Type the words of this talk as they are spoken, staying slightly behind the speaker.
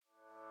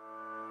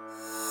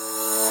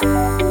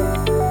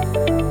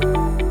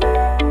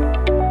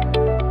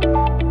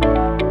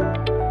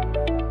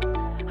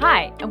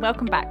and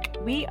welcome back.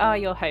 We are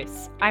your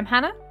hosts. I'm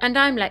Hannah. And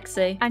I'm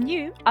Lexi. And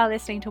you are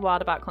listening to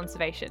Wild About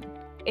Conservation.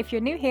 If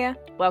you're new here,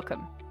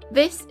 welcome.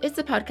 This is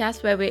the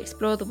podcast where we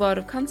explore the world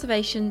of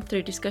conservation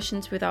through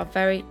discussions with our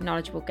very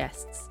knowledgeable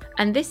guests.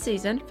 And this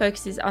season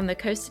focuses on the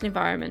coastal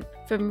environment,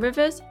 from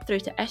rivers through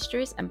to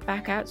estuaries and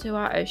back out to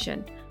our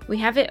ocean. We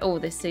have it all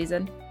this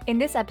season. In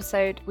this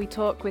episode, we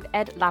talk with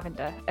Ed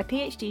Lavender, a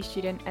PhD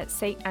student at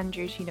St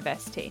Andrews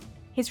University.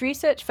 His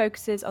research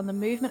focuses on the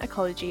movement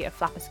ecology of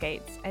flapper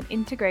skates and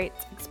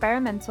integrates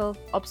experimental,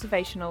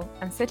 observational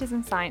and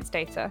citizen science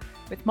data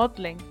with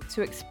modelling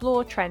to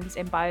explore trends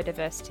in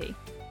biodiversity.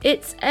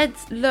 It's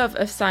Ed's love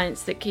of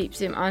science that keeps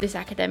him on this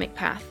academic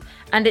path,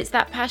 and it's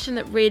that passion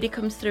that really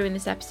comes through in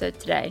this episode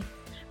today.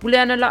 We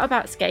learn a lot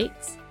about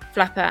skates,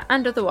 flapper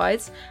and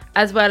otherwise,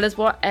 as well as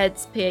what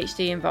Ed's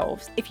PhD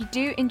involves. If you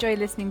do enjoy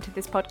listening to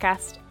this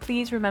podcast,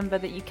 please remember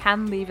that you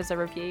can leave us a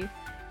review.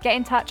 Get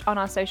in touch on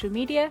our social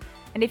media,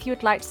 and if you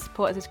would like to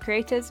support us as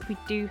creators, we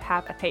do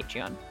have a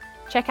Patreon.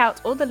 Check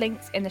out all the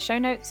links in the show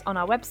notes on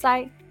our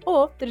website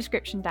or the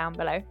description down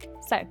below.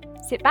 So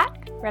sit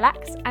back,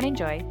 relax and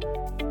enjoy.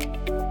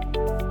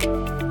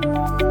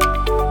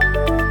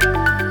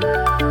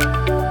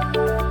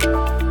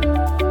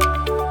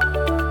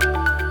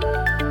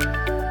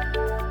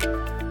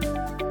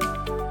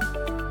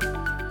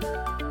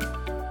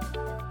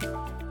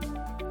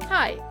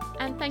 Hi,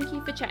 and thank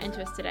you for chatting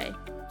to us today.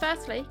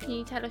 Firstly, can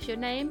you tell us your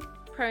name,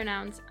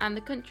 pronouns, and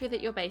the country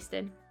that you're based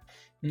in?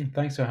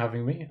 Thanks for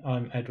having me.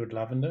 I'm Edward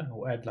Lavender,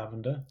 or Ed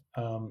Lavender.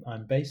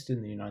 I'm based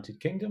in the United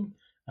Kingdom,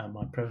 and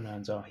my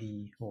pronouns are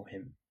he or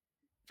him.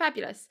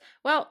 Fabulous.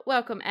 Well,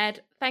 welcome,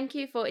 Ed. Thank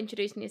you for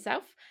introducing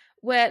yourself.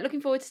 We're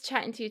looking forward to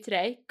chatting to you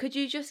today. Could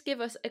you just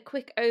give us a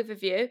quick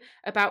overview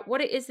about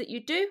what it is that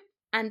you do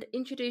and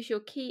introduce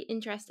your key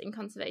interest in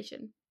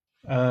conservation?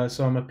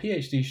 So I'm a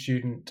PhD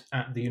student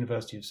at the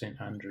University of St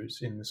Andrews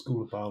in the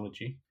School of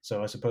Biology.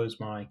 So I suppose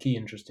my key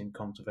interest in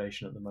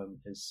conservation at the moment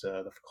is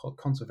the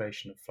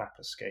conservation of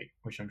flapper skate,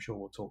 which I'm sure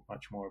we'll talk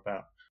much more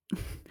about.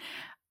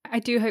 I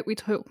do hope we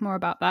talk more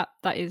about that.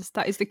 That is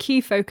the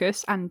key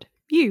focus, and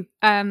you.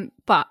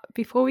 But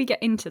before we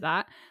get into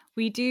that,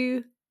 we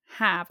do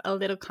have a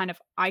little kind of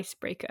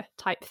icebreaker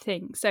type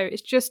thing. So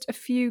it's just a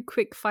few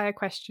quick fire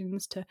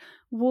questions to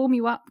warm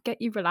you up, get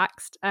you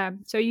relaxed.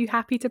 So are you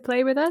happy to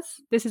play with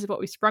us? This is what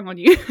we sprung on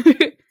you.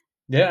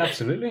 Yeah,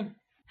 absolutely.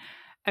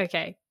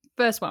 Okay,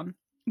 first one.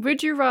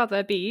 Would you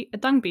rather be a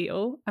dung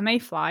beetle, a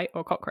mayfly,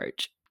 or a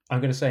cockroach? I'm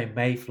going to say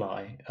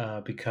mayfly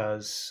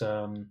because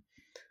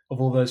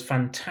of all those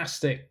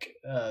fantastic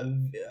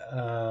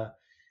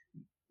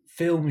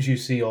films you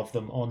see of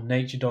them on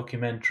nature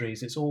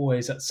documentaries. It's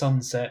always at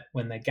sunset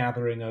when they're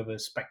gathering over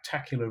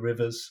spectacular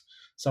rivers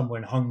somewhere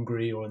in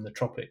Hungary or in the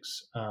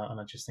tropics, and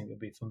I just think it'd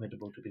be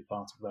formidable to be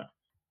part of that.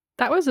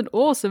 That was an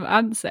awesome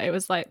answer. It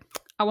was like,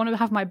 I want to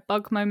have my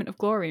bug moment of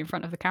glory in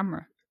front of the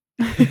camera.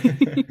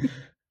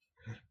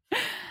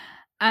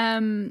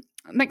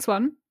 Next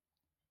one.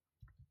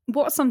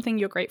 What's something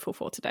you're grateful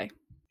for today?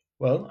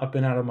 Well, I've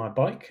been out on my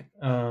bike,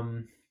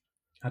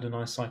 had a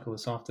nice cycle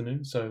this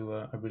afternoon,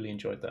 so I really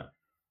enjoyed that.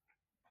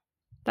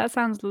 That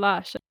sounds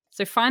lush.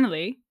 So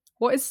finally,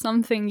 what is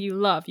something you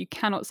love, you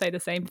cannot say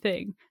the same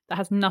thing, that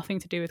has nothing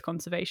to do with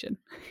conservation?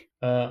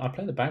 I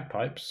play the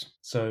bagpipes,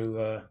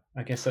 so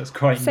I guess that's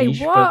quite Say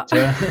niche, what?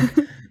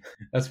 but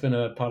that's been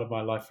a part of my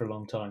life for a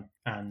long time.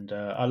 And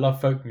I love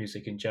folk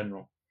music in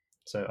general,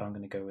 so I'm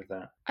going to go with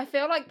that. I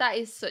feel like that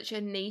is such a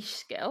niche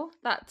skill.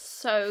 That's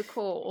so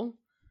cool.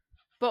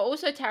 But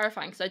also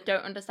terrifying because I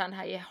don't understand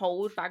how you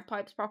hold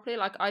bagpipes properly.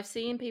 Like, I've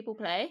seen people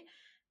play,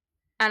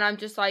 and I'm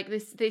just like,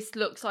 this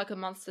looks like a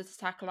monster to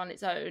tackle on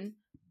its own.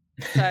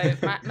 So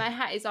my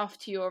hat is off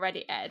to you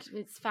already, Ed.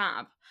 It's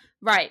fab.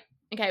 Right.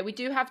 Okay, we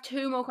do have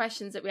 2 more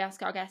questions that we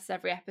ask our guests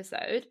every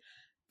episode.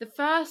 The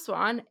first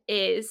one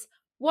is,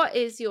 what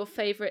is your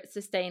favourite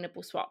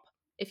sustainable swap,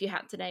 if you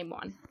had to name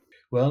one?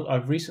 Well, I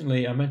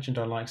mentioned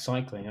I like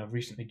cycling. I've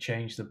recently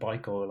changed the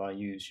bike oil I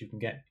use. You can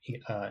get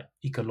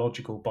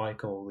ecological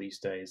bike oil these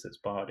days that's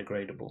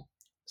biodegradable.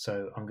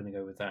 So I'm going to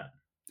go with that.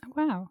 Oh,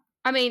 wow.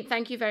 I mean,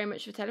 thank you very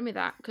much for telling me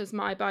that, because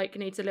my bike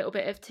needs a little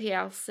bit of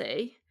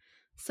TLC.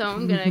 So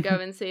I'm going to go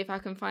and see if I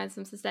can find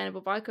some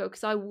sustainable bike oil,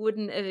 because I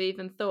wouldn't have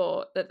even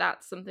thought that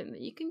that's something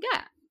that you can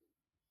get.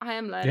 I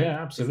am learning.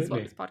 Yeah, absolutely.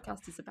 This is what this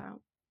podcast is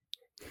about.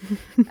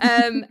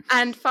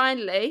 And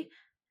finally,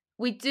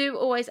 we do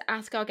always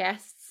ask our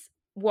guests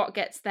what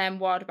gets them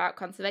wild about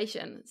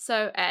conservation.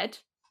 So, Ed,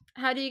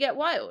 how do you get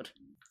wild?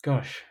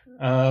 Gosh,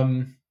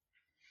 I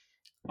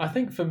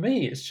think for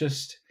me, it's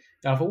just,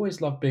 I've always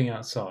loved being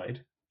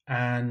outside,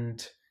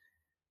 and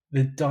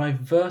the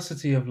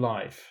diversity of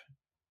life,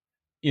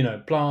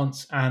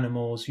 plants,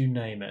 animals, you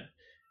name it,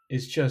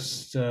 is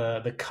just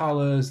the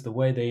colors, the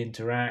way they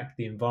interact,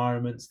 the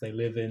environments they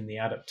live in, the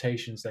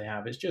adaptations they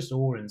have. It's just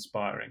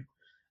awe-inspiring.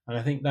 And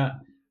I think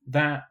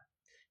that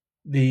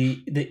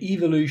the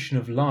evolution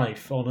of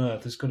life on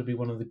Earth has got to be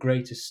one of the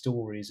greatest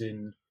stories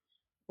in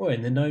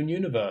the known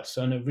universe.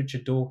 I know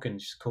Richard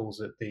Dawkins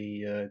calls it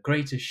the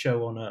greatest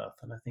show on Earth,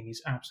 and I think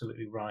he's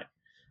absolutely right.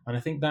 And I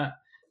think that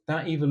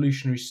that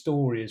evolutionary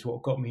story is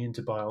what got me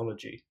into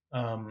biology.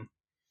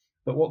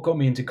 But what got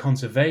me into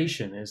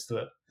conservation is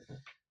that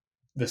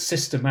the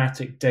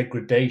systematic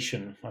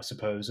degradation, I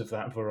suppose, of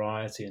that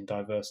variety and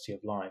diversity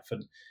of life.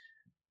 And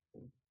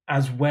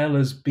as well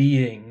as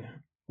being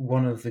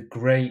one of the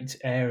great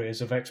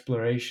areas of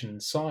exploration in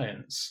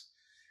science,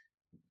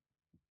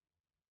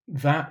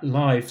 that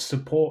life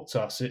supports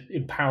us. It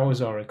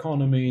empowers our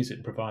economies.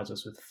 It provides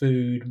us with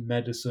food,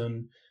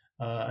 medicine.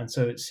 And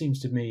so it seems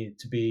to me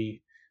to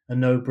be a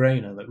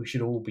no-brainer that we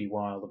should all be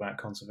wild about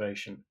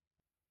conservation.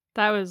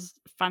 That was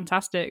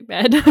fantastic,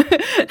 Ben.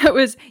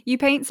 You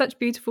paint such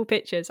beautiful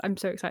pictures. I'm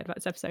so excited about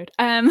this episode.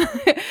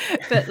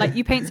 But like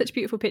you paint such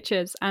beautiful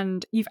pictures,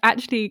 and you've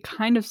actually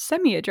kind of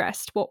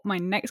semi-addressed what my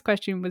next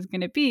question was going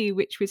to be,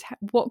 which was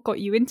what got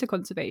you into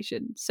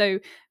conservation. So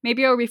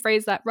maybe I'll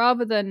rephrase that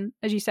rather than,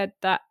 as you said,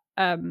 that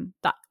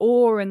that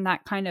awe and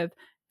that kind of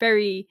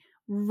very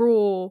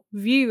raw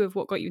view of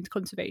what got you into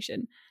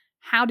conservation.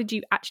 How did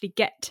you actually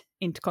get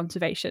into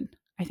conservation?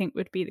 I think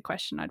would be the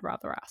question I'd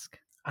rather ask.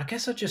 I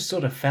guess I just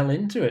sort of fell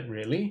into it,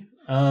 really.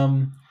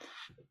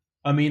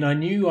 I mean, I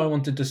knew I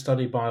wanted to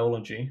study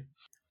biology,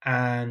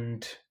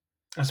 and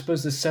I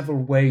suppose there's several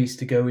ways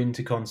to go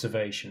into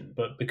conservation,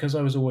 but because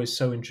I was always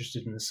so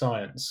interested in the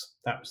science,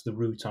 that was the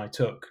route I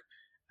took.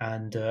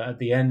 And at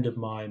the end of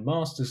my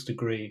master's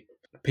degree,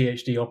 a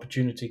PhD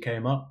opportunity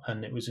came up,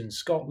 and it was in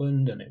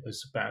Scotland, and it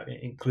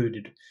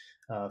included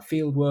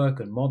field work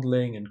and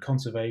modelling and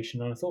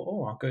conservation. And I thought,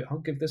 oh, I'll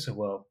give this a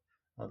whirl.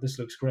 This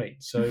looks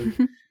great. So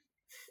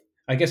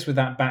I guess with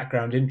that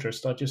background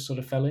interest, I just sort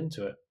of fell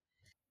into it.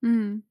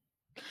 Mm.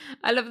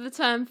 I love the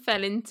term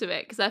 "fell into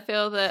it" because I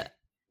feel that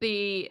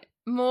the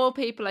more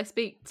people I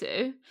speak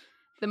to,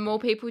 the more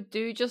people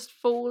do just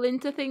fall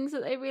into things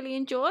that they really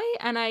enjoy.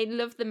 And I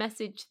love the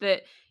message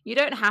that you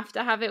don't have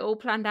to have it all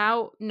planned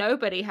out.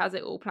 Nobody has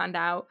it all planned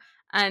out.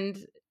 And,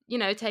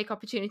 take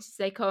opportunities as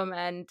they come,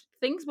 and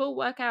things will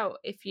work out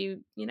if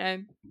you,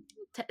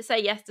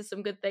 say yes to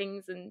some good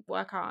things and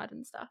work hard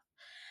and stuff.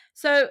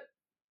 So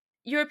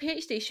you're a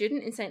PhD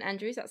student in St.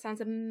 Andrews. That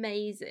sounds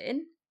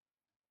amazing.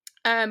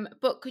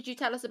 But could you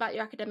tell us about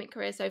your academic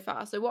career so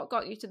far? So what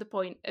got you to the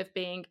point of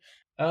being...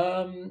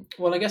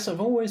 Well, I guess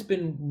I've always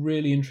been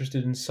really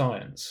interested in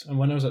science. And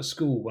when I was at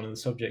school, one of the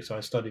subjects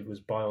I studied was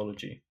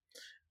biology.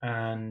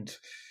 And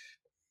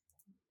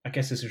I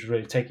guess this is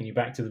really taking you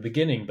back to the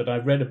beginning, but I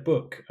read a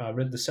book. I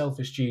read The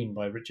Selfish Gene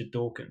by Richard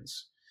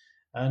Dawkins.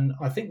 And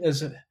I think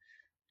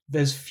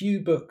there's few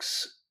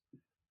books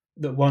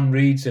that one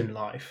reads in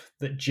life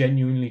that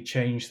genuinely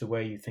change the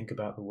way you think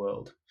about the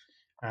world.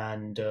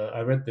 And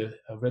I read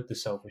the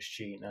Selfish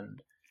Gene,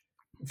 and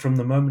from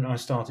the moment I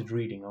started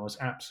reading, I was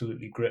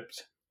absolutely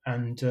gripped.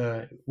 And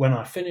when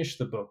I finished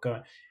the book,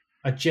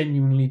 I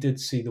genuinely did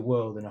see the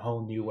world in a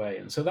whole new way.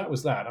 And so that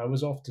was that. I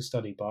was off to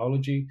study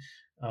biology.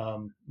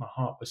 My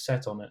heart was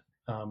set on it.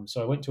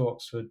 So I went to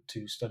Oxford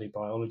to study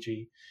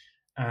biology,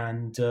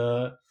 and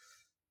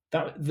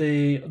that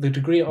the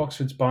degree at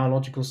Oxford's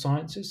biological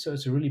sciences. So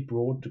it's a really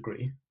broad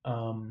degree.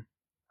 And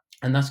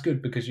that's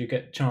good because you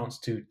get a chance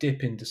to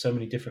dip into so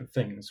many different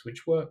things,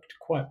 which worked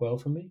quite well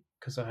for me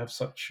because I have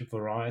such a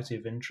variety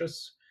of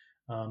interests,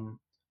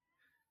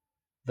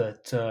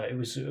 that it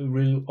was a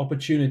real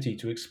opportunity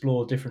to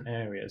explore different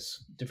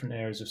areas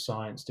of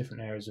science,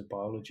 different areas of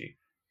biology.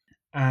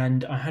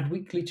 And I had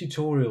weekly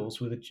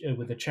tutorials with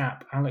a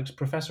chap,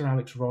 Professor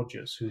Alex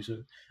Rogers, who's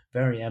a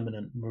very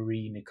eminent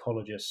marine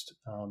ecologist,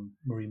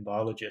 marine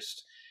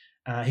biologist.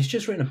 He's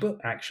just written a book,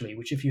 actually,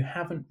 which if you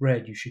haven't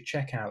read, you should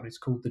check out. It's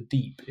called The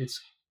Deep.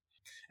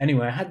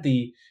 Anyway, I had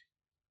the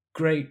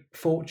great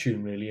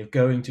fortune, really, of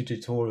going to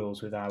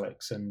tutorials with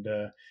Alex, and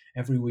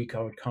every week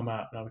I would come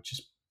out and I would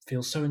just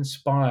feel so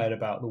inspired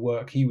about the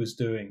work he was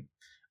doing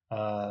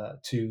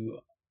to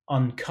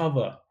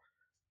uncover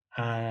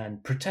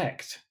and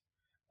protect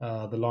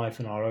the life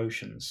in our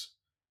oceans.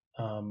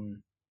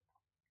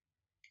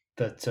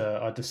 That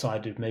I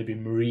decided maybe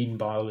marine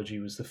biology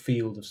was the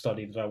field of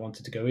study that I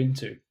wanted to go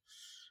into.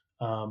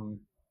 And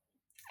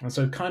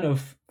so kind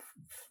of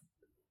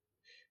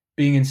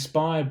being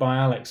inspired by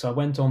Alex, I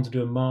went on to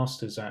do a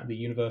master's at the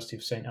University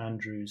of St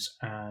Andrews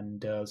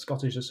and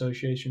Scottish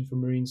Association for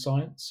Marine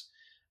Science,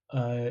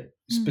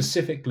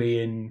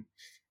 specifically in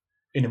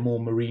a more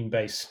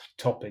marine-based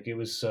topic. It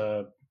was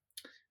a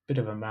bit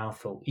of a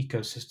mouthful: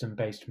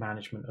 ecosystem-based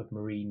management of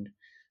marine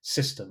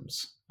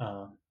systems.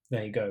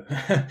 There you go.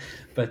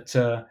 But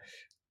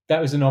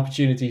that was an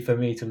opportunity for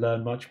me to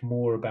learn much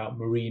more about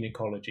marine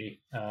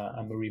ecology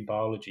and marine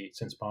biology,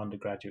 since my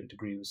undergraduate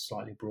degree was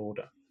slightly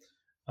broader.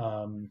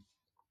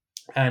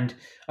 And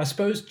I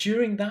suppose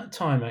during that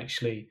time,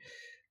 actually,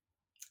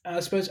 I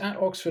suppose at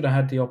Oxford, I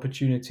had the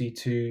opportunity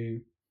to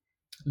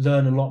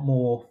learn a lot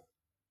more,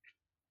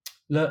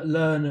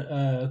 learn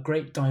a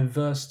great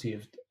diversity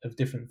of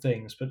different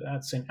things. But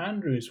at St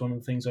Andrews, one of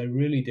the things I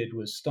really did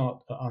was start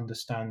to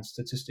understand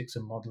statistics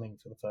and modelling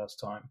for the first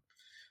time.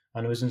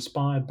 And I was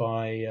inspired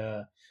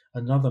by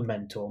another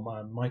mentor,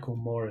 Michael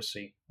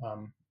Morrissey.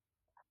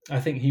 I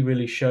think he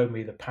really showed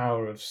me the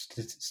power of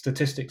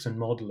statistics and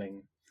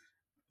modelling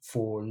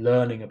for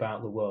learning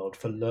about the world,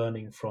 for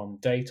learning from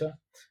data,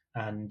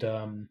 and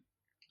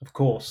of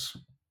course,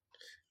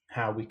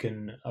 how we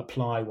can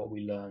apply what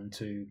we learn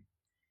to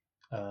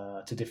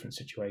different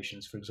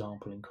situations, for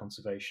example, in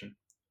conservation.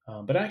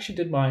 But I actually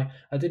did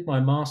my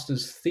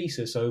master's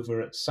thesis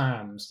over at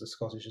SAMS, the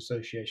Scottish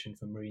Association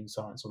for Marine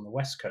Science on the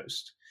West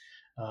Coast,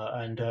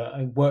 and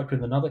I worked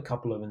with another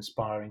couple of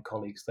inspiring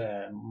colleagues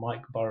there,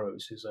 Mike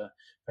Burrows, who's a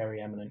very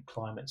eminent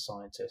climate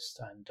scientist,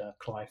 and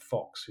Clive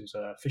Fox, who's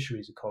a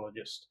fisheries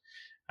ecologist.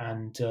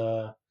 And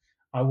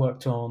I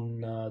worked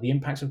on the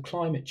impacts of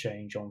climate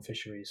change on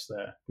fisheries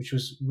there, which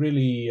was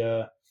really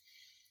it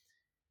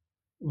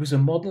was a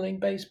modeling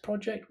based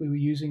project. We were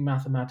using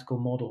mathematical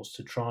models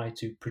to try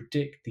to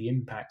predict the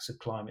impacts of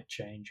climate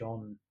change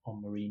on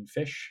marine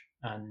fish.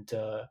 And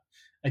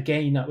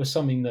again, that was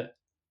something that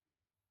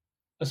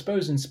I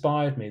suppose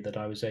inspired me, that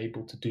I was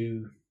able to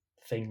do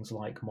things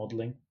like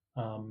modeling.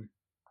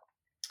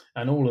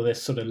 And all of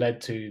this sort of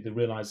led to the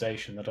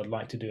realization that I'd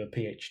like to do a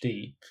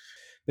PhD.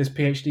 This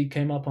PhD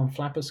came up on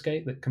flapper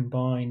skate that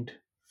combined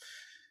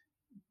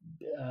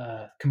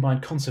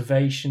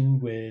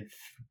conservation with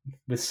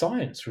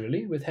science,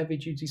 really, with heavy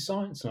duty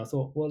science. And I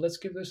thought, well, let's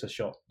give this a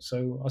shot.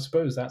 So I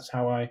suppose that's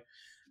how I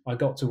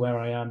got to where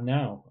I am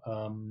now.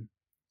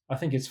 I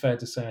think it's fair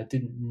to say I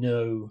didn't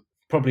know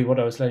probably what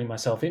I was letting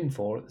myself in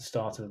for at the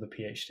start of the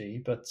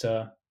PhD, but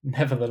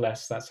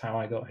nevertheless, that's how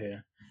I got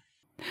here.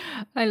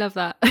 I love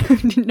that. I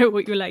didn't know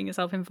what you were letting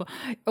yourself in for.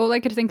 All I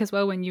could think as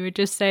well when you were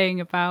just saying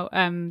about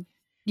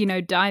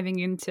diving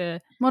into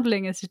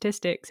modeling and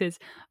statistics is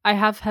I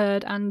have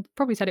heard, and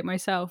probably said it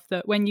myself,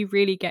 that when you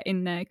really get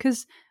in there,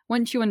 because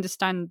once you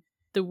understand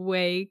the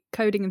way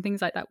coding and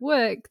things like that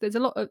work,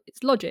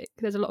 it's logic.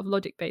 There's a lot of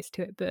logic based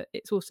to it, but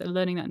it's also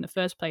learning that in the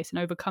first place and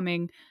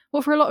overcoming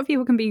what for a lot of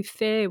people can be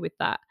fear with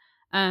that.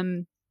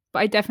 But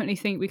I definitely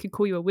think we could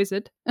call you a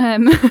wizard. You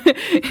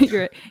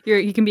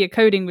can be a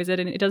coding wizard,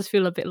 and it does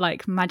feel a bit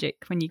like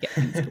magic when you get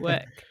things to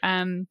work.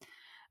 And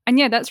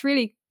yeah, that's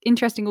really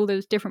interesting, all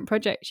those different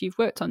projects you've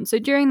worked on. So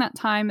during that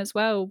time as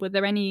well, were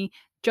there any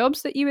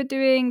jobs that you were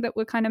doing that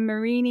were kind of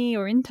marine-y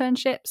or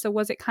internships, or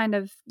was it kind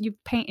of you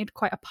painted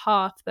quite a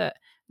path that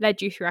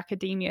led you through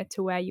academia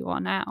to where you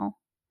are now?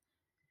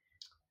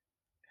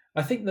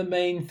 I think the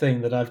main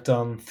thing that I've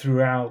done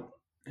throughout,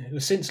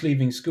 since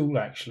leaving school,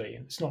 actually,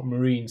 it's not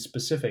marine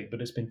specific,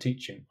 but it's been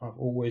teaching. I've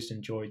always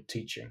enjoyed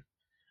teaching,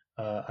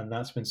 and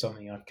that's been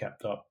something I've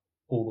kept up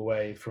all the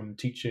way from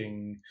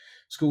teaching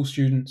school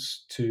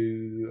students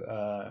to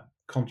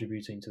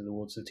contributing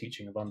towards the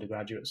teaching of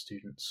undergraduate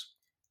students.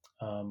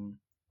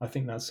 I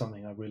think that's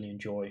something I really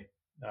enjoy,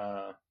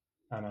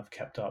 and I've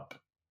kept up.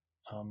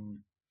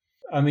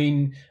 I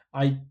mean,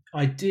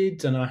 I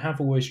did, and I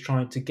have always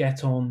tried to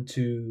get on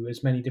to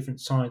as many different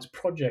science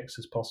projects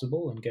as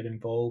possible and get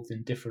involved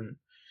in different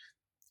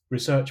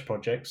research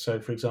projects.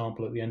 So, for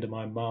example, at the end of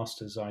my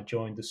master's, I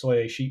joined the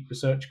Soye sheep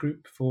research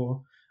group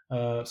for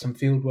some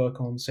field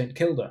work on St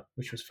Kilda,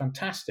 which was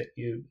fantastic.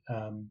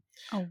 Oh,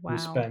 wow. We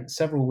spent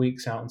several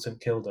weeks out in St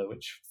Kilda,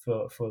 which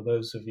for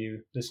those of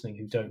you listening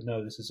who don't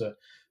know, this is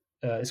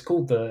it's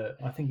called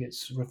I think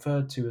it's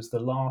referred to as the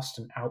last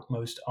and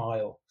outmost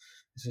isle.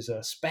 This is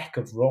a speck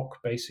of rock,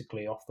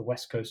 basically, off the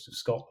west coast of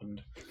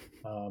Scotland,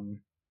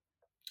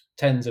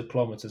 tens of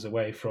kilometres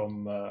away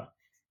from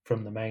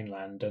the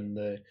mainland. And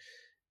the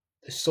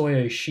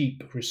Soye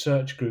sheep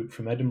research group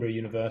from Edinburgh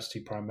University,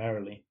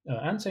 primarily,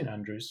 and St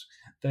Andrews,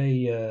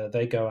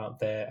 they go out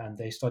there and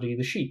they study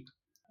the sheep,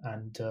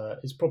 and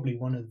it's probably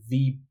one of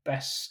the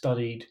best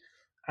studied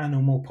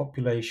animal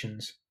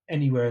populations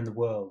anywhere in the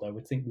world. I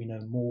would think we know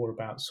more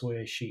about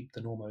Soye sheep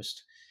than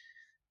almost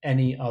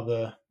any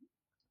other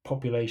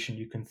population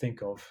you can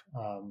think of.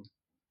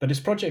 But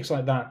it's projects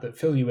like that that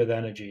fill you with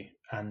energy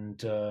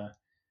and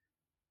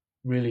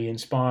really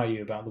inspire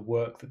you about the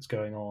work that's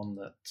going on.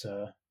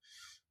 The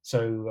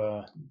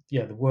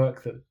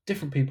work that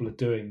different people are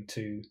doing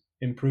to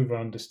improve our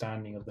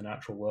understanding of the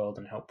natural world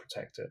and help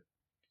protect it.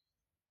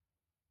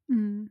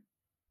 Mm.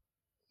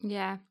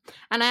 Yeah,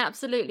 and I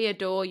absolutely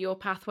adore your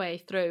pathway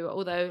through,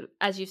 although,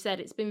 as you've said,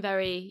 it's been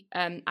very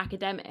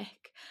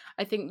academic.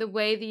 I think the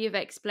way that you've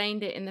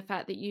explained it, in the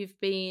fact that you've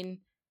been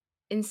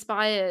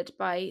inspired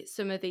by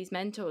some of these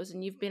mentors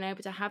and you've been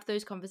able to have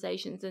those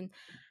conversations, and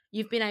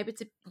you've been able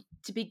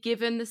to be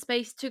given the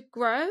space to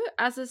grow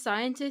as a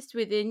scientist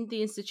within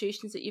the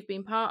institutions that you've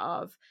been part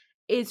of,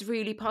 is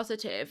really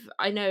positive.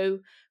 I know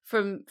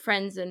from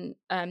friends and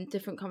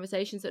different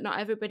conversations that not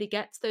everybody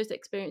gets those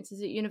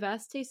experiences at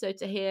university. So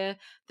to hear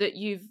that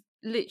you've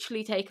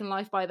literally taken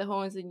life by the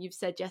horns and you've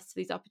said yes to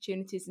these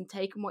opportunities and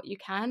taken what you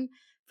can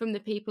from the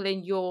people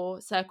in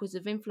your circles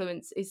of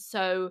influence is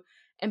so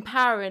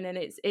empowering, and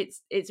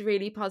it's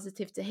really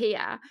positive to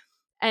hear.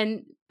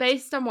 And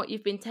based on what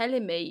you've been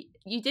telling me,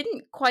 you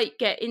didn't quite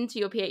get into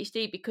your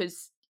PhD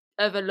because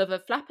of a love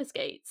of flapper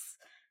skates.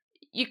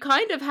 You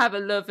kind of have a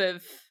love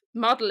of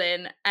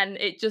modelling, and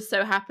it just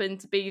so happened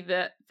to be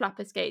that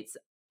flapper skates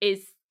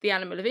is the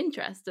animal of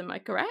interest. Am I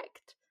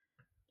correct?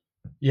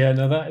 Yeah,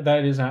 no,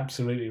 that is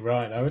absolutely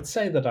right. I would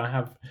say that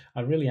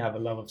I really have a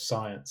love of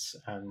science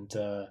and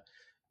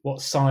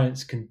what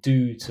science can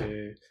do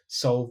to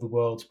solve the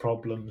world's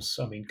problems.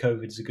 I mean,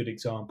 COVID is a good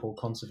example.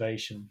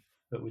 Conservation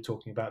that we're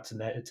talking about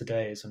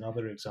today is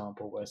another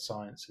example where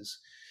science is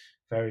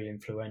very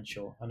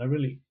influential. And I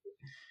really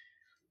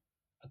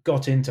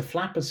got into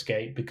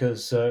Flapperscape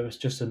because it was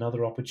just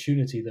another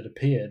opportunity that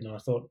appeared, and I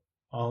thought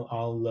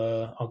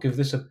I'll give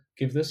this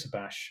a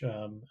bash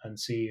and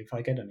see if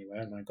I get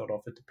anywhere. And I got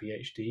offered the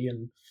PhD,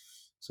 and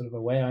sort of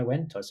away I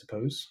went, I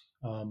suppose.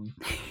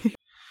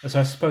 So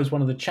I suppose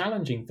one of the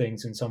challenging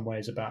things in some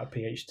ways about a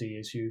PhD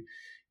is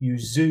you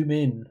zoom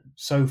in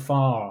so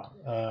far.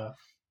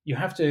 You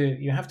have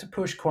to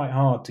push quite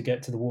hard to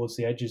get towards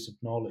the edges of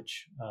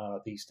knowledge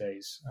these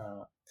days,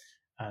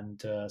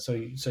 and so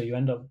you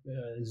end up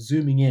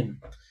zooming in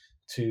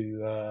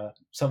to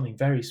something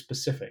very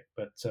specific.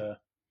 But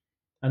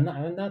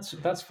and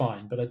that's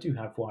fine. But I do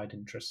have wide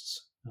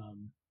interests.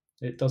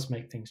 It does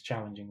make things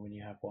challenging when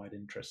you have wide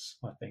interests,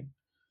 I think,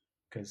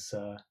 because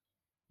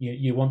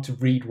you want to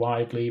read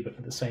widely, but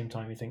at the same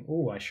time you think,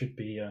 oh, I should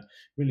be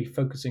really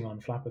focusing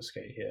on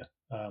Flapperskate here.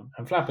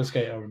 And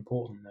Flapperskate are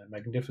important. They're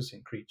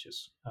magnificent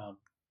creatures.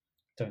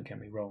 Don't get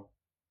me wrong,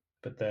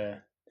 but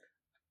they're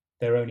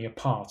only a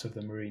part of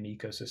the marine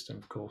ecosystem,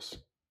 of course.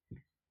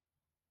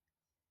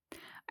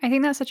 I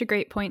think that's such a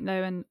great point,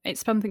 though, and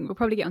it's something we'll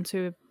probably get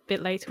onto a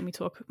bit later when we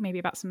talk maybe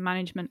about some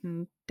management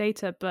and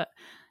data, but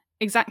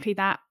exactly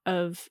that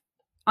of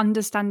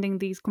understanding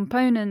these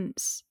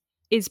components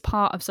is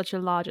part of such a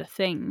larger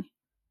thing,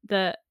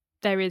 that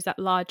there is that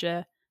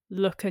larger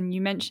look. And you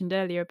mentioned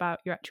earlier about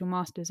your actual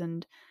masters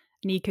and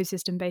an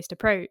ecosystem based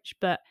approach,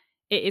 but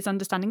it is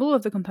understanding all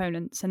of the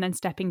components and then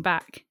stepping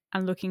back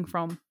and looking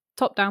from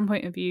top down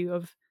point of view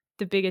of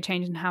the bigger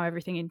change in how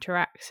everything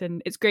interacts.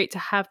 And it's great to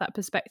have that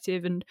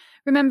perspective and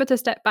remember to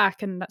step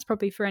back. And that's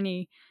probably for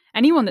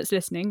anyone that's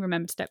listening,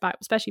 remember to step back,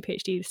 especially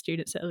PhD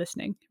students that are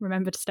listening.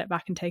 Remember to step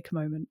back and take a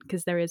moment,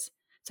 because there is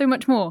so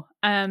much more.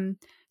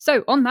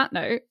 So on that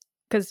note,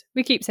 because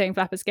we keep saying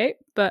Flapperscape,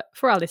 but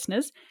for our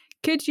listeners,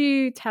 could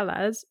you tell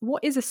us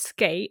what is a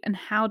skate and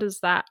how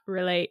does that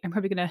relate? I'm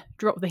probably going to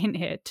drop the hint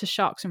here to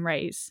sharks and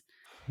rays.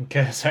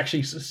 Okay, it's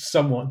actually a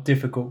somewhat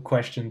difficult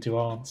question to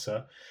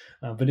answer.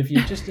 But if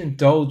you just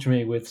indulge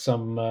me with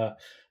some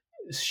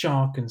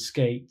shark and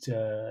skate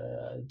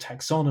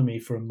taxonomy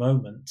for a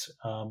moment,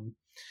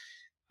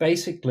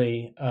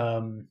 basically,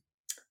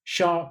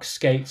 sharks,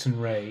 skates,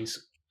 and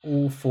rays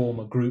all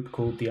form a group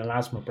called the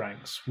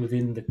elasmobranchs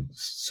within the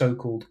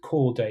so-called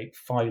chordate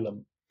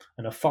phylum.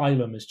 And a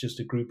phylum is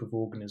just a group of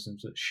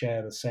organisms that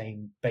share the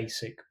same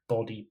basic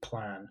body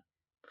plan.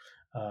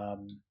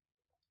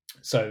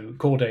 So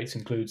chordates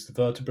includes the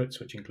vertebrates,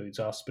 which includes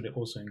us, but it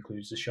also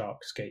includes the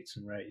sharks, skates,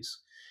 and rays.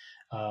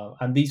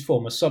 And these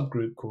form a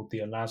subgroup called the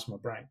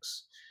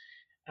elasmobranchs.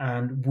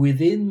 And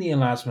within the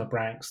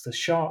elasmobranchs, the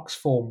sharks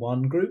form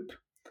one group,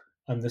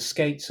 and the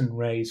skates and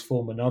rays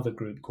form another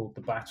group called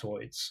the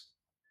batoids.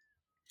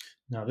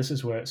 Now, this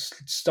is where it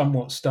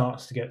somewhat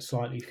starts to get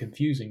slightly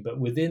confusing, but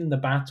within the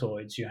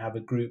batoids, you have a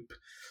group,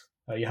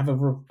 you have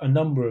a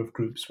number of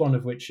groups, one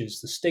of which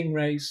is the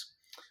stingrays,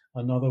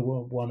 another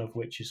one of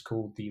which is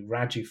called the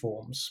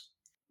ragiforms.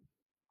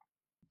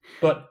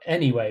 But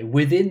anyway,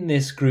 within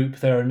this group,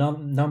 there are a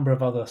number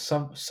of other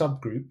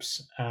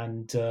subgroups,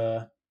 and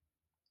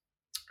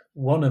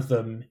one of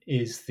them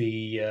is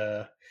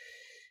the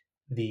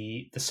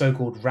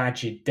so-called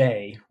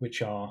Ragidae,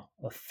 which are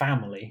a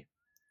family.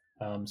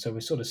 So we're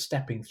sort of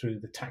stepping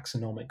through the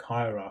taxonomic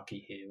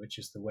hierarchy here, which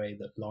is the way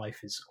that life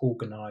is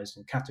organized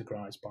and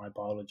categorized by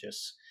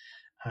biologists.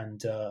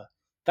 And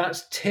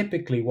that's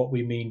typically what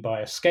we mean by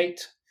a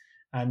skate,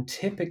 and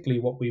typically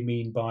what we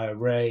mean by a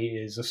ray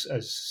is a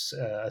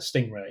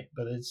stingray.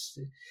 But it's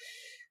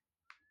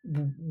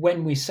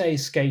when we say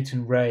skate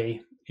and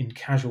ray in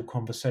casual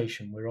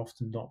conversation, we're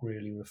often not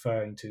really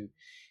referring to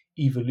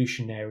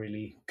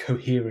evolutionarily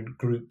coherent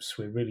groups.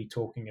 We're really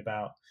talking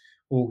about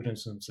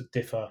organisms that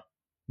differ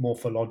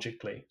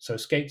morphologically. So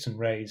skates and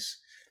rays,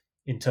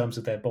 in terms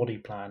of their body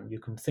plan, you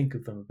can think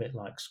of them a bit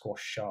like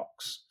squash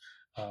sharks.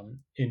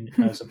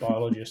 As a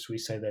biologist, we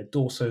say they're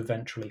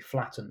dorso-ventrally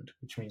flattened,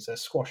 which means they're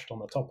squashed on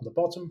the top and the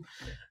bottom.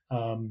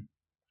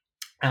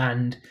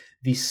 And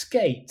the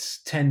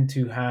skates tend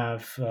to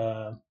have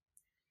they're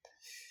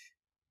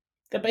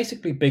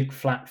basically big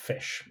flat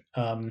fish.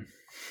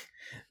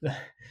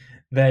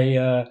 They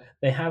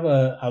have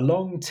a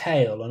long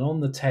tail, and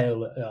on the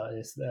tail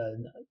is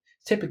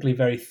typically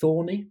very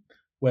thorny,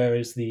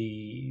 whereas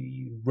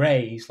the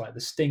rays, like the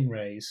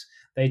stingrays,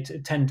 they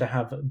tend to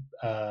have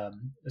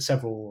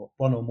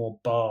one or more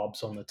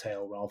barbs on the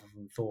tail rather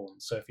than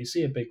thorns. So if you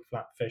see a big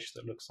flat fish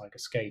that looks like a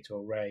skate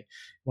or a ray,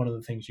 one of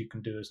the things you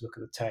can do is look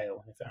at the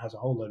tail. If it has a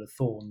whole load of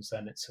thorns,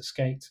 then it's a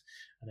skate,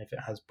 and if it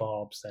has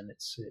barbs, then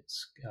it's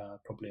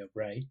probably a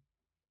ray.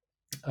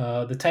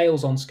 The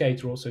tails on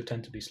skates also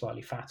tend to be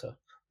slightly fatter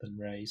than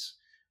rays.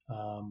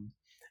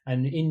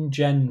 And in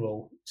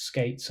general,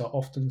 skates are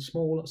often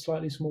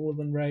slightly smaller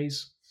than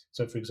rays.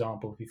 So, for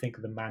example, if you think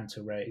of the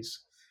manta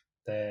rays,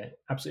 They're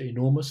absolutely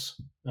enormous,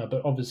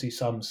 but obviously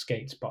some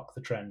skates buck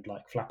the trend,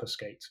 like flapper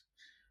skate.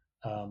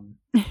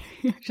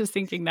 Just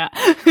thinking that.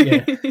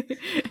 Yeah.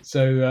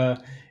 So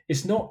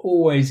it's not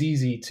always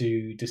easy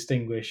to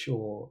distinguish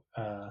or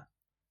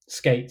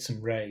skates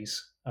and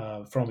rays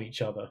from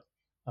each other,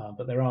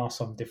 but there are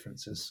some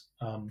differences.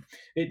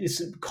 It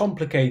is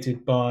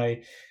complicated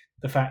by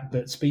the fact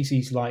that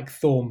species like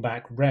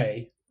thornback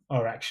ray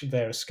are actually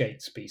they're a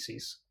skate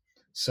species.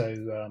 So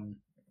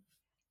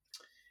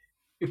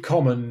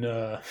common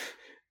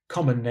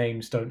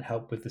names don't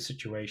help with the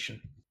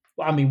situation.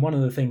 I mean, one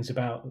of the things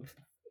about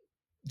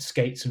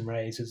skates and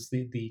rays is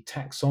the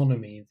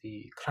taxonomy,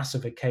 the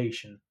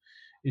classification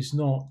is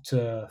not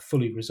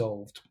fully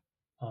resolved.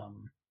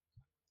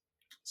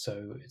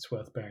 So it's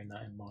worth bearing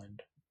that in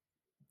mind.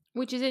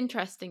 Which is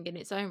interesting in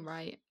its own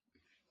right.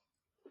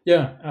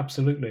 Yeah,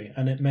 absolutely.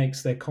 And it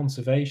makes their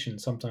conservation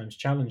sometimes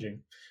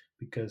challenging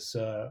because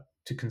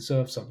to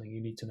conserve something,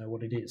 you need to know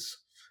what it is.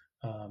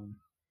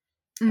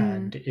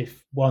 And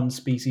if one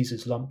species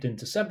is lumped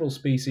into several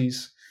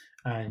species,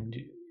 and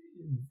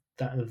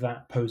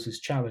that poses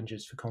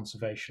challenges for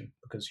conservation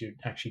because you're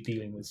actually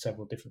dealing with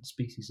several different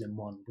species in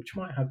one, which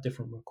might have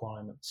different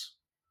requirements.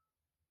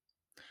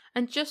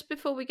 And just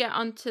before we get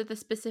on to the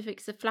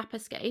specifics of flapper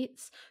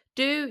skates,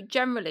 do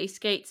generally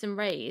skates and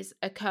rays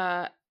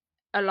occur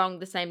along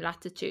the same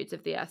latitudes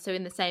of the Earth, so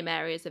in the same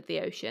areas of the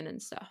ocean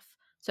and stuff?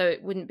 So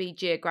it wouldn't be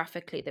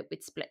geographically that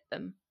we'd split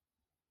them?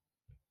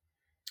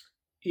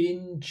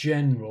 In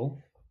general,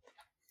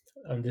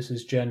 and this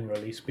is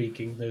generally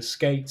speaking, the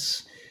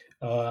skates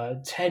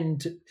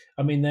tend to,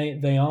 I mean,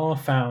 they are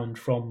found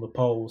from the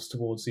poles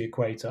towards the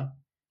equator.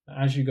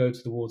 As you go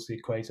towards the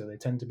equator, they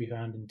tend to be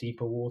found in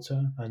deeper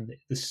water, and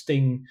the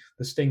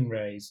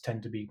stingrays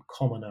tend to be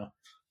commoner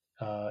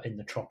in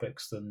the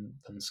tropics than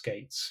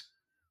skates.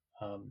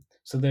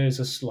 So there is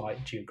a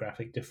slight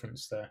geographic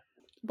difference there.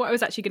 What I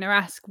was actually going to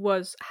ask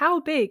was, how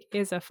big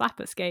is a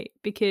flapper skate?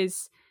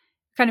 Because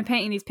kind of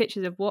painting these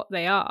pictures of what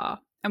they are,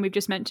 and we've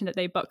just mentioned that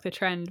they buck the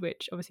trend,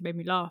 which obviously made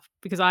me laugh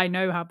because I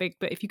know how big,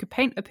 but if you could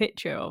paint a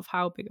picture of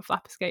how big a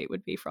flapper skate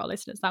would be for our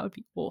listeners, that would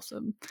be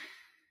awesome.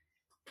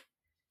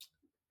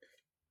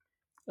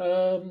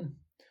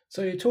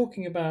 So you're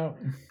talking about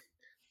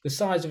the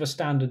size of a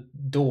standard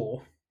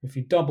door. If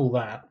you double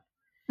that,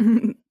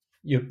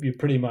 you're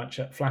pretty much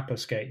at flapper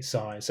skate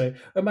size. So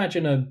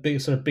imagine a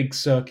big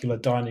circular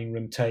dining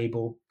room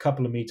table, a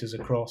couple of meters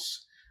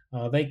across.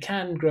 They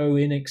can grow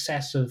in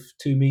excess of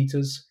 2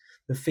 meters.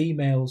 The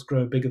females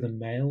grow bigger than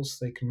males.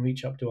 They can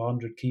reach up to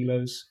 100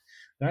 kilos.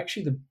 They're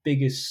actually the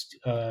biggest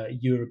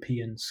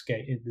European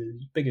skate, the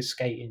biggest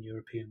skate in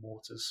European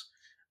waters.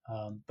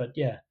 But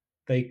yeah,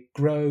 they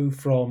grow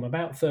from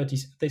about 30.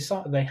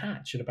 They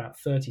hatch at about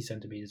 30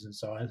 centimeters in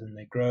size, and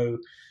they grow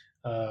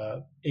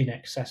in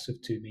excess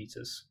of 2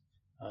 meters.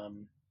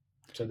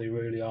 So they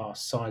really are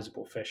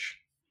sizable fish.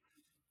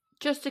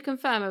 Just to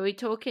confirm, are we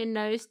talking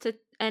nose to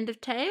end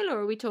of tail, or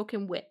are we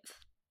talking width?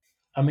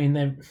 I mean,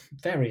 they're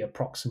very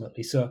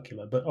approximately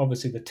circular, but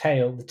obviously the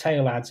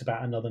tail adds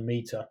about another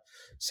meter.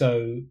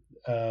 So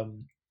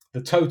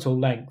the total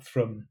length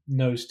from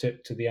nose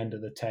tip to the end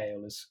of the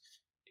tail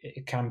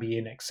it can be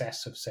in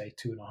excess of, say,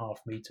 2.5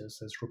 meters.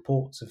 There's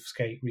reports of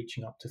skate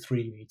reaching up to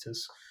 3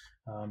 meters.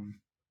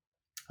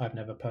 I've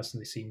never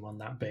personally seen one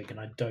that big, and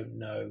I don't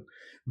know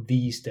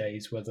these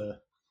days whether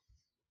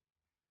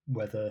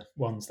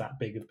ones that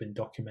big have been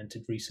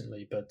documented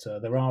recently, but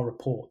there are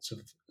reports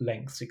of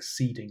lengths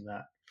exceeding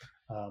that.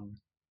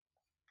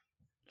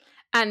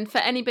 And for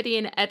anybody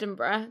in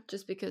Edinburgh,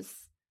 just because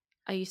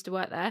I used to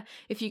work there,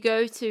 if you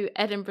go to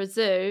Edinburgh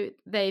Zoo,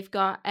 they've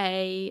got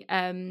a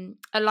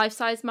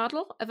life-size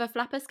model of a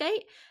flapper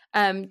skate,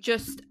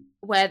 just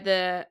where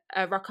the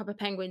rockhopper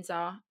penguins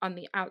are on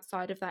the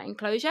outside of that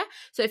enclosure.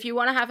 So if you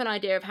want to have an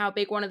idea of how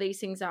big one of these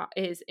things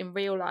is in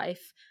real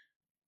life,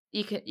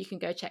 you can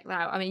go check that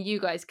out. I mean, you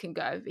guys can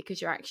go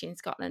because you're actually in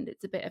Scotland.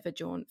 It's a bit of a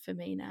jaunt for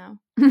me now.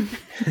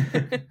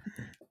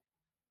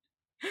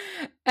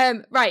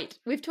 Right,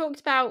 we've talked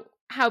about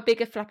how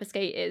big a flapper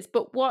skate is,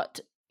 but what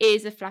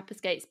is a flapper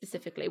skate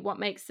specifically? What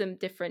makes them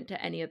different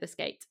to any other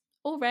skate?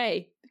 Or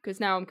ray,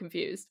 because now I'm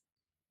confused.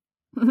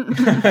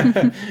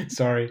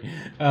 Sorry.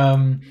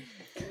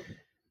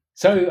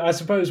 So I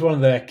suppose one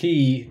of their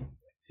key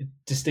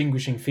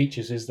distinguishing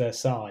features is their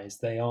size.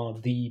 They are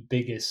the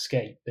biggest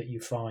skate that you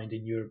find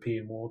in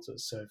European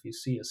waters. So if you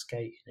see a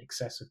skate in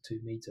excess of 2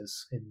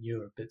 meters in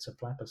Europe, it's a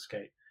flapper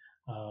skate.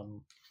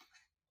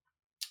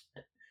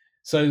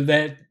 So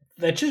they're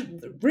just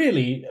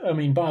really, I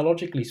mean,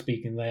 biologically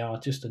speaking, they are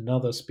just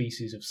another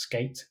species of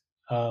skate.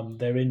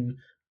 They're in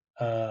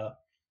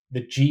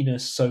the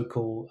genus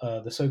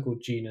the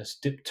so-called genus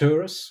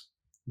Dipterus.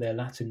 Their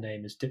Latin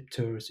name is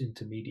Dipterus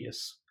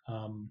intermedius.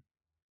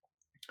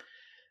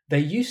 They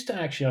used to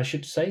actually, I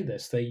should say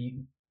this,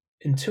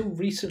 until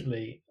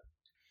recently,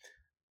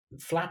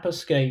 flapper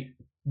skate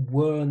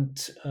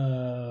weren't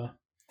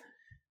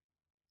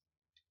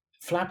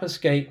flapper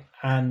skate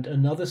and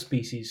another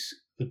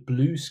species, the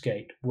blue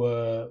skate,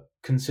 were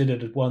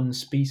considered one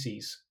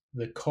species,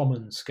 the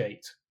common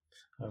skate.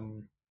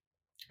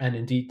 And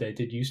indeed they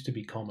did used to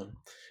be common.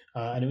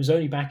 And it was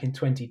only back in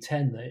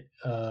 2010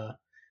 that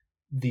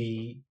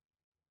the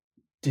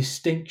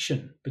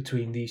distinction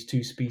between these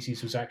two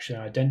species was actually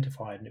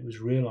identified, and it was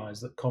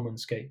realized that common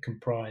skate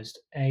comprised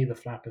A, the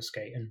flapper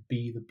skate, and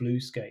B, the blue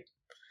skate.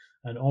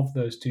 And of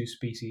those two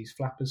species,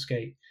 flapper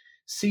skate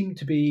seem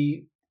to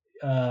be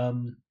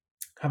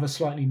have a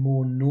slightly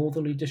more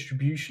northerly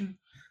distribution.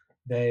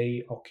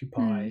 They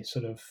occupy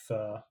sort of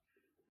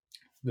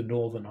the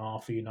northern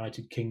half of the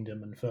United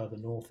Kingdom and further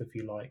north, if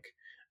you like,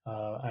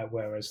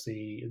 whereas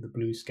the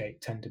blue skate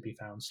tend to be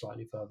found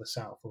slightly further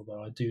south.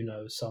 Although I do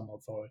know some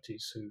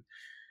authorities who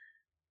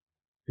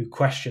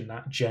question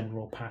that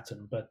general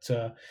pattern. But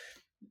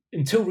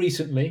until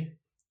recently,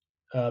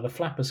 the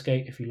flapper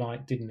skate, if you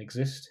like, didn't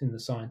exist in the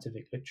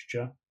scientific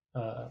literature.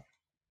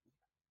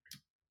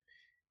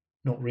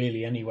 Not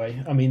really,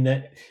 anyway. I mean,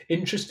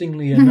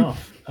 interestingly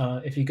enough,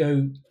 if you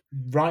go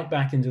right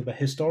back into the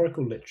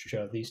historical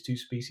literature, these two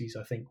species,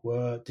 I think,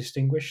 were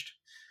distinguished.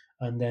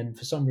 And then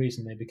for some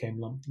reason, they became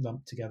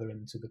lumped together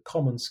into the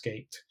common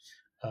skate.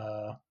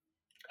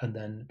 And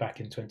then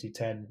back in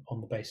 2010, on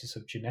the basis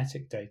of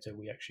genetic data,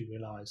 we actually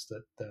realized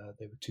that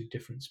they were two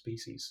different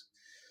species.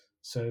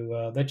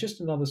 So they're just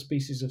another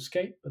species of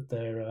skate, but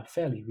they're a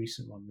fairly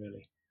recent one,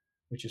 really,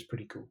 which is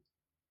pretty cool.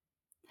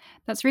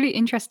 That's really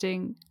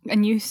interesting.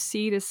 And you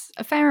see this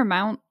a fair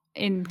amount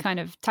in kind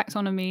of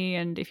taxonomy.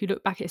 And if you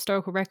look back at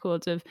historical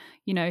records of,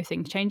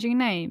 things changing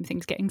name,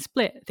 things getting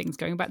split, things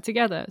going back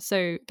together.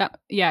 So that,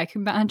 I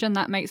can imagine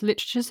that makes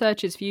literature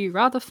searches for you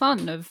rather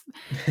fun of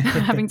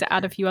having to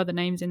add a few other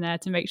names in there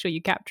to make sure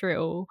you capture it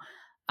all.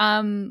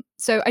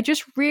 So I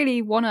just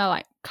really want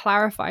to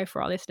clarify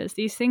for our listeners,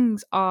 these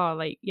things are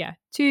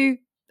 2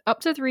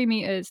 up to 3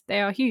 meters. They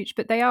are huge,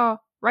 but they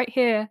are right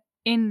here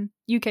in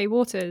UK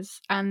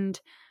waters. And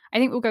I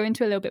think we'll go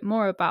into a little bit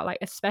more about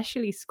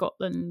especially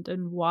Scotland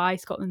and why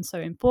Scotland's so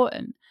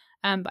important.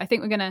 But I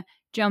think we're going to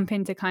jump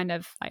into kind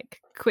of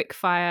quick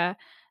fire,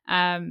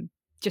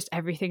 just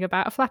everything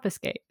about a flapper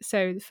skate.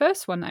 So the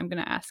first one I'm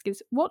going to ask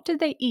is, what do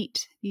they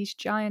eat, these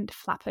giant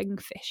flapping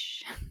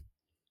fish?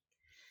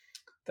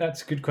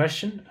 That's a good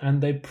question.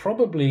 And they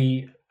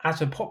probably,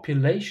 at a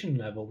population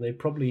level, they're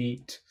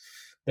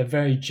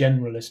very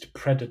generalist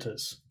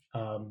predators.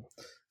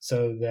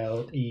 So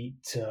they'll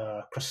eat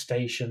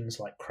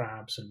crustaceans like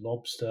crabs and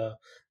lobster.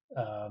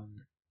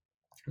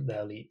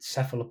 They'll eat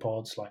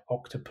cephalopods like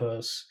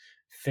octopus,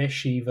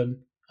 fish even.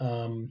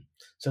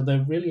 So they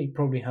really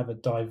probably have a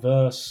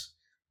diverse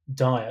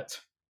diet.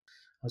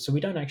 So we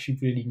don't actually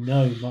really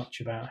know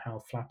much about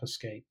how flapper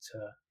skate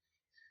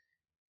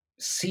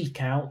seek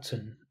out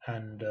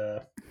and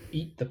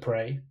eat the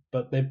prey,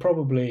 but they're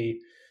probably,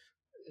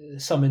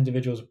 some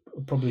individuals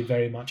are probably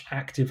very much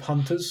active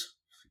hunters,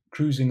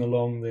 cruising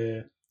along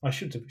the. I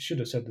should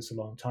have said this a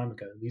long time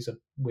ago.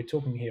 We're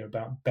talking here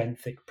about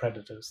benthic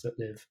predators that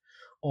live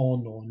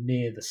on or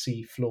near the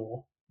sea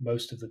floor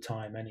most of the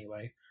time,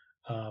 anyway.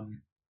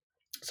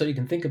 So you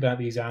can think about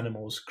these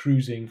animals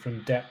cruising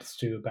from depths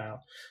to about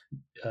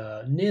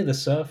near the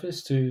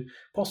surface to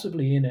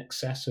possibly in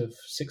excess of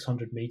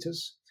 600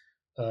 meters,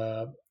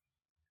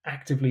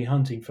 actively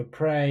hunting for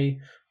prey.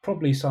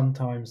 Probably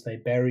sometimes they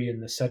bury in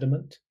the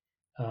sediment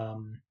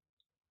and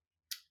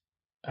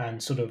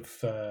sort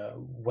of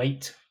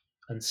wait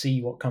and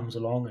see what comes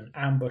along and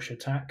ambush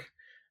attack.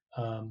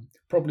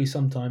 Probably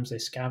sometimes they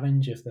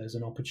scavenge if there's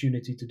an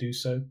opportunity to do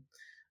so.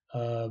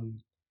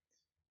 I'm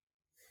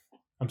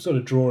sort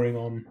of drawing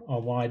on a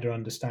wider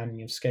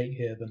understanding of skate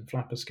here than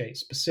flapper skate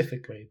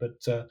specifically,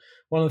 but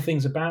one of the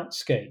things about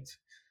skate,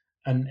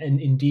 and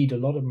indeed a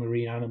lot of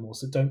marine animals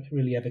that don't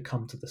really ever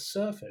come to the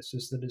surface,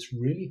 is that it's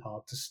really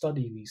hard to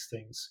study these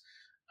things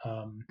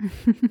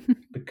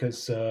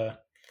because,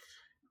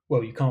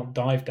 you can't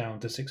dive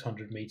down to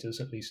 600 meters,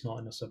 at least not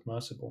in a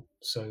submersible.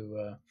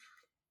 So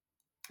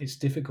it's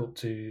difficult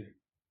to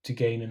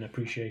gain an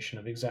appreciation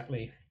of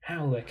exactly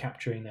how they're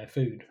capturing their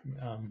food.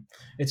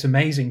 It's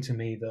amazing to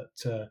me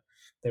that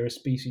there are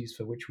species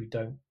for which we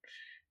don't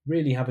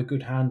really have a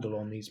good handle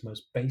on these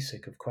most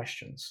basic of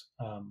questions,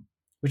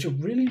 which are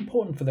really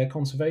important for their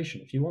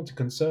conservation. If you want to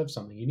conserve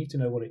something, you need to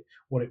know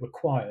what it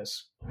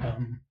requires.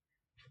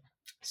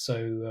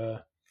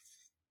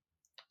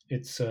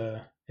 It's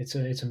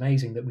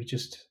amazing that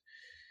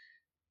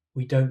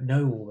we don't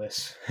know all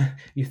this.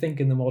 You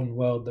think in the modern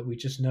world that we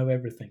just know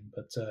everything,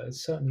 but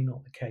it's certainly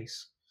not the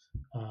case.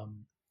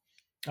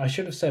 I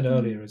should have said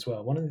earlier as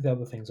well, one of the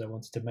other things I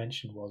wanted to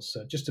mention was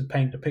just to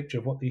paint a picture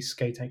of what these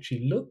skate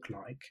actually look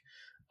like.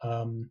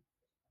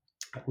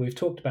 We've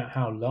talked about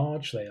how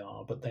large they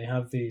are, but they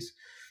have these.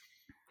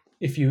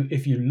 If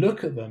you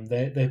look at them,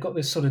 they've got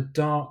this sort of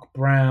dark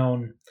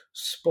brown,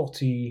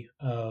 spotty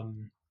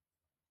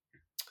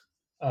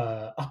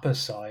upper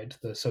side,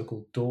 the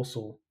so-called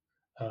dorsal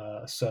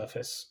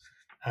surface,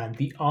 and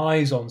the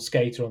eyes on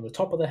skate are on the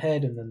top of the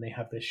head, and then they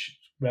have this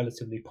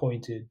relatively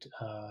pointed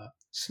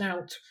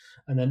snout,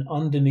 and then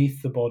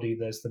underneath the body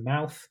there's the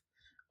mouth,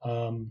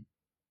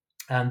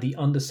 and the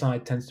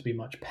underside tends to be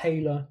much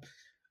paler.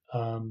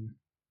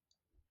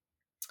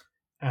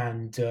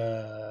 and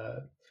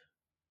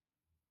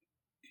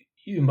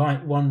you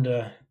might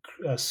wonder,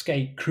 a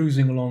skate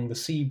cruising along the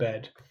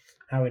seabed,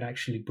 how it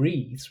actually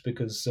breathes,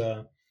 because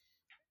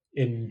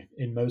in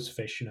most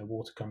fish,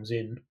 water comes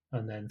in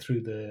and then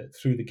through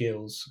the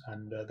gills,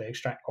 and they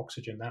extract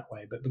oxygen that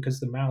way. But because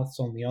the mouth's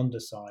on the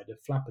underside, a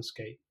flapper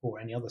skate or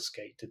any other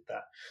skate did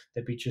that,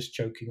 they'd be just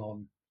choking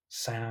on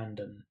sand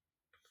and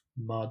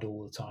mud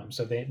all the time.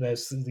 So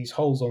there's these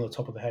holes on the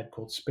top of the head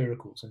called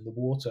spiracles, and the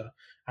water,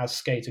 as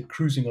skate are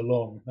cruising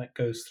along, that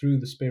goes through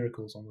the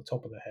spiracles on the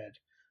top of the head,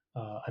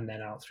 and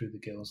then out through the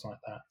gills like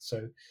that.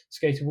 So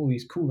skate have all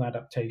these cool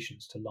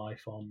adaptations to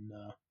life on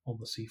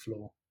the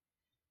seafloor.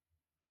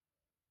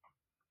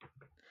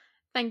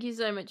 Thank you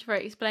so much for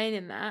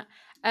explaining that.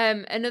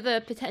 Another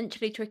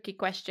potentially tricky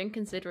question,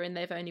 considering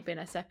they've only been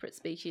a separate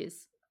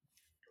species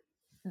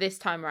this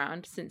time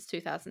around since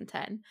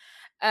 2010.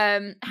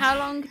 How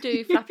long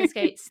do flapper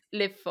skates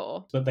live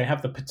for? But they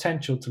have the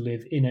potential to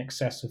live in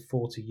excess of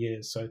 40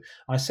 years. So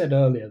I said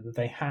earlier that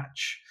they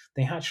hatch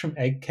from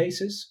egg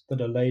cases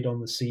that are laid on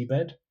the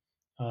seabed.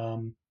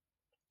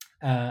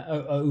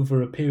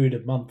 Over a period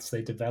of months,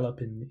 they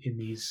develop in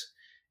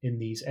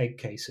these egg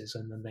cases,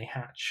 and then they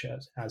hatch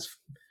as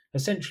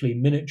essentially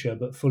miniature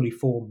but fully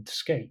formed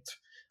skate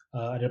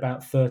at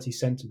about 30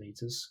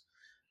 centimeters.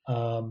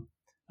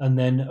 And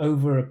then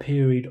over a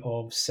period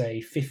of,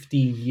 say,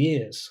 15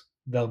 years,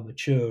 they'll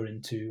mature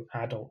into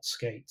adult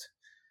skate.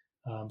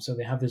 So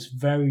they have this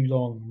very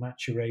long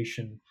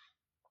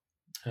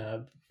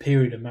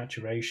period of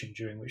maturation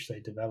during which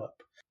they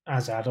develop.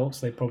 As adults,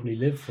 they probably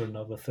live for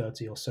another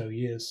 30 or so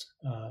years,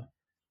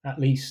 at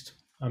least.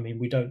 I mean,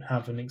 we don't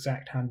have an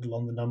exact handle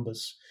on the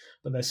numbers,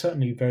 but they're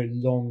certainly very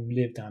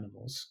long-lived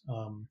animals.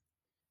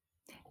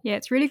 Yeah,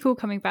 it's really cool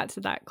coming back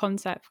to that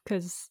concept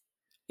because,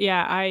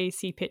 I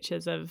see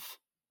pictures of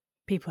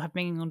people have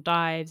been on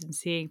dives and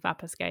seeing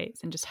flapper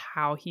skates and just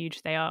how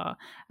huge they are.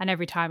 And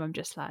every time I'm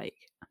just like,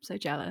 I'm so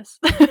jealous.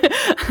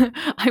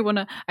 I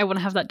wanna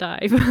have that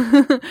dive.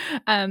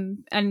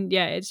 And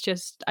yeah, it's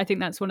just, I think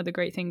that's one of the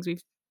great things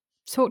we've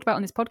talked about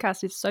on this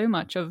podcast is so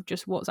much of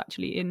just what's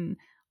actually in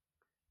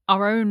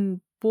our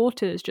own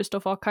waters just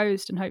off our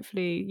coast, and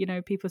hopefully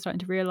people are starting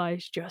to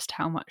realize just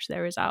how much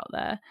there is out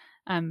there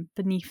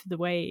beneath the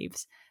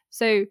waves.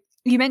 So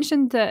you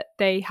mentioned that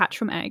they hatch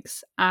from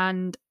eggs,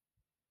 and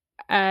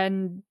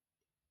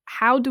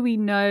how do we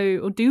know,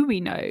 or do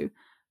we know,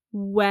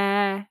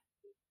 where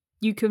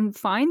you can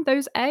find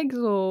those eggs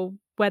or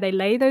where they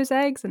lay those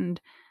eggs,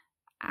 and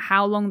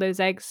how long those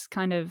eggs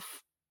kind of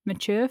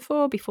mature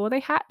for before they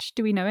hatch?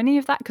 Do we know any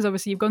of that? Because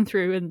obviously you've gone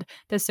through and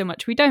there's so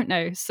much we don't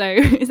know. So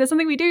is there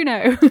something we do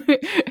know?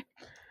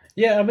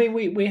 Yeah, I mean,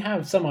 we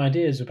have some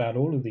ideas about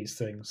all of these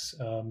things.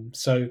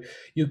 So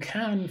you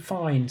can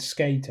find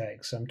skate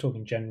eggs. I'm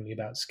talking generally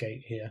about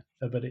skate here,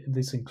 but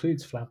this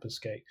includes flapper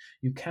skate.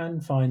 You can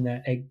find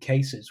their egg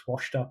cases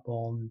washed up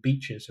on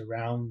beaches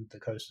around the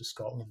coast of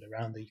Scotland,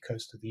 around the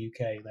coast of the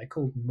UK. They're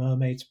called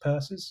mermaid's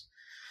purses,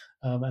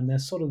 and they're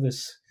sort of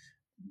this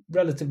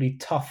relatively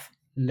tough,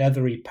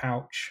 leathery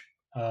pouch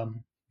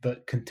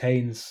that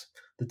contains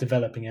the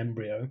developing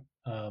embryo.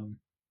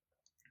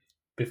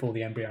 Before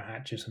the embryo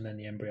hatches, and then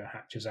the embryo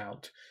hatches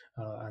out,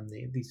 and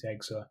these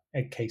egg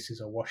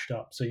cases are washed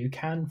up. So you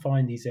can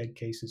find these egg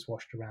cases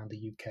washed around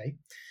the UK.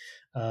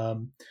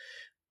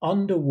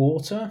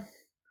 Underwater,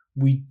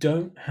 we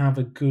don't have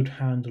a good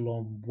handle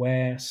on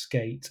where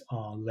skate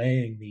are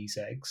laying these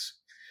eggs,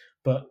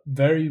 but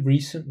very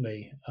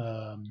recently,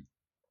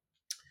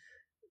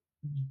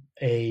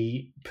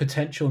 a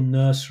potential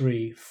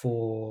nursery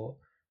for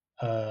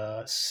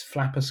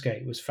flapper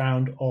skate was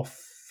found off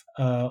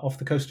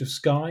the coast of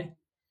Skye.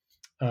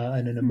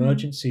 And an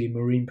emergency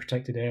marine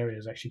protected area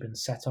has actually been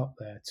set up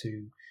there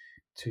to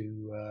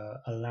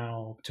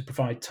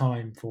provide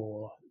time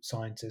for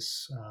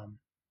scientists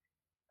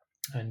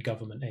and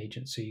government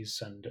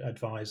agencies and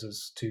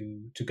advisors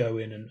to go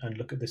in and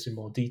look at this in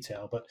more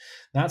detail. But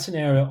that's an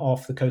area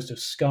off the coast of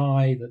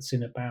Skye that's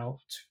in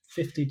about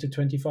 50 to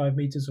 25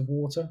 meters of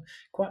water,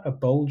 quite a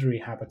bouldery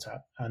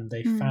habitat, and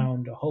they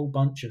found a whole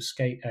bunch of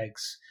skate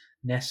eggs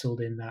nestled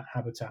in that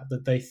habitat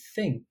that they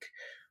think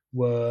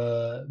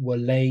were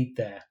laid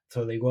there.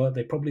 So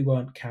they probably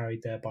weren't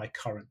carried there by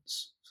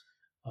currents.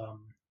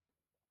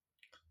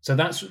 So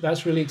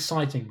that's really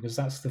exciting, because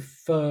that's the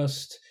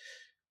first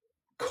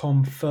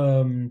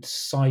confirmed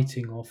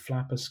sighting of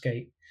flapper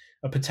skate,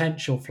 a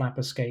potential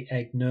flapper skate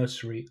egg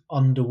nursery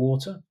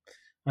underwater.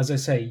 As I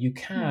say, you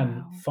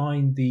can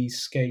find these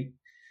skate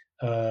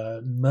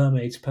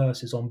mermaids'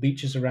 purses on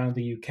beaches around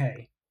the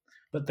UK,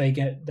 but they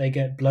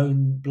get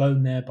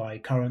blown there by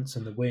currents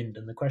and the wind.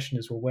 And the question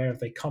is, well, where have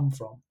they come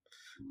from?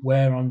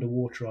 Where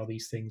underwater are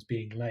these things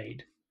being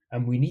laid?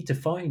 And we need to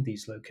find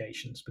these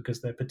locations,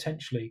 because they're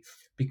potentially,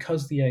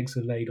 because the eggs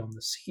are laid on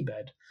the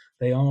seabed,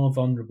 they are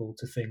vulnerable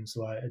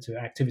to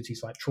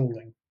activities like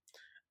trawling.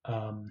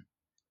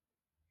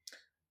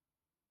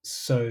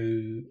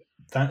 So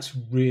that's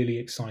really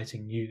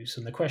exciting news.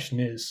 And the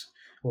question is,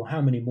 well,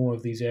 how many more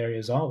of these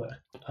areas are there?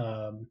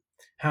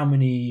 How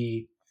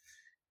many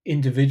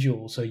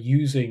individuals are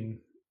using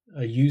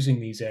are using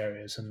these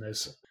areas, and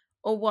there's.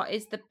 Or what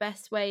is the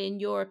best way, in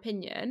your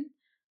opinion,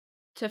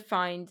 to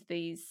find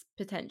these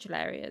potential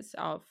areas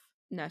of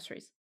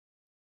nurseries?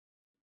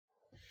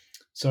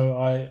 So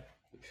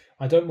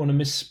I don't want to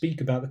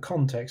misspeak about the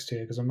context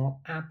here because I'm not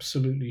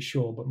absolutely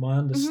sure, but my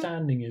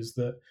understanding is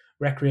that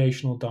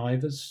recreational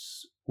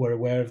divers were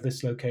aware of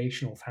this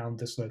location or found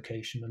this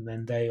location, and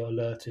then they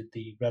alerted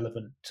the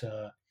relevant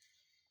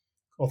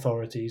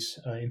authorities,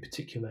 in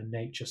particular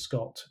Nature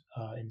Scot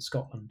in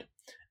Scotland,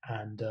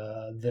 and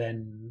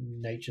then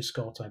Nature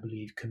Scot, I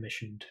believe,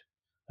 commissioned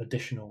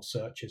additional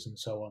searches and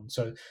so on.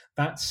 So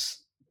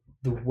that's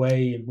the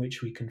way in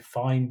which we can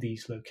find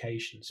these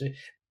locations.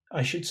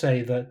 I should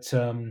say that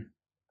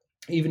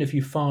even if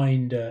you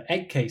find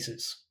egg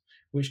cases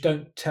which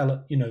don't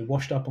tell,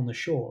 washed up on the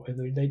shore,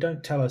 they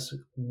don't tell us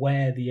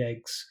where the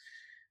eggs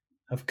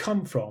have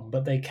come from,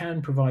 but they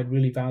can provide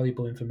really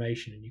valuable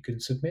information, and you can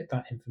submit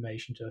that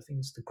information to, I think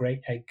it's the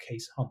Great Egg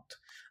Case Hunt.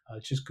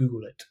 Just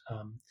Google it.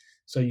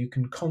 So you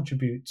can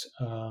contribute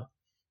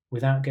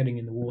without getting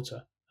in the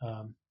water.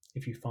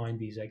 If you find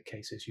these egg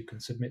cases, you can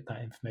submit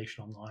that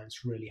information online.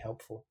 It's really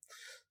helpful.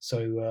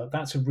 So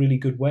that's a really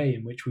good way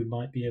in which we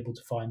might be able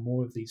to find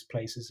more of these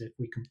places if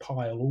we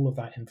compile all of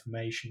that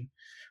information,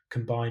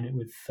 combine it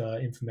with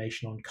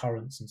information on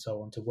currents and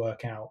so on to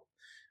work out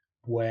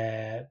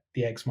where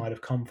the eggs might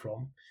have come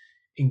from,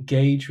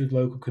 engage with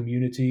local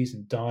communities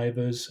and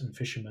divers and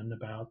fishermen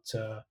about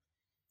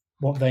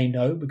what they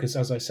know, because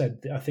as I said,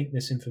 I think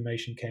this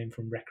information came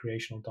from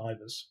recreational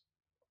divers.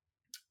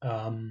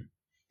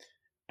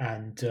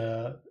 And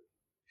the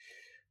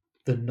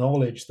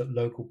knowledge that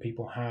local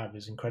people have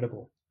is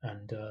incredible,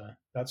 and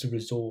that's a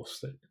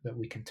resource that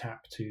we can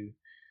tap to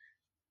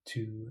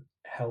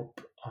help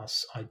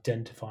us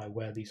identify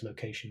where these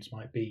locations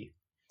might be.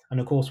 And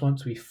of course,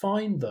 once we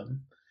find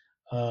them,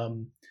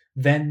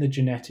 then the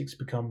genetics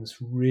becomes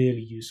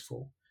really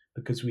useful,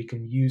 because we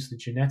can use the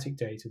genetic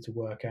data to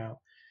work out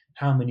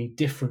how many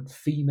different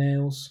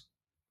females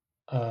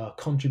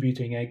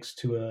contributing eggs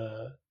to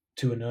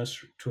a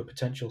nursery, to a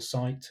potential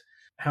site,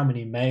 how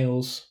many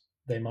males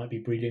they might be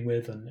breeding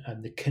with,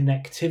 and the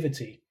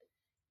connectivity,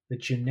 the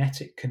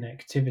genetic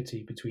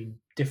connectivity between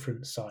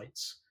different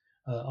sites.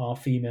 Are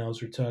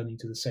females returning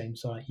to the same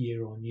site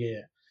year on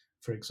year,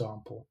 for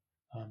example?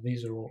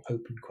 These are all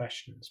open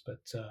questions, but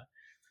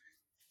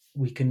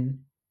we can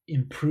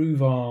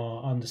improve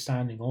our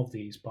understanding of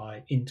these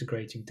by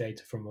integrating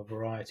data from a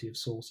variety of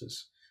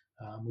sources.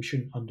 We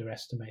shouldn't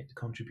underestimate the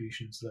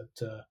contributions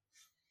that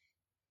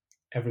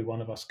every one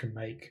of us can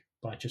make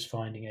by just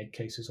finding egg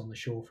cases on the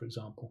shore, for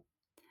example.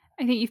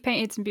 I think you've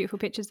painted some beautiful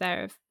pictures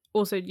there of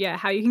also,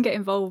 how you can get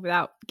involved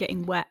without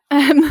getting wet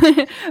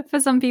for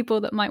some people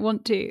that might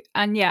want to.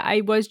 And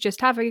I was just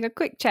having a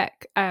quick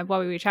check while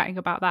we were chatting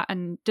about that,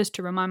 and just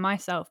to remind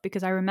myself,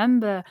 because I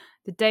remember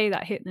the day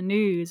that hit the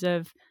news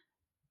of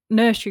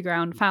nursery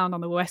ground found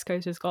on the west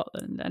coast of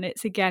Scotland. And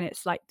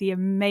it's like the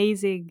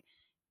amazing,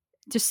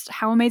 just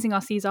how amazing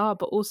our seas are,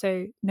 but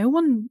also no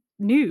one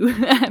knew.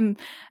 And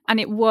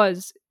it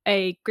was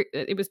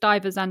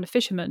divers and a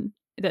fisherman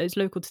that is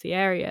local to the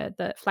area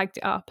that flagged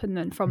it up, and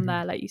then from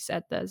there, like you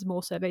said, there's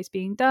more surveys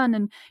being done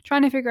and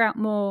trying to figure out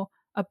more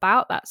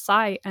about that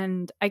site.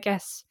 And I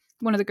guess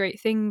one of the great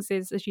things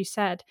is, as you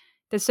said,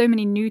 there's so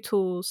many new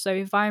tools. So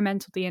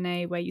environmental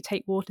DNA, where you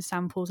take water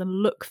samples and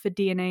look for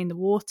DNA in the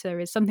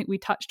water, is something we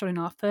touched on in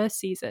our first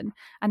season,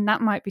 and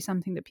that might be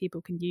something that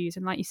people can use.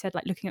 And like you said,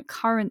 like looking at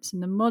currents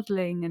and the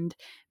modeling, and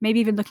maybe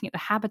even looking at the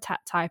habitat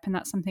type. And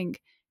that's something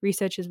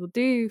researchers will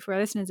do for our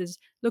listeners, is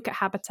look at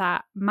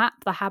habitat, map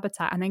the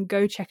habitat, and then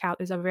go check out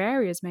those other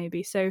areas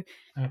maybe. So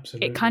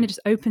Absolutely. It kind of just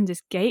opens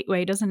this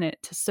gateway, doesn't it,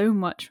 to so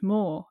much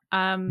more.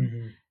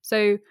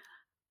 So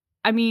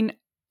I mean,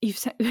 you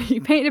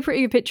painted a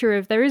pretty good picture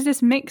of, there is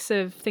this mix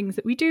of things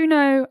that we do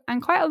know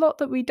and quite a lot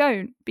that we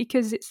don't,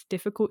 because it's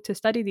difficult to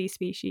study these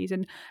species.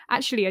 And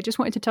actually, I just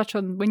wanted to touch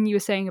on when you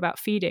were saying about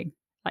feeding,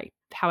 like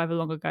however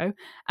long ago,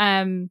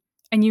 and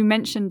you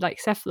mentioned like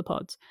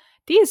cephalopods.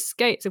 These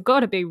skates have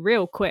got to be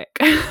real quick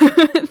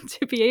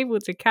to be able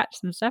to catch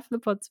some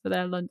cephalopods for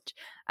their lunch.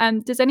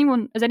 Has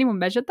anyone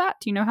measured that?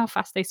 Do you know how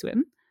fast they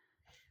swim?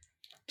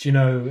 Do you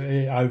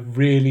know, I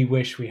really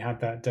wish we had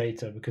that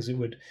data, because it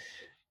would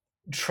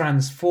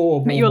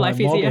transform all my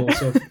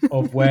models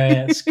of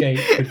where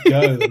skate could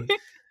go. And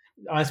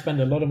I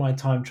spend a lot of my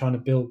time trying to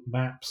build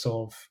maps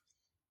of,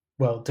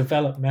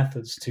 develop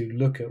methods to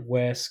look at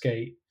where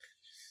skate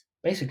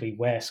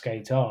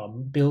are,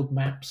 build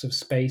maps of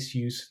space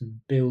use,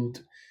 and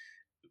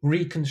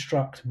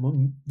reconstruct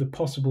the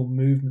possible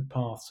movement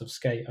paths of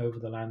skate over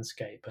the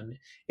landscape. And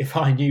if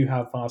I knew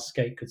how fast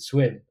skate could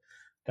swim,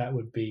 that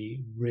would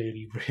be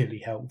really, really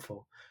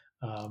helpful.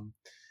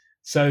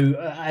 So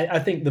I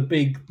think the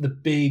big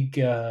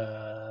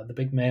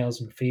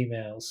males and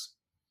females,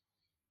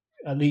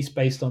 at least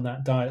based on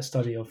that diet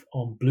study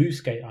on blue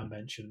skate I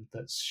mentioned,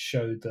 that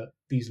showed that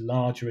these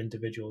larger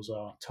individuals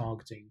are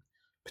targeting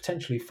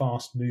potentially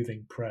fast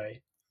moving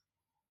prey.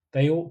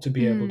 They ought to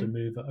be able to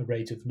move at a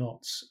rate of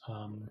knots.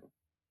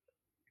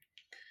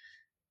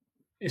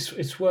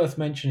 it's worth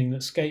mentioning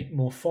that skate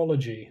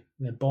morphology,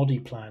 their body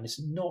plan, is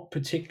not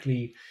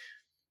particularly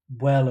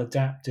well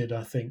adapted,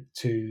 I think,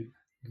 to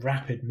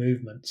rapid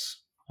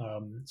movements.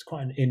 It's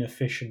quite an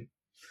inefficient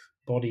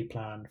body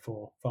plan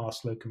for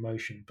fast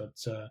locomotion, but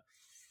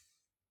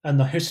and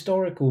the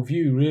historical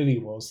view really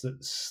was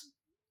that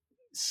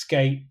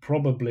skate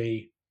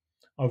probably,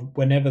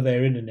 whenever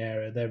they're in an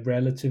area, they're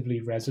relatively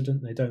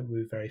resident. They don't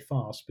move very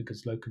fast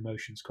because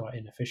locomotion's quite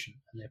inefficient,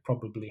 and they're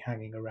probably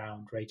hanging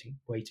around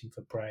waiting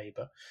for prey.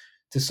 But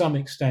to some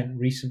extent,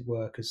 recent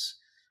work has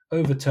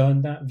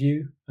overturned that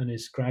view and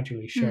is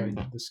gradually showing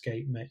that the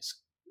skate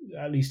makes,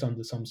 at least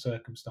under some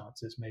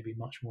circumstances, maybe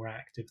much more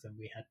active than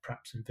we had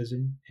perhaps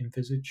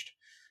envisaged.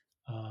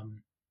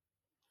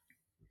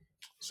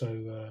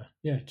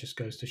 Yeah, it just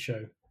goes to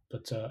show.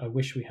 But I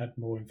wish we had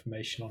more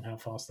information on how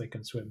fast they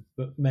can swim.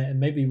 But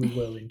maybe we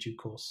will in due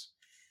course.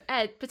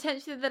 Ed,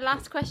 potentially the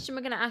last question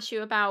we're going to ask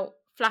you about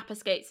flapper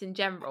skates in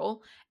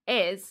general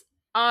is,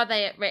 are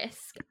they at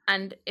risk?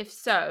 And if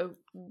so,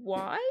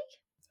 why?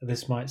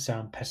 This might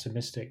sound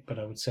pessimistic, but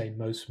I would say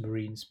most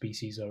marine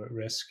species are at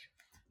risk.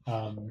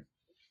 I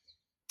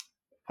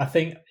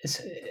think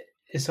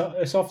it's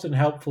often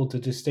helpful to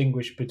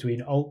distinguish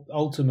between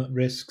ultimate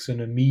risks and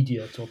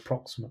immediate or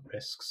proximate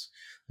risks.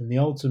 And the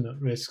ultimate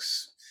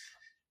risks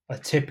are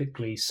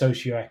typically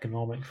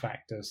socioeconomic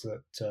factors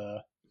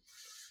that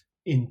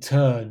in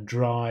turn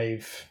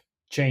drive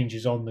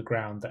changes on the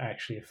ground that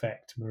actually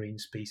affect marine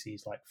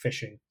species like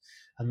fishing.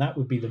 And that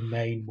would be the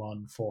main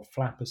one for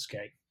flapper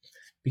skate.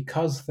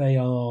 Because they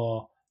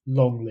are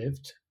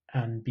long-lived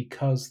and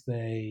because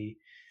they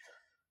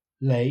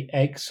lay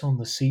eggs on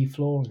the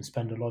seafloor and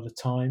spend a lot of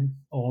time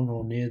on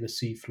or near the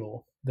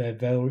seafloor, they're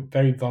very,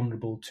 very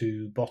vulnerable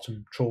to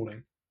bottom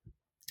trawling.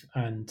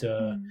 And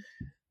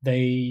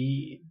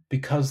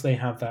because they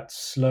have that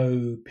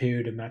slow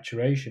period of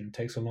maturation, it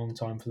takes a long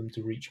time for them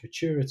to reach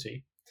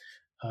maturity.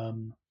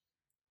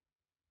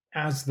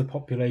 As the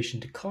population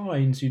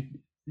declines,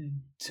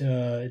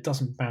 it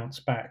doesn't bounce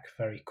back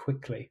very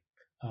quickly.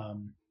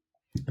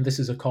 And this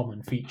is a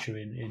common feature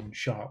in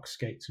sharks,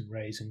 skates, and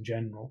rays in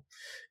general,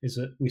 is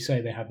that we say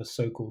they have a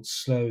so-called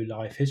slow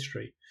life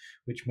history,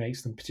 which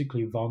makes them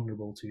particularly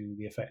vulnerable to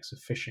the effects of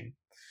fishing.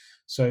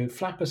 So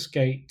flapper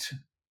skate,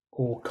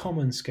 or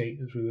common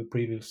skate, as we were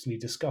previously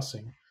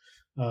discussing,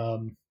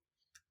 are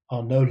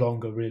no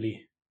longer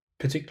really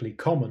particularly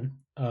common.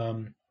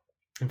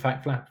 In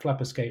fact,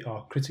 flapper skate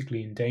are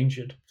critically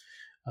endangered,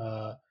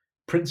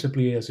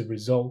 principally as a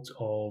result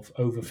of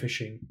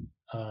overfishing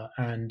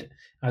and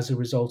as a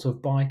result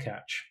of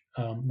bycatch.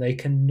 They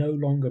can no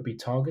longer be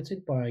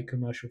targeted by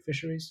commercial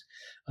fisheries,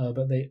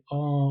 but they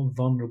are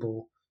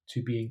vulnerable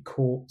to being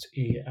caught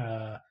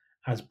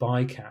as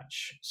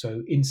bycatch,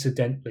 so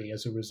incidentally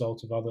as a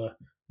result of other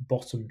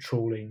bottom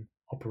trawling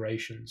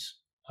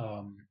operations.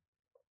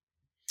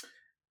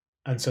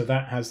 And so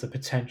that has the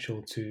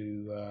potential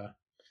to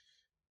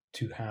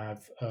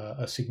have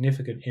a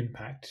significant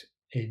impact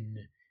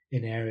in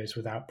areas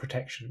without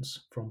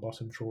protections from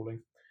bottom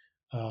trawling.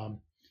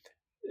 Bottom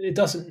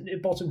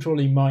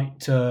trawling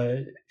might,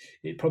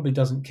 it probably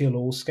doesn't kill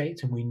all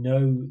skate, and we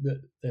know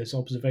that there's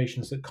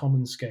observations that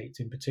common skate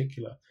in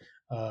particular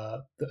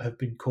that have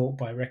been caught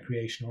by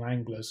recreational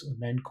anglers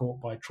and then caught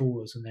by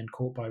trawlers and then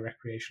caught by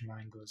recreational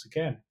anglers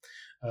again.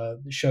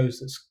 It shows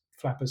that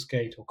flapper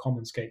skate or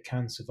common skate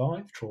can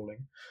survive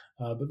trawling,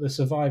 but the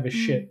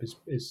survivorship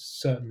is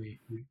certainly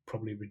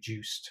probably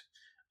reduced.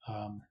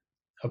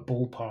 A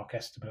ballpark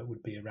estimate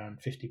would be around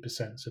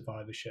 50%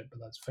 survivorship, but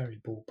that's very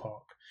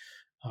ballpark.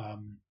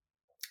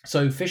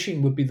 So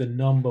fishing would be the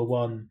number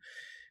one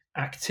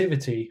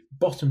activity,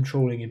 bottom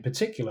trawling in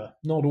particular.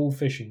 Not all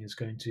fishing is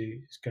going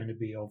to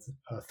be of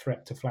a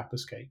threat to flapper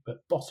skate,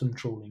 but bottom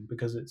trawling,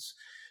 because it's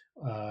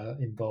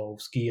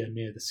involves gear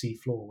near the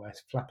seafloor where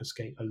flapper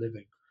skate are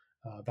living.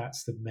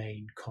 That's the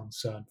main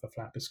concern for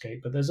flapper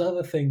skate. But there's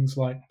other things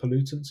like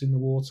pollutants in the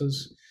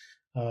waters.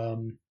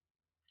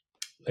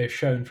 They've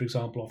shown, for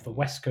example, off the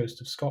west coast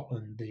of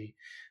Scotland, the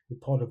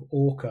pod of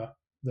orca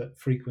that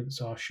frequents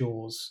our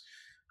shores.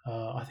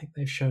 I think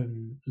they've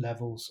shown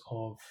levels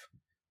of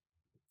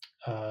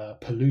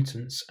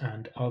pollutants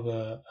and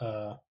other,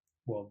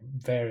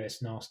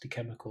 various nasty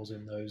chemicals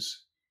in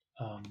those.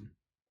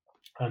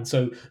 And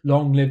so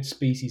long-lived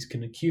species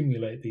can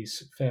accumulate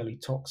these fairly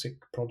toxic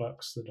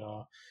products that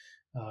are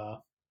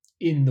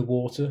in the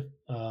water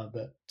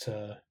that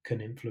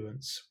can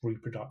influence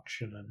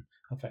reproduction and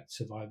affect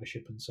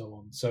survivorship and so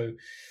on. So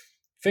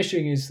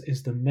fishing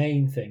is the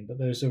main thing, but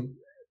it's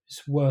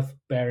worth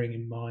bearing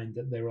in mind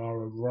that there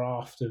are a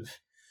raft of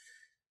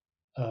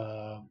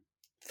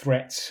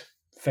threats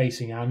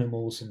facing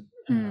animals and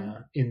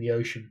in the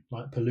ocean,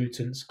 like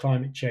pollutants,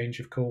 climate change,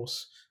 of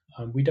course.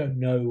 We don't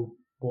know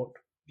what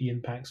the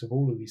impacts of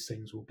all of these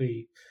things will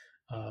be,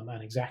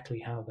 and exactly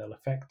how they'll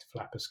affect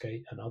flapper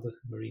skate and other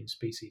marine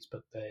species,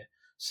 but they're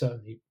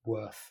certainly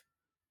worth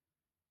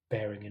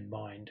bearing in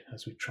mind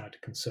as we try to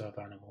conserve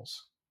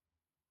animals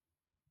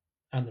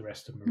and the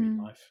rest of marine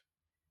life.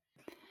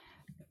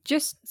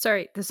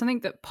 Sorry, there's something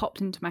that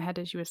popped into my head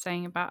as you were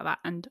saying about that,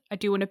 and I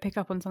do want to pick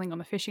up on something on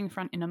the fishing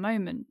front in a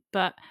moment.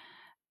 But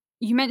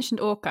you mentioned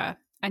orca,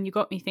 and you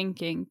got me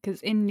thinking,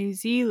 because in New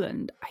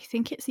Zealand, I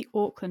think it's the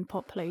Auckland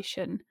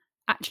population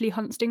actually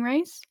hunt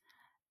stingrays.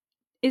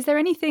 Is there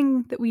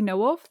anything that we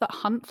know of that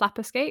hunt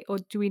flapper skate, or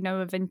do we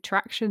know of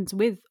interactions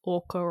with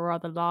orca or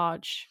other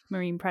large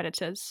marine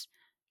predators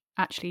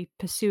actually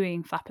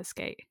pursuing flapper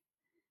skate?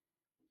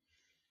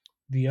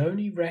 The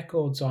only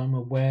records I'm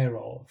aware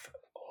of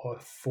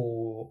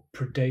for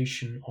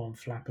predation on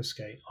flapper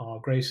skate are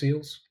grey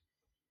seals.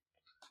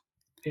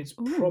 It's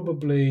Ooh.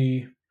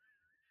 probably,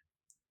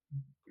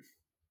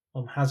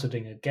 I'm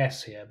hazarding a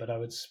guess here, but I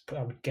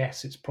would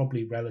guess it's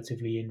probably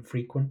relatively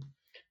infrequent,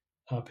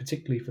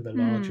 particularly for the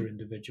larger Hmm.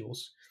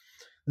 individuals.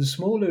 The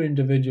smaller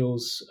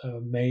individuals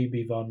may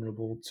be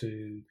vulnerable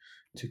to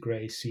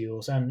grey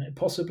seals and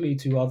possibly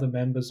to other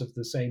members of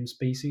the same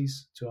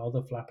species, to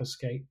other flapper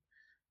skate.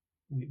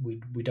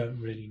 We don't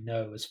really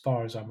know, as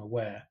far as I'm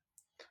aware,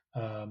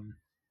 um,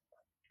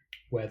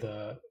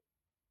 whether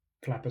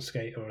flapper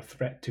skate are a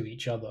threat to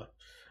each other.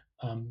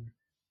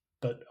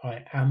 But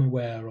I am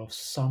aware of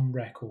some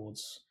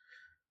records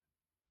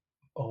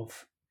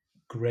of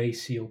grey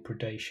seal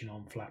predation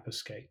on flapper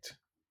skate.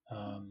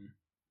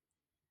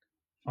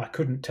 I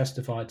couldn't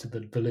testify to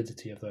the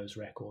validity of those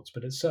records,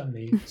 but it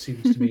certainly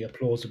seems to me a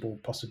plausible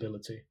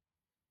possibility.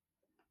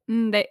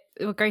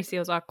 Grey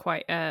seals are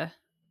quite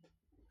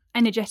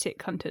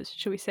energetic hunters,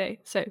 shall we say?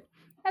 So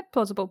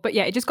plausible. But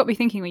yeah, it just got me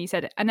thinking when you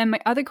said it. And then my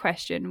other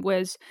question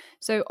was,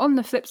 so on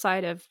the flip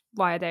side of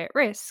why are they at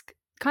risk,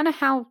 kind of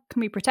how can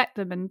we protect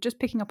them? And just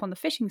picking up on the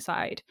fishing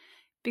side,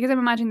 because I'm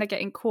imagining they're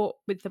getting caught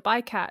with the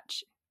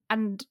bycatch,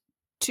 and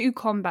to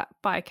combat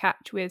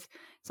bycatch with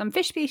some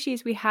fish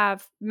species, we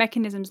have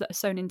mechanisms that are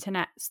sewn into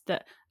nets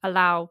that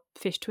allow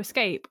fish to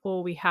escape,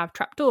 or we have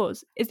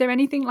trapdoors. Is there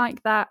anything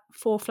like that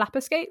for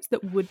flapper skates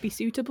that would be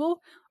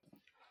suitable?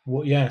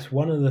 Well, yes,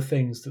 one of the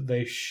things that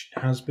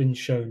has been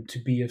shown to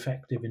be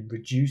effective in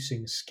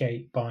reducing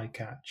skate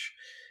bycatch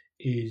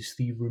is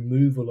the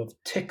removal of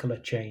tickler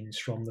chains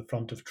from the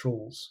front of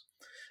trawls.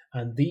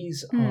 And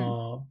these Hmm.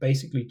 are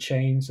basically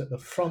chains at the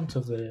front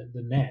of the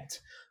net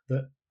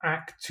that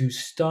act to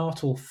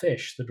startle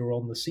fish that are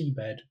on the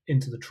seabed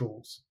into the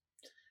trawls.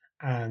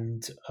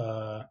 And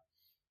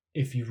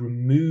if you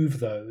remove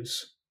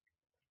those,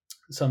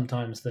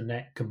 sometimes the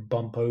net can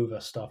bump over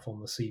stuff on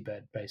the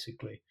seabed,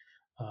 basically.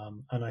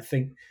 And I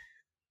think,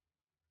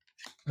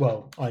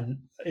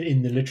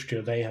 in the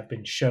literature, they have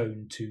been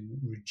shown to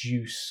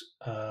reduce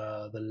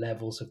the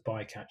levels of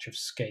bycatch of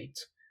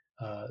skate,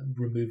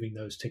 removing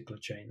those tickler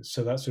chains.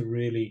 So that's a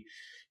really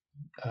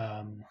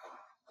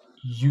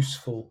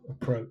useful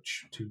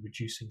approach to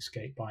reducing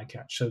skate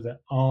bycatch. So there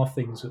are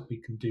things that we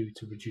can do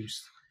to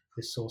reduce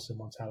this source of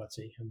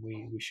mortality, and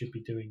we should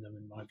be doing them,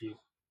 in my view.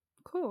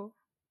 Cool.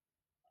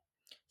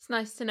 It's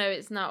nice to know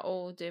it's not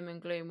all doom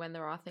and gloom when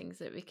there are things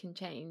that we can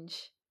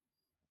change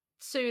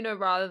sooner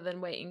rather than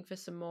waiting for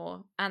some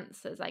more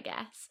answers, I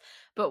guess.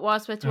 But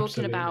whilst we're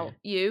talking Absolutely. about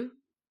you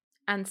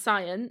and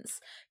science,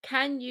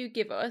 can you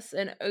give us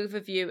an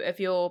overview of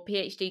your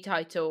PhD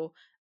title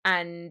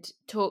and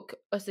talk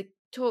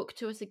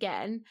to us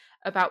again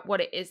about what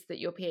it is that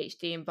your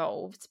PhD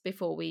involved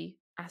before we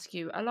ask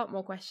you a lot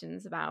more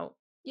questions about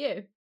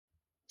you?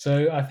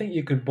 So I think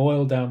you could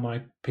boil down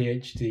my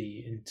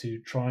PhD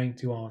into trying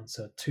to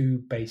answer two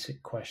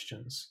basic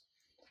questions.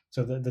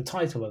 So the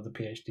title of the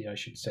PhD, I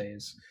should say,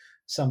 is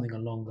something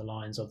along the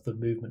lines of the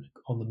movement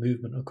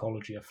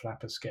ecology of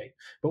flapper skate.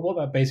 But what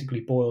that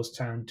basically boils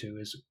down to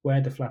is, where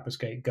do flapper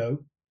skate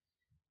go,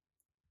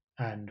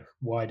 and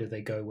why do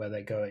they go where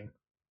they're going?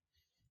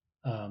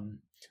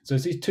 So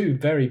it's these two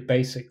very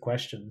basic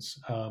questions.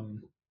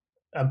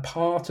 And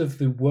part of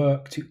the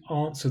work to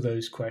answer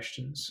those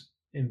questions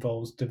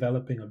involves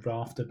developing a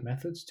raft of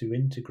methods to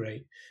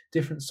integrate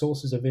different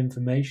sources of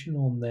information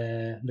on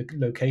their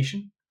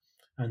location,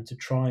 and to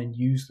try and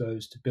use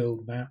those to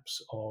build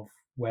maps of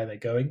where they're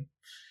going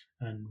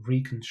and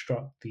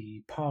reconstruct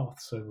the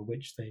paths over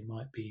which they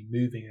might be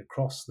moving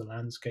across the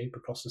landscape,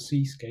 across the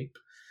seascape.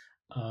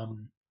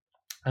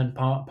 And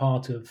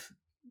part of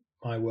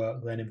my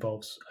work then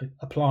involves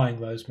applying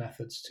those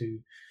methods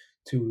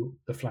to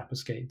the flapper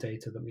skate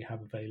data that we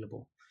have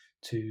available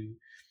to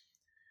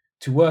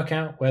work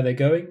out where they're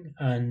going,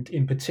 and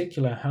in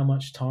particular how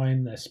much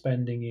time they're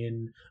spending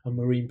in a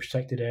marine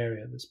protected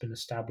area that's been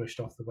established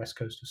off the west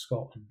coast of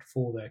Scotland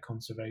for their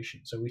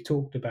conservation. So we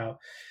talked about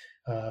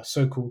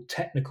so-called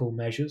technical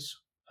measures,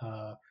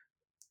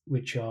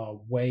 which are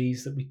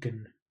ways that we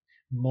can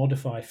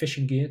modify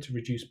fishing gear to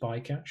reduce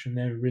bycatch, and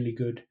they're really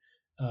good,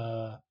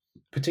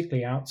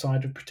 particularly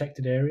outside of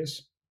protected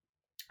areas.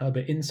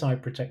 But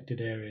inside protected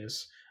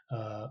areas,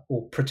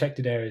 or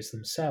protected areas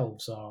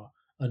themselves, are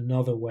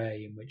another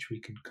way in which we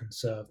can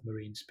conserve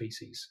marine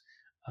species.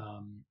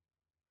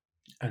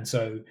 And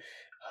so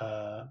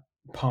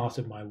part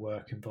of my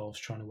work involves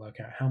trying to work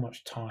out how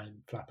much time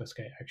flapper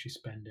skate actually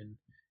spend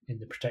in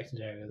the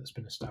protected area that's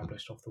been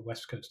established off the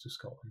west coast of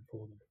Scotland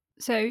for them.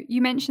 So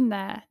you mentioned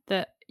there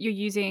that you're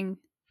using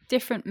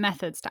different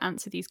methods to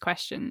answer these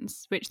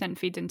questions, which then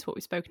feeds into what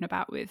we've spoken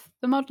about with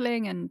the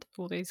modelling and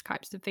all those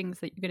types of things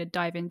that you're going to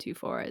dive into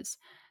for us.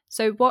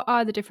 So what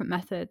are the different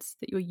methods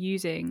that you're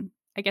using,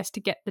 I guess,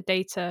 to get the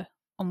data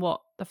on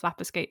what the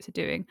flapper skates are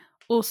doing?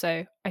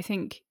 Also, I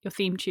think your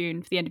theme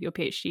tune for the end of your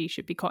PhD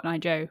should be Cotton Eye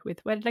Joe with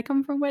 "Where did I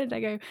come from? Where did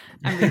I go?"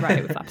 and rewrite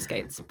it with flapper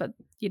skates. But,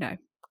 you know,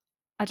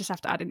 I just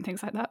have to add in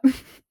things like that.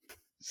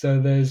 So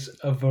there's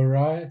a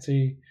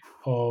variety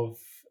of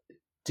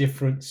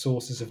different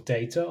sources of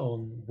data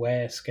on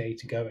where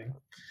skate are going.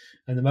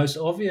 And the most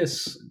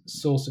obvious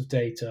source of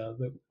data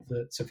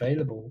that's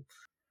available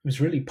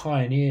was really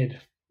pioneered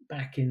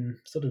back in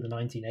sort of the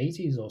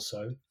 1980s or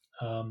so,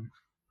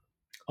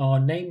 are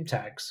name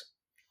tags.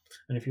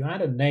 And if you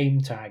add a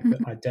name tag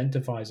that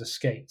identifies a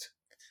skate,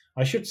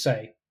 I should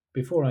say,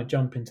 before I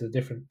jump into the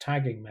different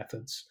tagging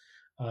methods,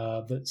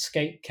 that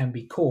skate can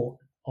be caught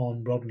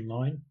on rod and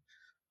line,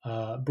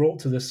 brought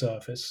to the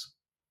surface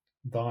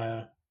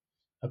via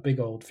a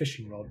big old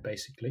fishing rod,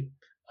 basically.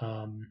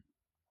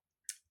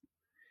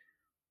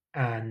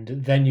 And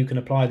then you can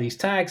apply these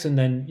tags, and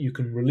then you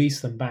can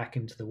release them back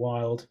into the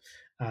wild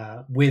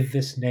with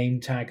this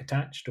name tag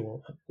attached,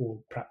 or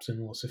perhaps a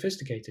more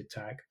sophisticated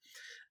tag.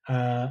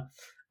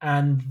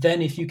 And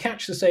then if you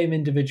catch the same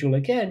individual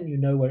again, you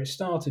know where it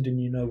started and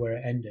you know where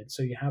it ended.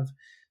 So you have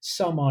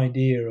some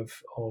idea of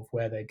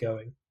where they're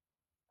going.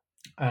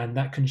 And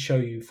that can show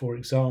you, for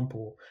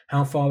example,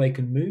 how far they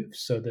can move.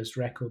 So there's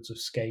records of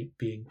skate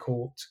being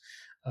caught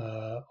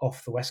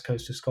off the west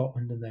coast of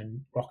Scotland and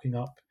then rocking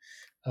up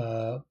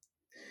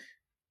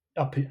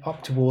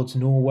towards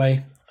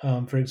Norway,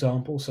 for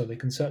example. So they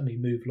can certainly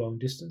move long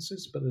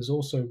distances, but there's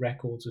also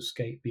records of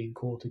skate being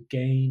caught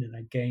again and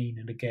again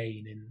and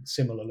again in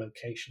similar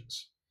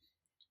locations,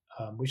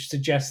 which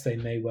suggests they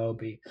may well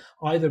be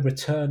either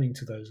returning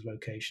to those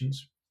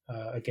locations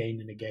again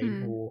and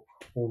again, or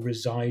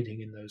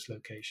residing in those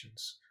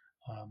locations.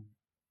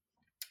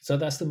 So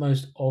that's the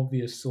most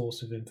obvious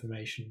source of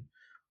information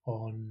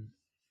on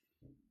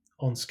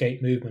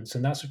skate movements,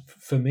 and that's,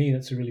 for me,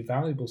 that's a really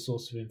valuable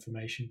source of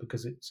information,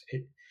 because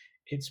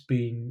it's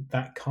been,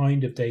 that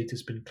kind of data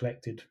has been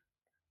collected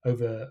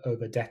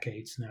over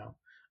decades now.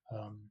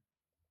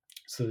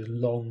 So the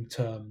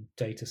long-term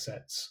data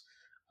sets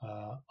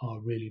are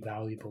really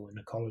valuable in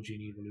ecology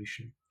and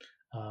evolution.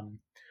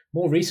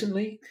 More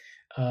recently,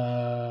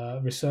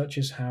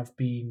 researchers have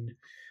been,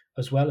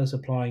 as well as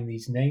applying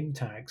these name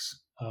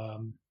tags,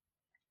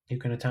 you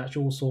can attach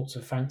all sorts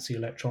of fancy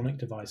electronic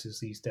devices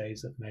these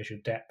days that measure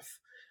depth,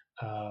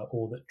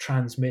 or that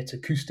transmit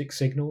acoustic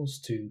signals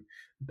to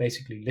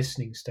basically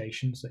listening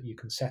stations that you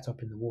can set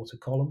up in the water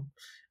column.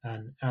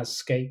 And as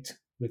skate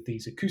with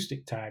these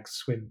acoustic tags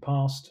swim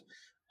past,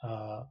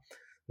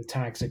 the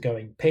tags are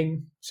going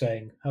ping,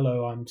 saying,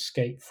 "Hello, I'm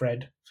Skate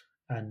Fred,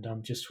 and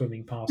I'm just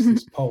swimming past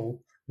this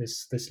pole,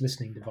 this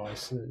listening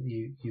device."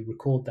 You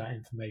record that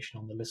information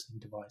on the listening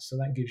device, so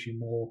that gives you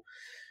more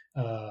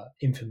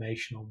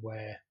information on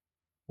where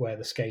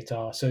the skate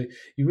are. So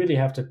you really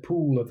have to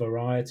pool a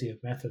variety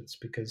of methods,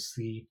 because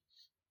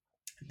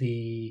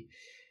the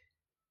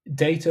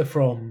data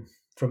from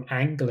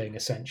angling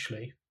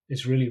essentially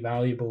is really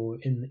valuable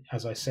in,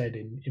 as I said,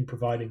 in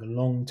providing a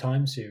long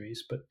time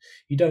series, but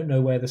you don't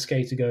know where the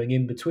skate are going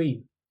in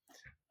between.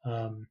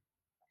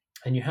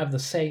 And you have the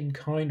same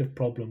kind of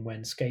problem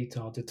when skate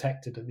are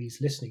detected at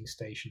these listening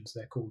stations.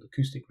 They're called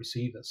acoustic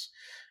receivers.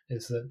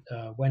 Is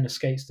that when a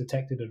skate's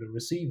detected at a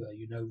receiver,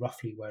 you know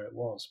roughly where it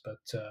was, but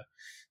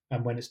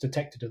and when it's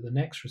detected at the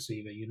next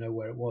receiver, you know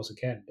where it was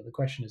again. But the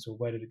question is, well,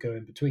 where did it go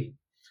in between?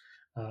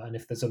 And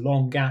if there's a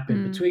long gap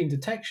in between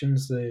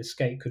detections, the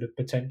skate could have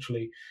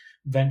potentially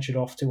ventured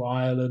off to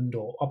Ireland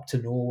or up to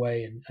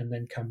Norway and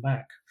then come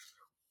back.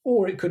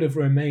 Or it could have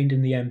remained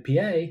in the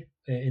MPA,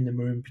 in the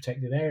marine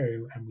protected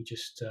area, and we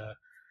just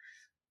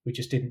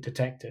didn't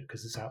detect it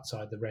because it's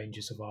outside the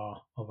ranges of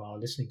our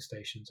listening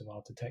stations, of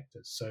our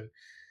detectors. So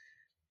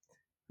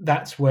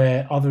that's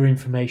where other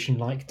information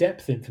like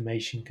depth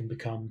information can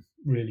become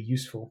really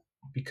useful,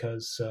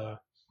 because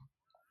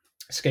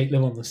skate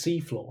live on the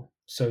seafloor.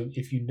 So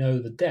if you know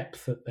the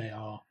depth that they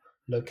are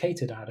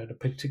located at a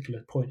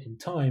particular point in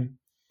time,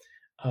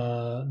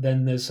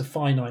 then there's a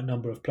finite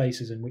number of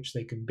places in which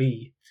they can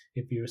be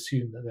if you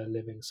assume that they're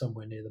living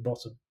somewhere near the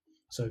bottom.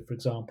 So, for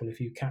example, if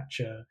you catch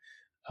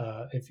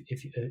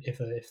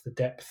if the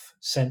depth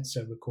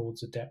sensor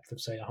records a depth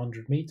of say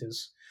 100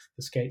 meters,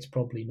 the skate's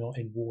probably not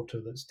in water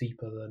that's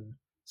deeper than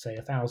say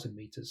 1,000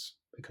 meters,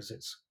 because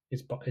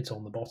it's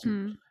on the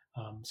bottom.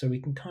 So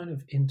we can kind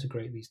of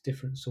integrate these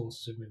different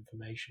sources of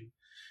information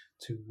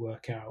to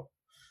work out,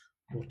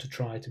 or to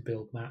try to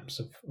build maps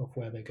of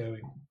where they're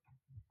going.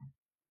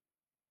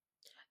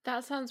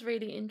 That sounds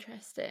really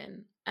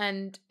interesting,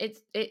 and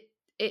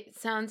it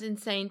sounds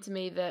insane to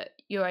me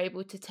that you're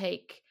able to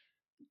take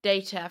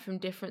data from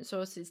different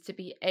sources to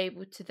be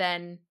able to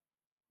then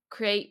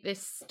create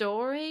this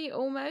story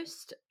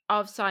almost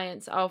of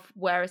science of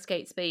where a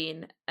skate's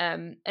been,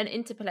 and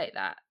interpolate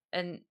that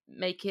and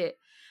make it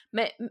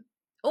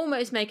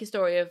almost make a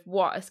story of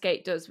what a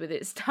skate does with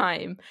its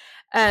time.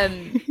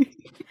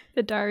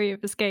 The Diary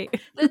of a Skate.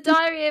 The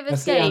Diary of a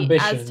That's the Skate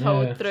ambition, as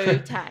told yeah. through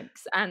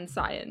tags and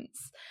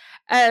science.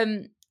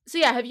 So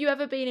yeah, have you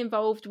ever been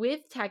involved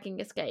with tagging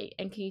a skate,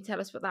 and can you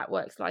tell us what that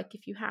works like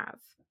if you have?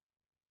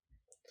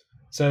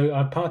 So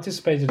I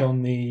participated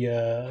on the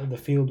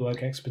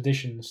fieldwork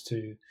expeditions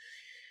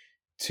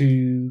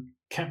to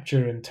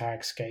capture and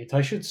tag skate.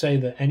 I should say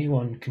that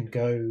anyone can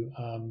go,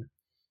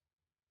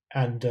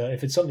 and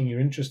if it's something you're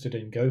interested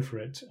in, go for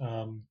it.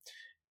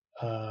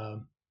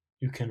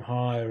 You can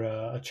hire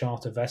a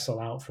charter vessel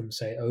out from,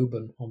 say,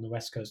 Oban on the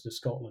west coast of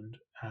Scotland,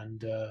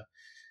 and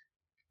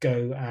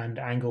go and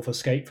angle for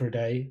skate for a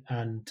day,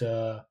 and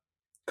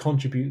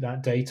contribute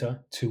that data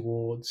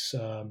towards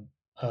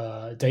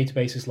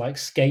databases like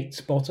Skate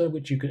Spotter,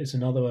 which it's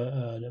another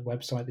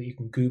website that you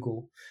can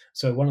Google.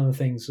 So one of the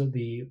things that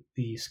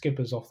the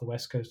skippers off the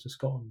west coast of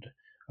Scotland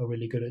are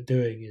really good at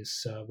doing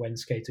is when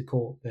skate are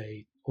caught,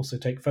 they also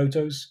take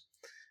photos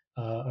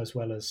as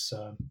well as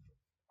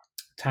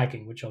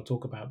tagging, which I'll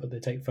talk about. But they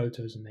take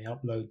photos and they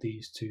upload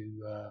these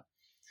to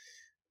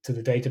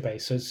the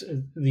database. So it's,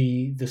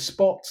 the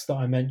spots that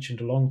I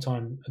mentioned a long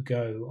time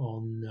ago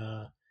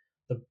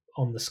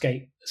on the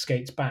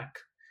skate's back,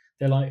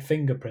 they're like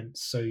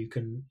fingerprints, so you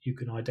can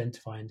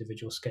identify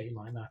individual skate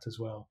like that as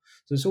well.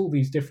 So it's all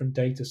these different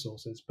data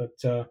sources.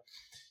 But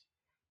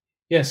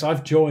yes,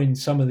 I've joined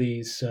some of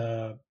these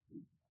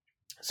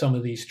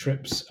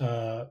trips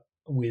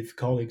with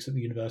colleagues at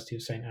the University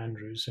of St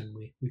Andrews, and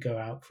we go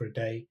out for a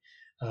day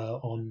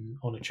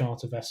on a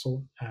charter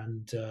vessel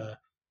and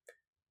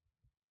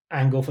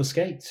angle for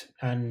skate.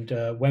 And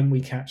when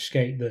we catch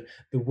skate, the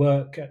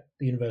work at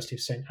the University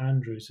of St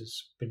Andrews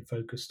has been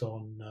focused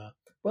on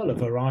a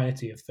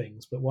variety of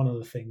things, but one of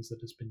the things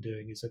that has been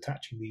doing is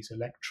attaching these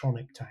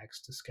electronic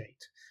tags to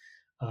skate.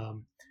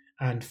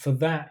 And for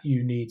that,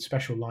 you need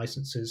special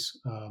licenses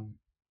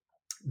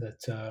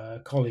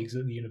that colleagues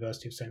at the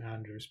University of St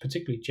Andrews,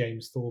 particularly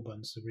James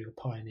Thorburn's a real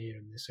pioneer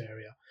in this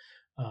area.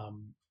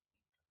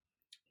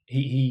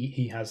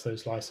 He has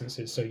those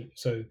licenses,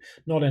 so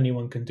not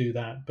anyone can do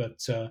that.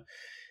 But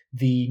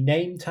the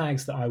name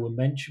tags that I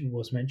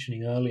was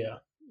mentioning earlier,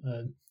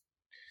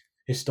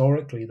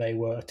 historically they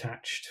were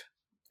attached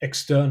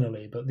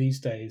externally, but these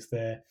days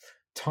they're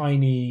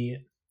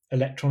tiny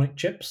electronic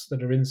chips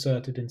that are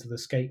inserted into the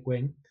skate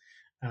wing.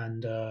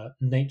 And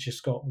Nature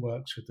Scott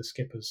works with the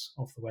skippers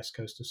off the west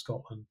coast of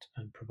Scotland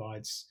and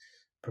provides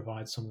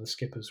some of the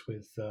skippers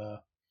with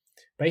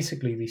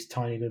basically these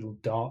tiny little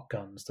dart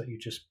guns that you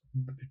just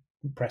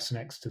press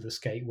next to the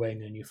skate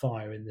wing, and you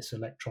fire in this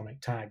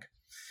electronic tag.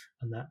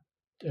 And that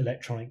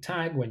electronic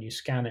tag, when you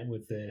scan it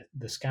with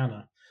the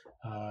scanner,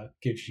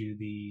 gives you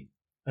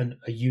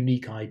a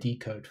unique ID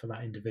code for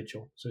that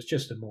individual. So it's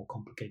just a more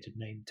complicated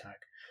name tag.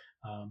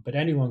 But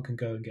anyone can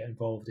go and get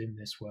involved in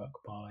this work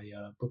by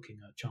booking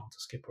a charter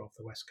skipper off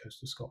the west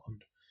coast of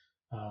Scotland.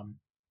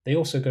 They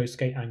also go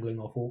skate angling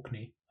off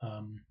Orkney,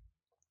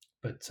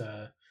 but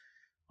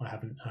I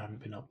haven't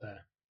been up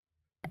there.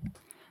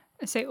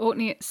 I say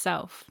Orkney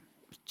itself,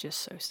 just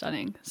so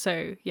stunning.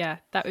 So yeah,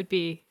 that would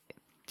be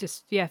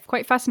just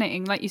quite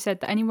fascinating. Like you said,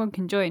 that anyone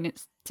can join.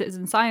 It's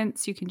citizen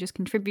science. You can just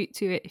contribute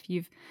to it if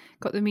you've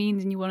got the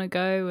means and you want to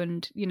go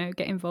and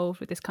get involved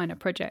with this kind of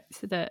project.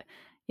 So that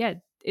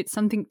it's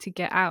something to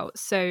get out.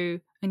 So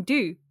and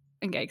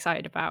get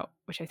excited about,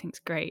 which I think is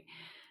great.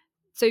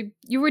 So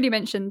you already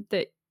mentioned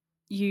that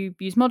you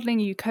use modeling,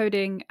 you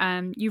coding,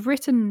 and you've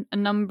written a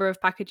number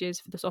of packages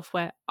for the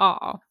software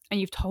R, and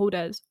you've told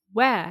us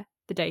where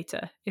the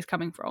data is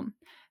coming from.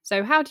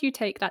 So how do you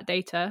take that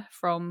data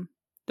from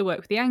the work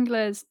with the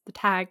anglers, the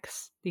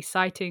tags, the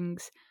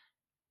sightings,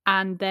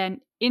 and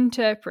then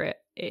interpret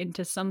it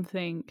into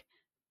something,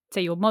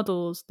 say your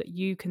models, that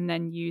you can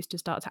then use to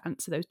start to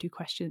answer those two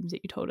questions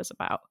that you told us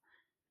about?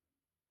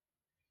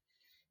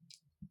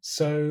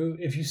 So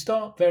if you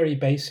start very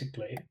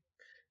basically,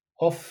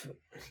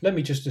 let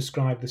me just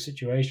describe the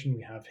situation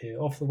we have here.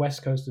 Off the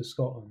west coast of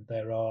Scotland,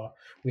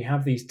 we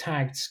have these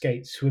tagged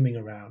skates swimming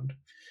around,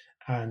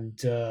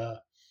 and a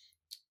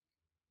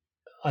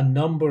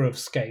number of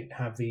skate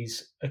have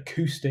these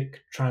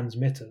acoustic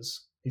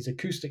transmitters, these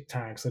acoustic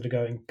tags that are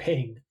going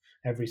ping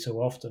every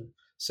so often,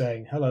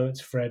 saying, "Hello,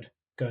 it's Fred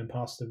going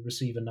past the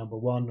receiver number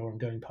 1, or I'm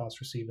going past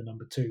receiver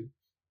number 2."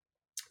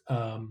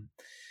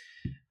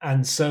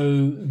 And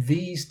so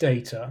these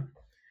data,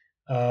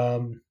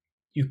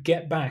 you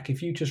get back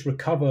if you just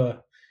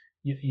recover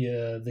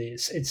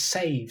it's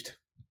saved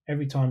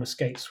every time a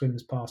skate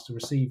swims past a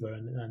receiver,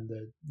 and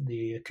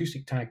the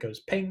acoustic tag goes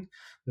ping.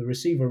 The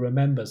receiver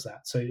remembers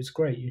that, so it's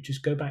great. You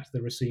just go back to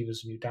the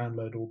receivers and you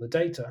download all the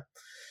data,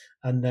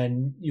 and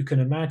then you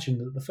can imagine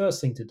that the first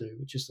thing to do,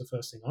 which is the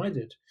first thing I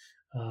did,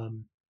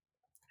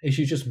 is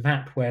you just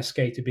map where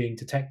skate are being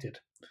detected,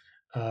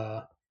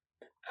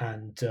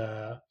 and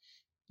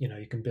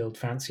you can build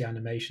fancy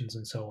animations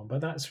and so on.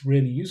 But that's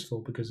really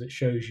useful because it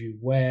shows you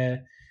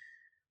where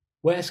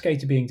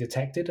skate are being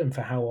detected and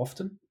for how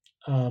often.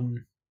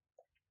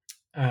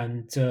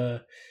 And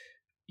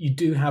you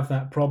do have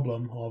that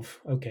problem of,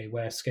 okay,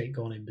 where's skate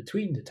gone in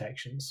between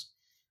detections?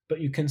 But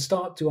you can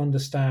start to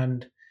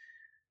understand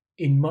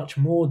in much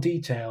more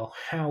detail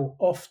how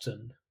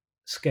often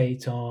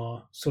skate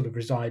are sort of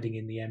residing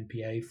in the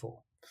MPA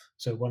for.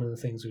 So one of the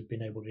things we've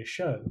been able to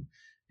show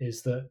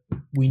is that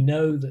we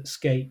know that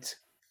skate,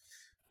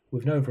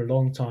 we've known for a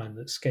long time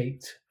that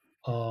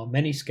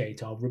many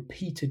skate are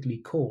repeatedly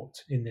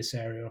caught in this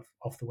area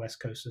off the west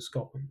coast of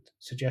Scotland,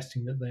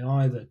 suggesting that they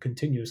either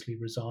continuously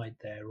reside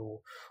there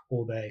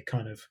or they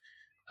kind of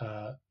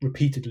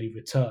repeatedly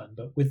return.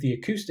 But with the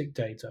acoustic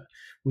data,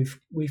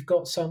 we've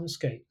got some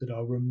skate that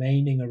are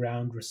remaining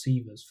around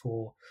receivers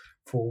for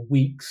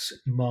weeks,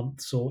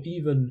 months, or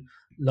even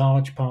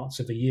large parts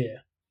of a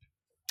year.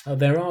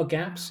 There are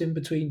gaps in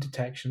between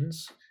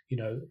detections,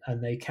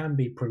 and they can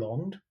be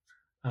prolonged,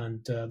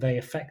 and they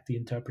affect the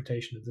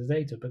interpretation of the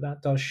data. But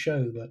that does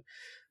show that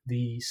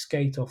the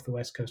skate off the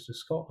west coast of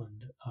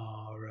Scotland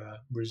are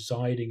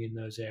residing in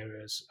those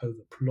areas over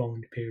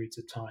prolonged periods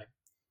of time.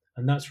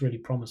 And that's really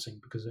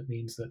promising, because it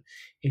means that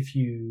if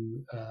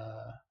you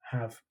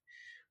have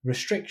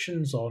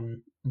restrictions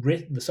on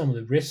some of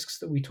the risks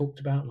that we talked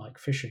about, like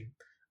fishing,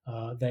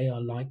 they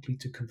are likely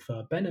to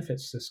confer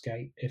benefits to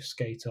skate if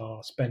skate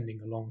are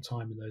spending a long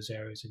time in those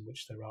areas in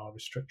which there are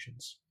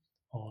restrictions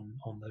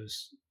on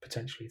those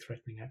potentially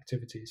threatening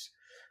activities.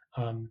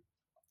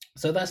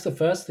 So that's the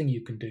first thing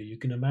you can do. You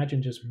can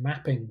imagine just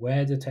mapping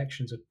where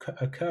detections are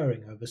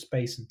occurring over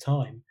space and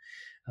time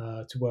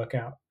to work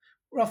out,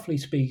 roughly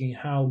speaking,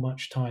 how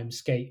much time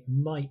skate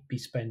might be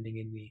spending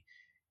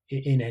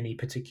in any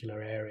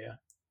particular area.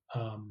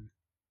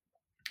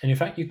 And in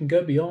fact, you can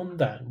go beyond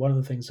that. One of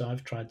the things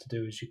I've tried to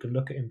do is you can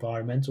look at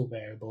environmental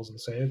variables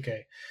and say,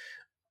 okay,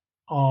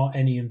 are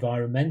any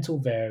environmental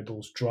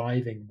variables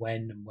driving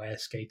when and where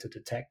skate are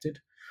detected?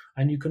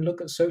 And you can look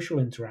at social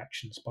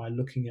interactions by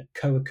looking at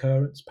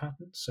co-occurrence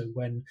patterns. So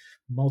when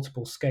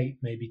multiple skate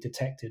may be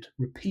detected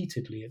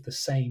repeatedly at the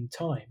same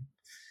time,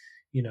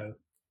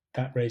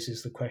 that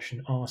raises the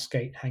question, are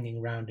skate hanging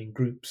around in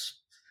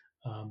groups?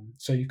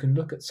 So you can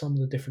look at some of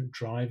the different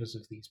drivers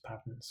of these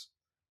patterns.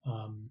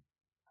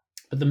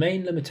 But the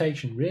main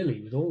limitation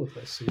really with all of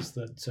this is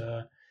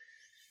that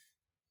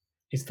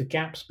is the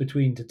gaps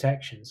between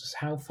detections, is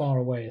how far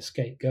away is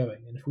skate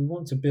going. And if we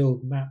want to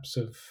build maps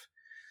of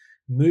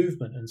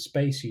movement and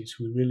space use,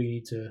 we really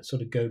need to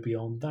sort of go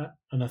beyond that.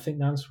 And I think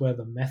that's where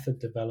the method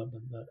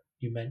development that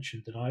you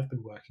mentioned that I've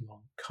been working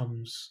on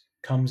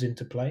comes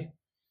into play.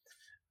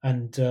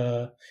 And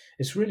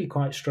it's really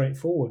quite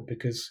straightforward,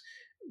 because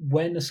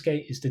when a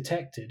skate is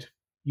detected,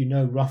 you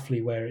know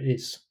roughly where it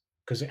is,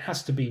 because it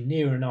has to be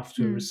near enough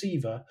to a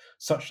receiver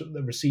such that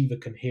the receiver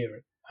can hear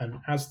it. And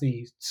as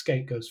the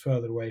skate goes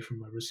further away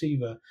from a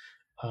receiver,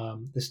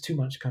 there's too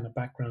much kind of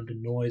background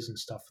and noise and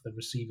stuff for the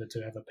receiver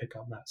to ever pick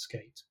up that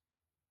skate.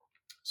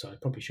 So I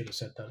probably should have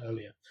said that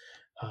earlier.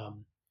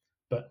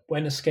 But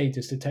when a skate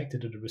is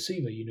detected at a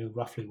receiver, you know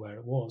roughly where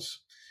it was.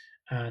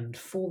 And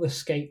for the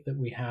skate that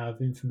we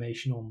have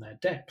information on their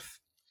depth,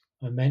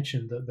 I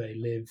mentioned that they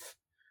live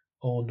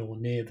on or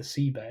near the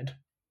seabed,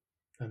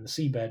 and the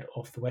seabed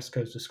off the west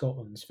coast of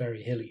Scotland is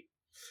very hilly.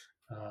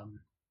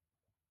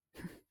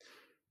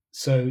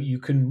 So you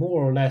can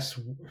more or less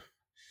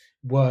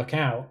work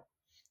out,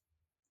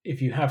 if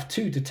you have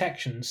two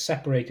detections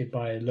separated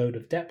by a load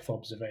of depth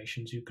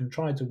observations, you can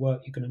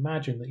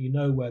imagine that you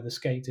know where the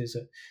skate is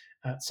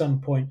at some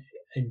point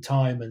in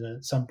time and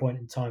at some point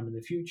in time in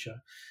the future.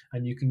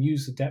 And you can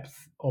use the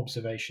depth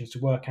observations to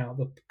work out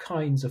the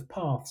kinds of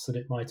paths that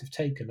it might have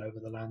taken over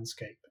the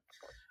landscape.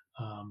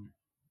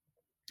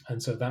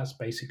 And so that's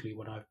basically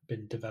what I've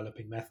been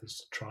developing methods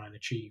to try and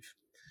achieve.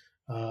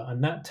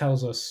 And that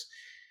tells us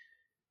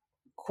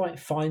quite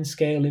fine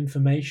scale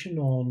information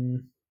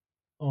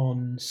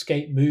on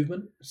skate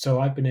movement. So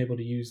I've been able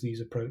to use these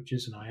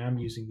approaches, and I am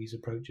using these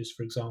approaches,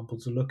 for example,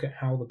 to look at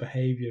how the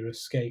behavior of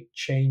skate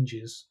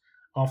changes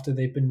after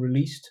they've been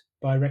released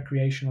by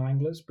recreational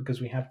anglers, because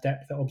we have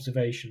depth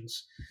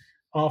observations.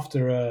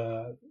 After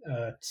a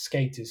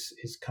skate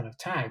is kind of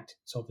tagged,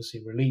 it's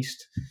obviously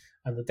released,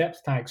 and the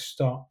depth tags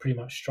start pretty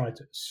much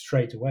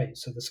straight away.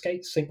 So the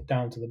skates sink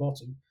down to the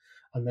bottom,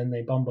 and then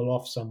they bumble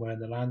off somewhere in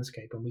the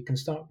landscape, and we can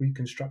start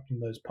reconstructing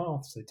those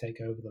paths they take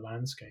over the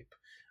landscape.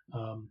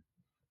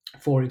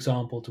 For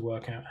example, to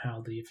work out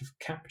how the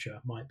capture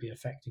might be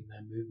affecting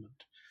their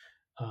movement.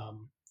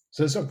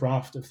 So there's a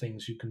raft of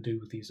things you can do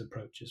with these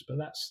approaches, but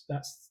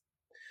that's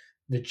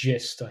the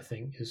gist, I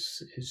think,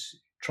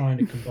 is trying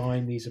to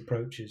combine these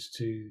approaches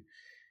to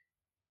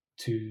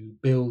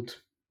build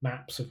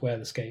maps of where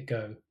the skate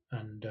go,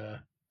 and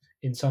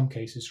in some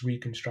cases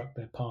reconstruct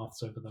their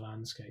paths over the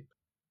landscape.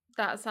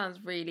 That sounds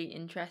really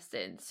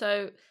interesting.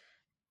 So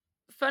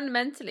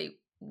fundamentally,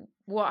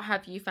 what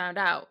have you found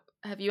out?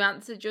 Have you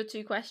answered your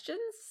two questions,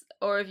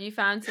 or have you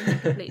found something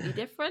completely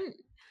different?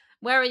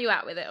 Where are you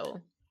at with it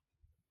all?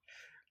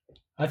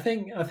 I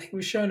think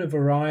we've shown a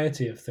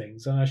variety of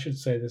things, and I should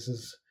say this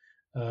is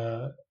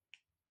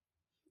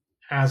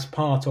as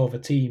part of a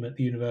team at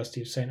the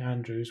University of St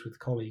Andrews with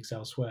colleagues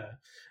elsewhere.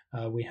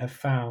 We have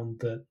found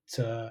that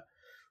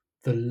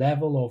the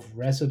level of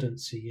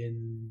residency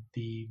in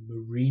the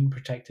marine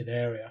protected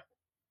area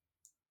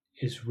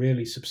is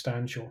really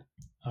substantial.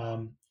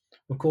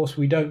 Of course,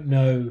 we don't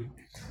know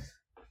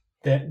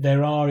that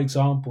there are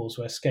examples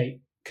where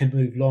skate can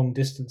move long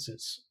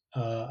distances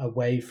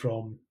away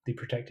from the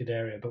protected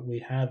area, but we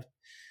have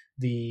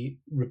the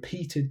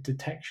repeated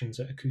detections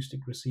at acoustic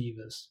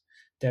receivers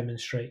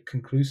demonstrate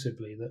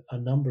conclusively that a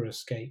number of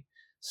skate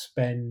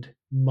spend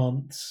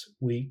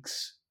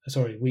weeks,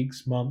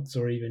 months,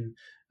 or even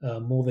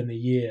more than a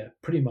year,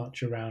 pretty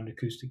much around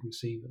acoustic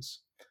receivers.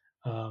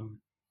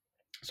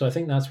 So I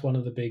think that's one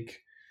of the big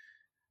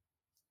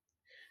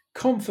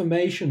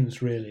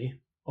confirmations, really,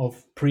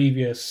 of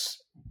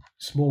previous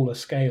smaller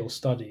scale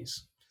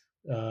studies.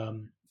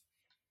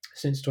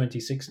 Since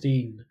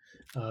 2016,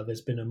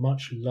 there's been a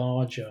much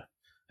larger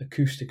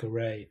acoustic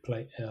array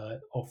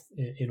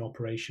in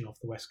operation off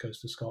the west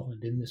coast of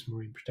Scotland in this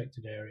marine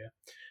protected area.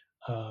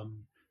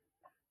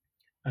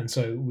 And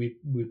so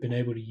we've been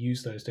able to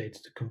use those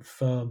data to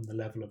confirm the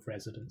level of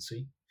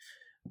residency.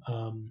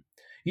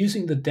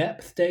 Using the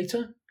depth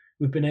data,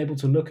 we've been able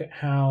to look at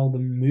how the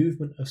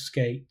movement of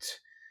skate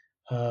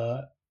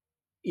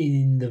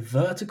in the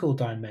vertical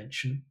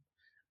dimension,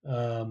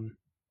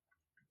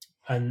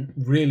 and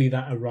really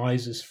that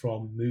arises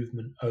from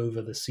movement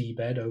over the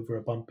seabed, over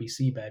a bumpy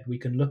seabed. We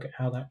can look at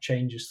how that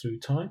changes through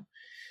time,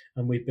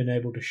 and we've been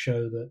able to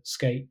show that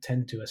skate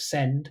tend to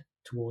ascend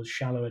towards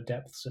shallower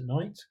depths at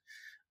night.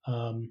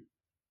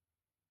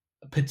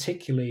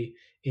 Particularly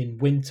in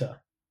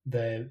winter,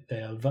 they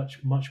are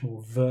much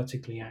more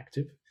vertically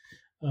active.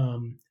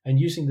 And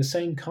using the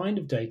same kind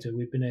of data,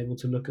 we've been able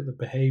to look at the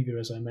behavior,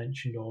 as I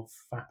mentioned, of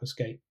flapper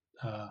skate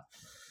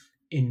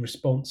in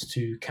response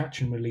to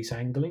catch and release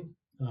angling.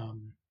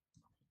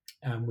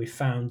 And we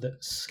found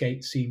that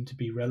skate seem to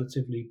be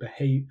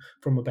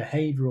from a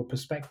behavioral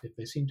perspective,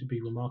 they seem to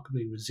be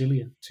remarkably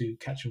resilient to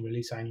catch and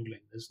release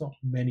angling. There's not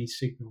many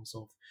signals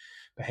of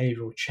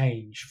behavioral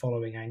change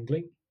following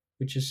angling,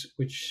 which is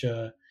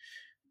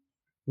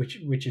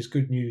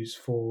good news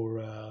for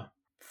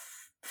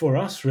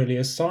us, really,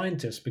 as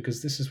scientists,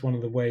 because this is one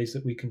of the ways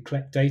that we can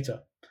collect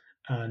data.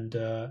 And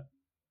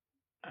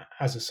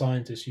as a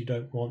scientist, you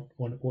don't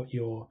want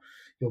your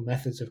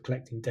methods of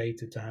collecting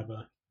data to have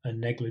a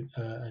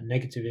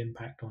negative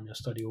impact on your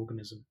study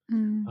organism.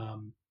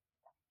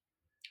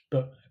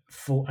 But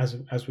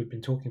as we've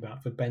been talking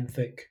about, for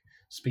benthic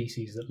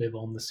species that live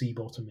on the sea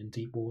bottom in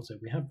deep water,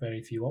 we have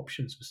very few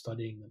options for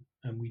studying them,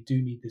 and we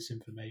do need this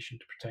information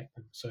to protect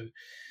them.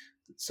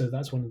 So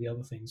that's one of the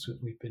other things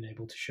that we've been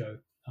able to show,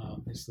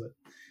 is that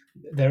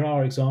there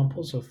are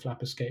examples of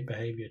flapper skate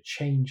behavior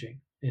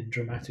changing in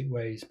dramatic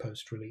ways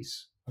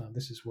post-release.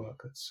 This is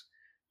work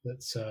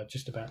that's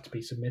just about to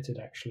be submitted,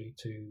 actually,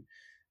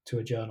 to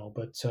a journal,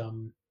 but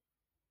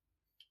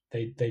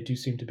they do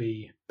seem to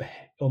be,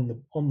 on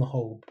the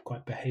whole,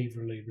 quite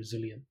behaviorally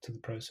resilient to the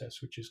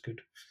process, which is good.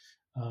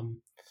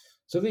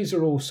 So these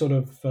are all sort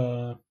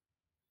of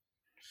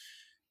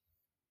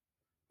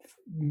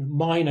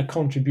minor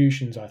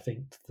contributions, I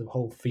think, to the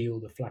whole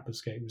field of flapper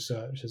skate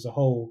research. There's a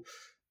whole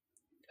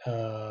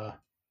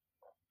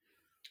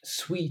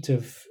suite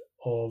of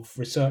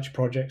research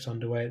projects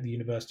underway at the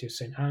University of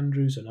St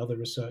Andrews and other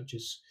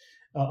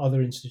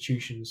other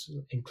institutions,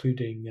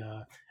 including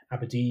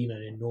Aberdeen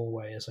and in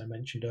Norway, as I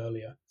mentioned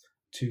earlier,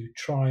 to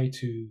try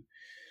to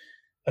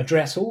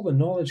address all the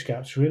knowledge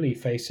gaps really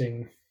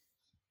facing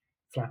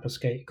flapper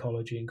skate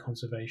ecology and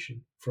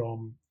conservation,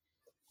 from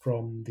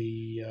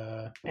the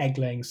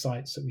egg-laying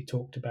sites that we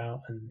talked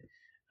about,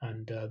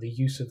 and the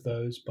use of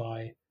those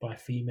by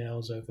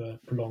females over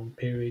prolonged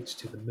periods,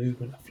 to the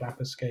movement of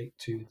flapper skate,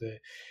 to the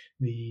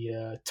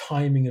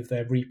timing of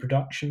their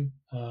reproduction.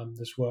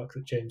 There's work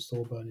that James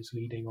Thorburn is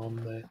leading on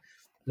the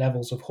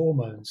levels of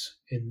hormones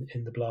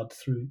in the blood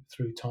through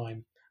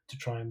time, to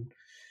try and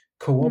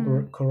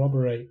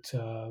corroborate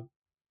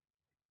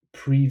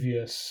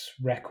previous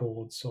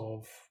records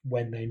of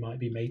when they might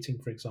be mating,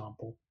 for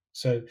example.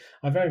 So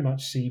I very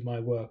much see my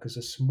work as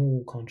a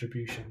small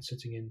contribution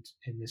sitting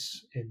in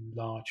this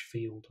large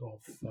field of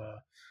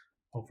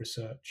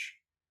research.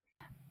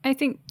 I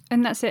think,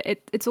 and that's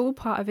it. It's all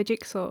part of a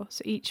jigsaw.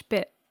 So each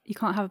bit, you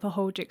can't have the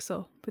whole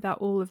jigsaw without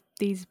all of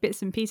these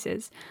bits and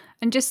pieces.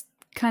 And just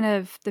kind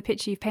of the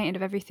picture you've painted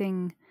of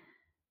everything,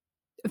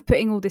 of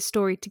putting all this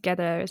story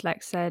together, as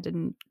Lex said,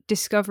 and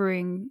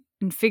discovering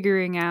and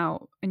figuring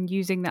out and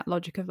using that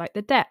logic of like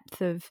the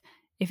depth of,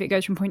 if it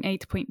goes from point A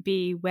to point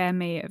B, where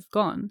may it have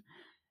gone?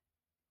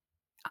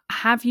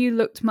 Have you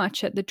looked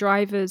much at the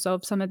drivers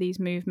of some of these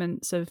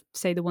movements, of,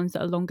 say, the ones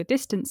that are longer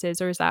distances,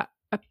 or is that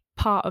a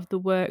part of the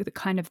work that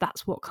kind of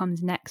that's what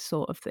comes next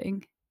sort of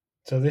thing?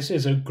 So this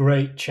is a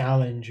great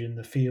challenge in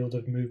the field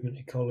of movement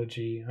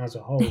ecology as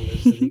a whole,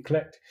 is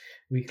that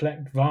we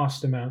collect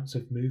vast amounts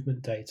of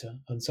movement data,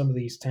 and some of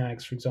these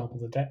tags, for example,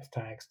 the depth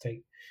tags,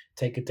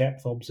 take a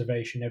depth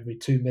observation every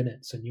 2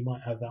 minutes, and you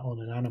might have that on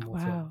an animal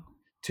for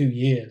 2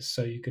 years.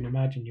 So you can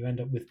imagine you end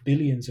up with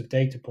billions of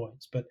data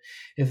points. But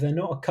if they're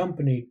not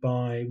accompanied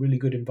by really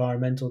good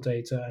environmental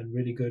data and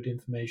really good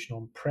information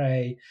on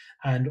prey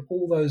and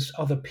all those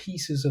other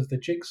pieces of the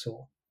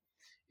jigsaw,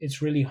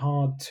 it's really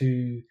hard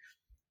to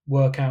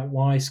work out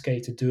why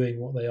skate are doing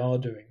what they are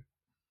doing.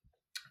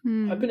 I've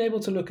Hmm. been able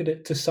to look at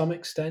it to some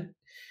extent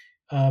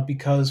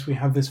because we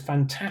have this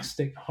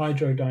fantastic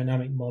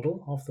hydrodynamic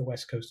model off the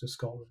west coast of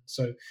Scotland.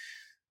 So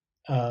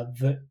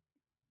that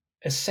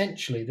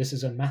essentially this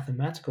is a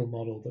mathematical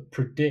model that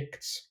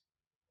predicts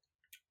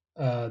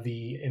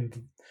the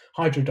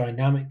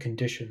hydrodynamic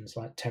conditions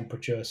like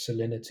temperature,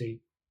 salinity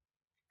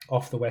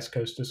off the west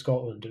coast of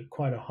Scotland at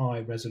quite a high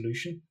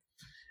resolution.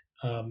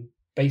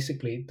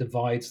 Basically, it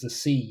divides the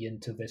sea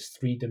into this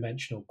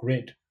three-dimensional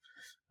grid.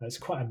 It's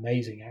quite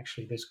amazing,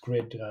 actually. This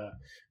grid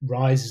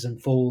rises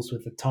and falls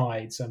with the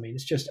tides. I mean,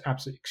 it's just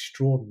absolutely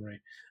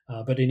extraordinary.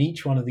 But in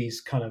each one of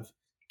these kind of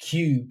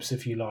cubes,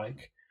 if you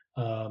like,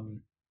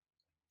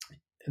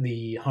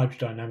 the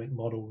hydrodynamic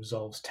model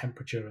resolves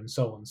temperature and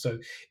so on. So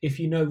if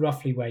you know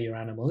roughly where your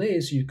animal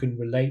is, you can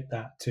relate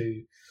that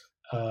to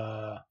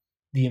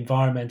the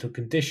environmental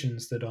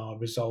conditions that are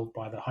resolved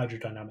by the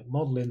hydrodynamic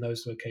model in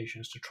those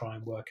locations to try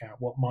and work out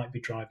what might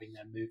be driving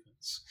their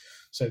movements.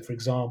 So, for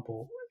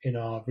example, in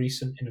a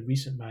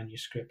recent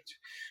manuscript,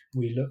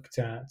 we looked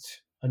at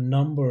a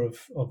number of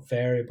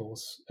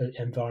variables,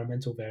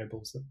 environmental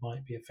variables that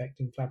might be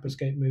affecting flap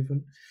escape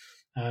movement.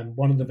 And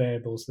one of the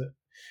variables that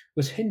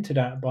was hinted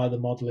at by the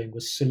modelling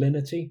was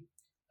salinity.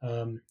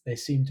 They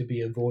seem to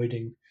be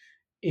avoiding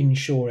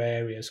inshore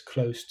areas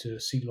close to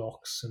sea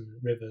lochs and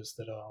rivers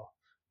that are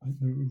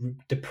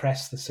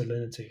depress the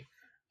salinity.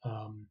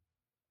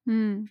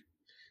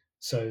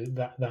 So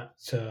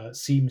that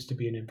seems to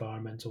be an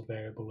environmental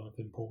variable of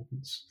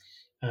importance.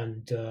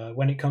 And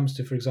when it comes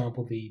to, for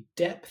example, the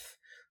depth,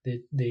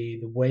 the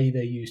way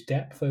they use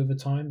depth over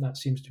time, that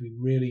seems to be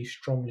really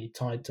strongly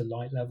tied to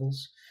light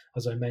levels.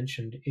 As I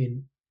mentioned,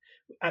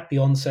 at the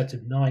onset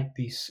of night,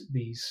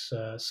 these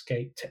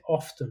skate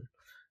often,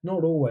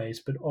 not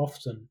always, but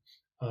often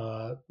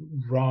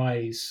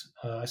rise,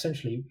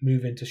 essentially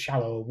move into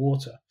shallower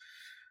water.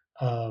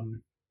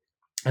 And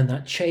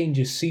that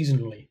changes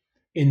seasonally.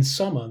 In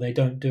summer, they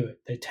don't do it.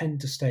 They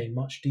tend to stay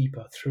much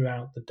deeper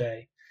throughout the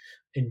day.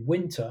 In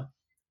winter,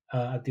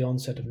 at the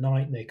onset of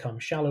night, they come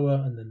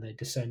shallower, and then they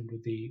descend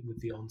with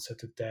the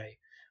onset of day.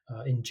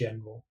 In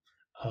general,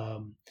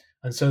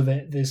 and so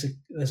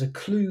there's a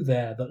clue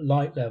there that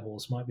light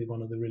levels might be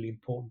one of the really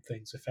important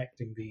things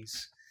affecting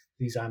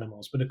these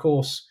animals. But of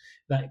course,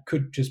 that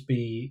could just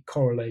be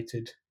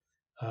correlated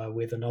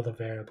with another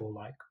variable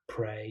like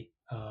prey.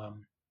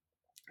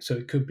 So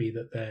it could be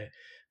that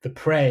the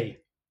prey,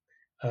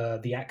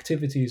 the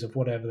activities of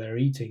whatever they're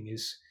eating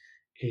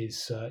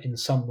is in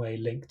some way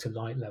linked to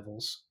light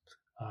levels,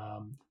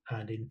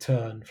 and in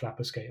turn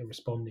flapper skate are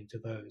responding to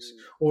those.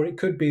 Or it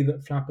could be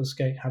that flapper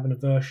skate have an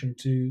aversion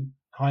to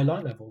high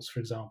light levels, for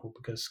example,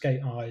 because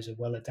skate eyes are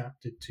well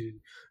adapted to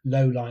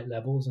low light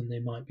levels, and they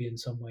might be in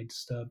some way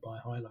disturbed by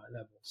high light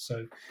levels.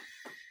 So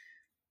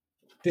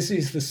this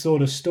is the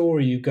sort of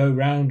story you go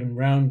round and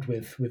round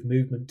with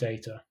movement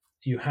data.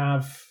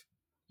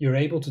 You're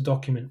able to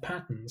document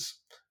patterns,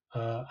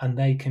 and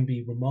they can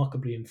be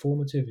remarkably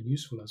informative and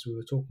useful, as we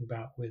were talking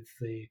about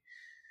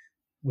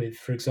with,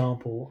 for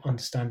example,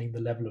 understanding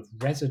the level of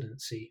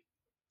residency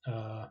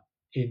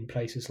in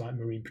places like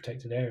marine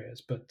protected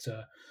areas. But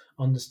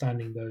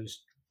understanding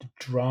those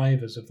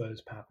drivers of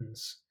those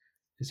patterns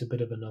is a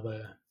bit of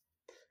another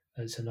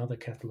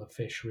kettle of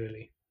fish,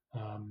 really.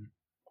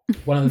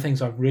 One of the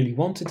things I've really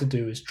wanted to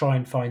do is try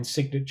and find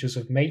signatures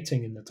of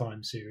mating in the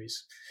time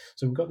series.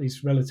 So we've got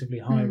these relatively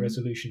high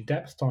resolution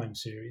depth time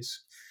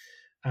series,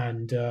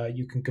 and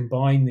you can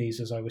combine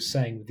these, as I was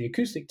saying, with the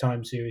acoustic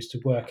time series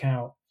to work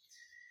out,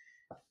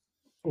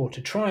 or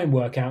to try and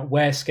work out,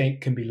 where skate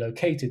can be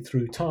located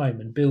through time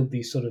and build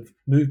these sort of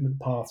movement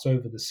paths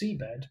over the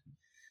seabed.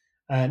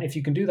 And if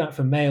you can do that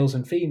for males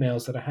and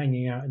females that are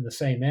hanging out in the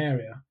same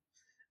area,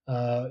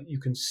 you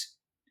can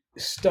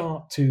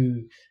start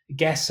to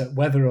guess at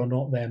whether or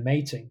not they're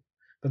mating.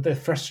 But the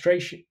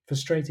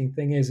frustrating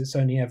thing is, it's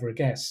only ever a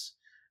guess,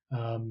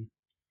 and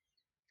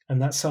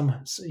that's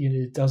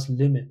it does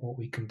limit what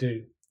we can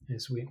do.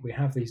 Is we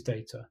have these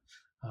data,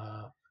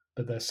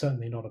 but they're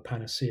certainly not a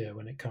panacea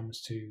when it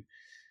comes to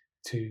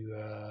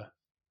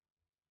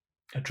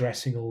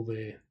addressing all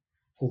the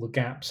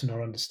gaps in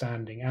our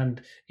understanding,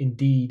 and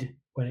indeed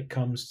when it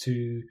comes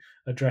to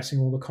addressing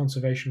all the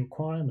conservation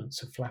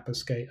requirements of flapper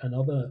skate and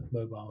other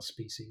mobile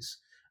species.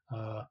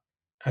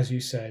 As you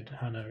said,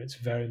 Hannah, it's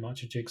very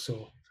much a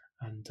jigsaw,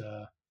 and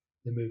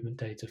the movement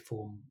data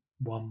form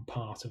one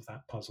part of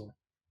that puzzle.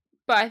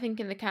 But I think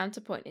in the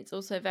counterpoint, it's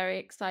also very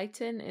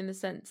exciting in the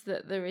sense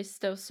that there is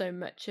still so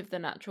much of the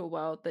natural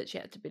world that's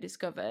yet to be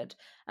discovered.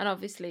 And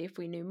obviously, if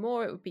we knew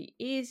more, it would be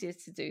easier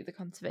to do the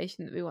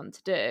conservation that we want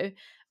to do.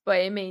 But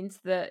it means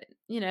that,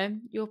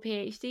 your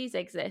PhDs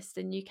exist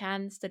and you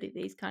can study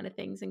these kind of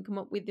things and come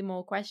up with the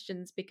more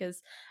questions,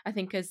 because I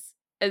think as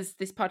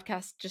this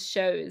podcast just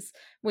shows,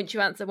 once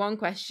you answer one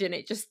question,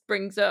 it just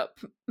brings up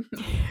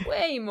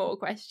way more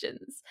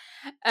questions.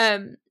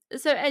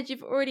 So, Ed,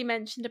 you've already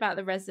mentioned about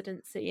the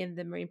residency in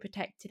the marine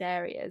protected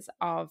areas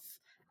of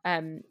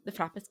the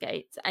flapper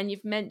skates, and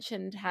you've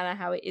mentioned, Hannah,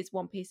 how it is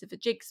one piece of a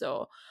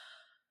jigsaw.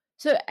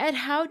 So, Ed,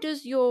 how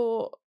does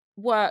your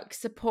work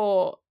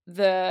support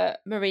the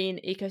marine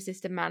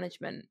ecosystem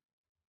management?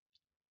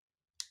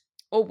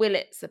 Or will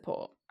it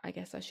support? I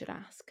guess I should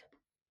ask.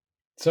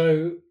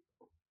 So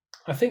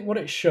I think what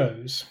it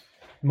shows,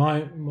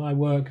 my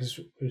work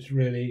has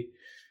really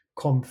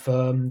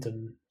confirmed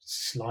and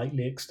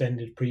slightly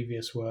extended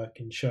previous work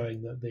in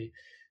showing that the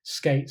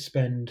skate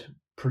spend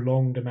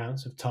prolonged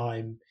amounts of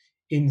time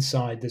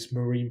inside this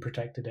marine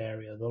protected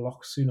area, the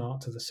Loch Sunart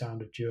to the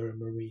Sound of Jura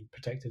marine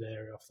protected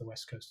area off the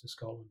west coast of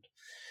Scotland.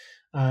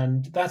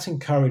 And that's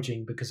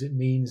encouraging because it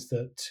means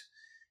that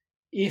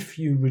if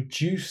you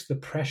reduce the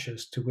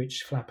pressures to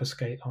which flapper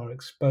skate are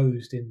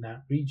exposed in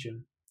that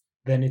region,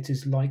 then it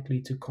is likely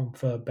to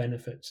confer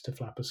benefits to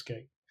flapper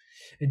skate.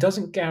 It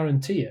doesn't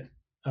guarantee it,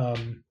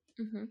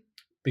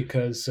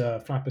 because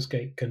flapper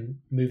skate can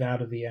move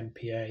out of the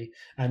MPA,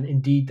 and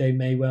indeed they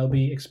may well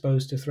be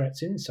exposed to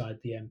threats inside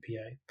the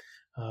MPA.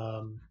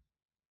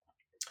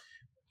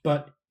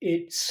 But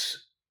it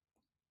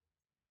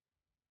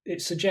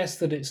suggests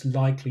that it's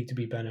likely to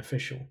be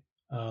beneficial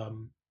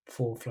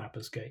for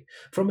flapper skate.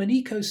 From an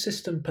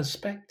ecosystem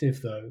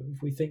perspective, though,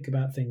 if we think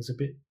about things a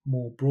bit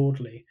more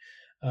broadly,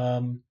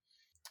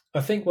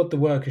 I think what the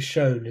work has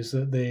shown is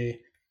that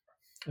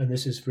and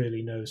this is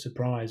really no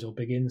surprise or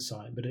big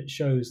insight, but it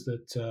shows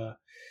that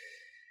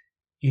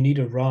you need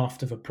a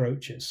raft of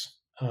approaches,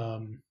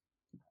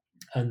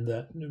 and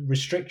that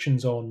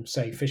restrictions on,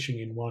 say, fishing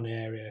in one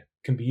area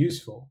can be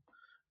useful,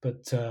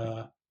 but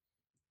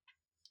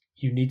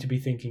you need to be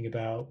thinking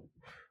about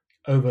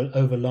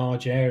over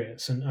large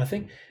areas. And I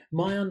think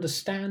my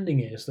understanding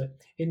is that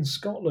in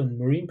Scotland,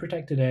 marine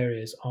protected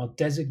areas are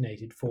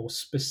designated for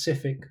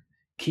specific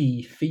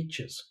key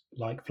features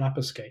like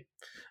flapper skate.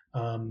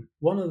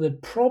 One of the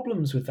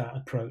problems with that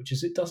approach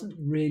is it doesn't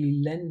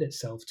really lend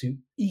itself to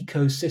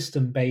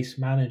ecosystem-based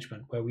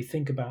management, where we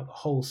think about the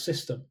whole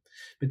system,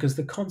 because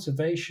the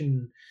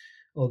conservation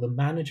or the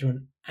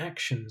management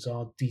actions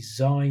are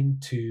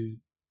designed to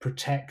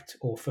protect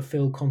or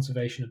fulfill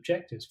conservation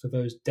objectives for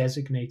those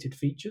designated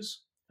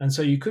features. And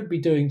so you could be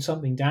doing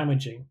something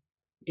damaging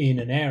in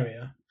an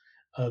area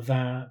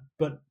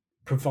but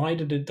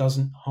provided it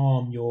doesn't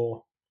harm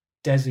your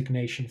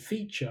designation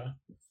feature,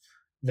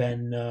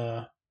 then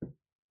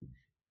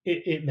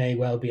it may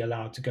well be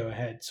allowed to go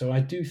ahead. So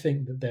I do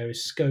think that there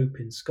is scope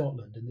in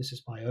Scotland, and this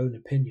is my own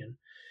opinion,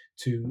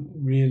 to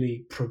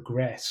really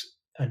progress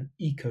an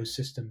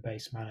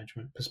ecosystem-based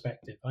management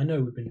perspective. I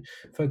know we've been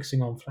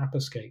focusing on flapper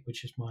skate,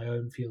 which is my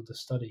own field of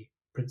study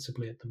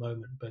principally at the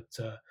moment, but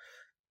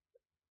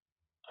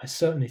I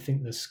certainly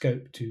think there's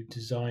scope to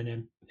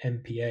design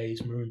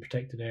MPAs, marine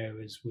protected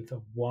areas, with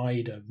a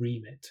wider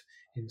remit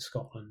in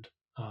Scotland,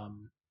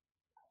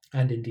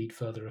 and indeed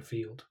further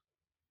afield.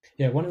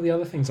 Yeah, one of the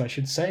other things I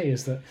should say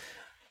is that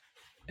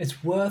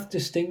it's worth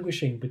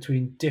distinguishing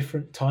between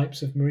different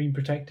types of marine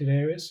protected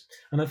areas.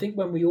 And I think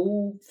when we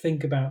all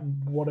think about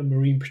what a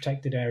marine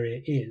protected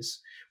area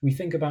is, we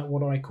think about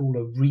what I call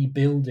a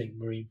rebuilding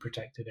marine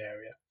protected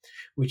area,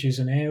 which is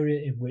an area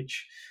in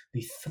which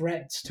the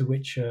threats to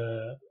which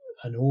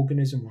an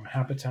organism or a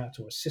habitat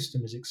or a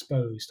system is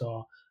exposed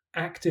are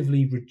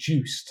actively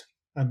reduced,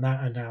 and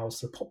that allows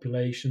the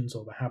populations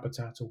or the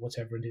habitat or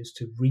whatever it is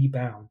to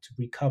rebound, to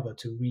recover,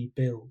 to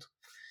rebuild.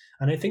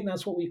 And I think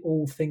that's what we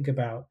all think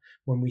about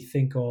when we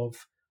think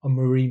of a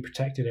marine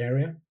protected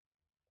area.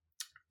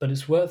 But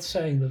it's worth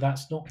saying that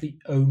that's not the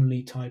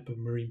only type of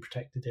marine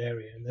protected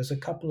area, and there's a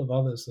couple of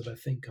others that I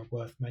think are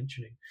worth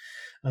mentioning.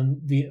 And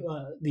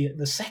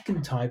the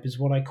second type is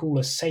what I call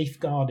a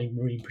safeguarding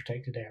marine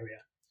protected area,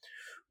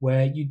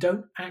 where you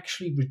don't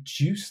actually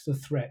reduce the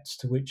threats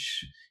to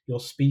which your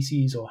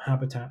species or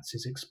habitats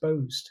is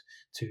exposed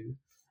to,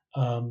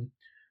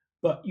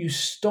 but you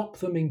stop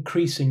them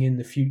increasing in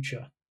the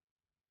future.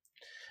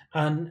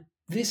 And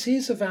this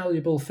is a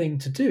valuable thing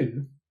to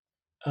do,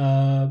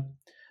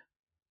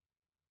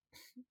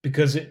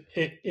 because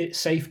it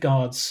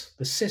safeguards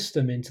the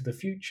system into the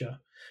future.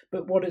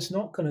 But what it's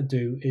not going to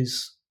do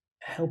is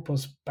help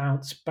us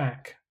bounce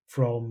back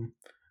from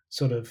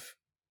sort of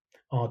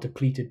our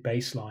depleted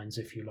baselines,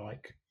 if you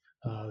like.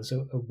 There's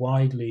a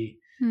widely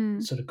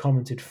sort of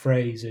commented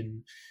phrase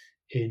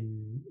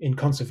in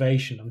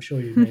conservation, I'm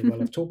sure you may well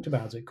have talked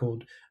about it,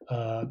 called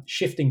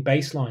shifting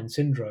baseline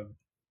syndrome,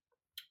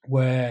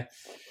 where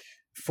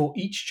for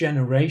each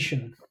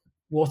generation,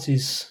 what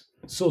is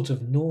sort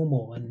of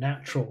normal and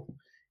natural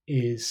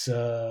is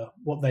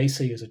what they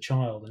see as a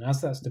child. And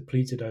as that's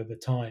depleted over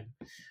time,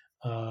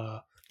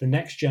 the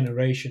next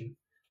generation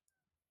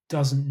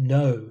doesn't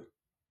know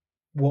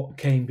what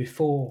came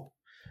before.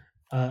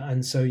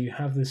 And so you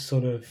have this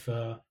sort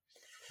of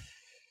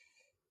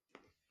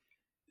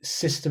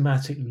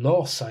systematic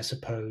loss, I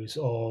suppose,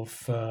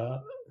 of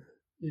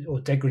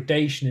or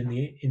degradation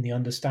in the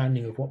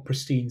understanding of what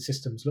pristine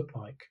systems look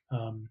like.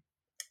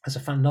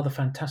 There's another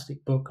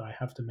fantastic book I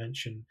have to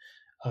mention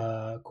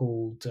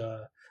called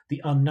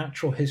The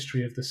Unnatural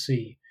History of the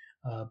Sea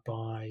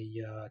by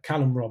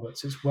Callum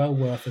Roberts. It's well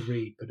worth a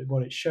read, but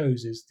what it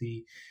shows is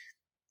the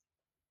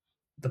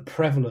the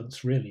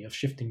prevalence really of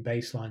shifting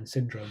baseline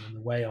syndrome and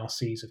the way our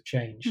seas have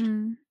changed.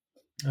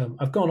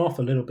 I've gone off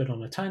a little bit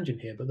on a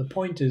tangent here, but the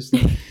point is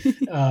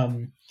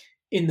that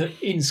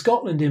in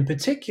Scotland in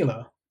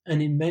particular,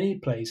 and in many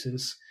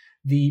places,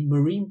 the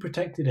marine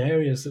protected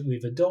areas that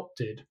we've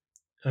adopted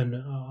and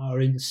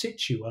are in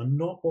situ are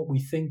not what we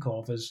think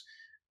of as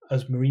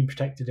marine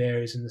protected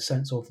areas in the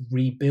sense of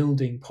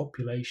rebuilding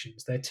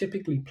populations. They're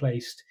typically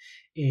placed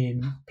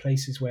in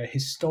places where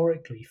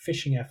historically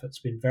fishing efforts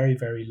have been very,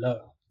 very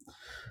low.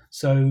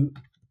 So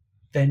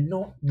they're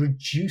not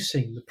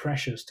reducing the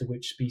pressures to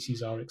which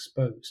species are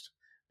exposed.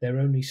 They're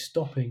only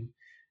stopping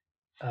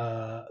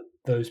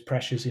those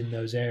pressures in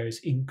those areas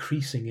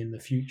increasing in the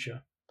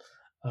future.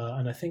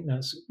 And I think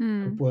that's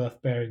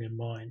worth bearing in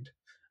mind.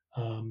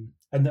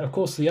 And of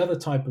course, the other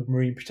type of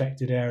marine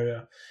protected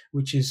area,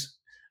 which is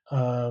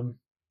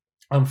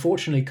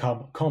unfortunately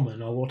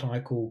common, are what I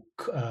call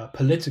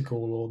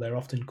political, or they're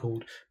often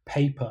called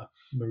paper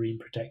marine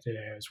protected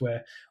areas,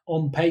 where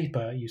on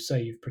paper you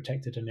say you've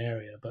protected an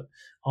area, but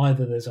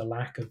either there's a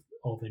lack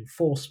of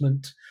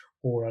enforcement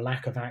or a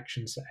lack of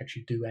actions that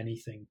actually do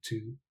anything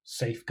to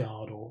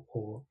safeguard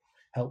or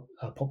help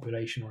a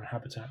population or a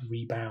habitat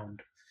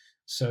rebound.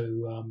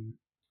 So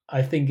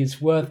I think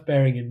it's worth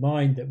bearing in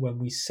mind that when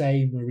we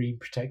say marine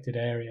protected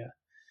area,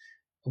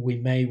 we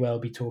may well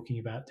be talking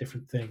about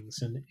different things,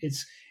 and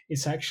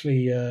it's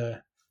actually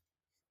a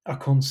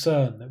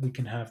concern that we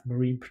can have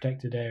marine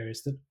protected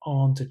areas that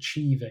aren't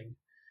achieving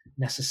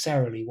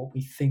necessarily what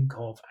we think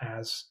of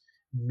as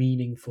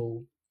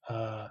meaningful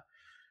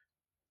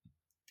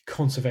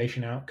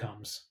conservation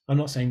outcomes. I'm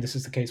not saying this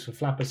is the case for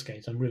flapper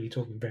skates. I'm really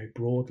talking very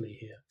broadly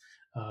here.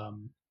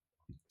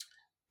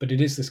 But it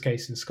is this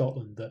case in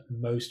Scotland that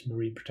most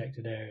marine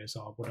protected areas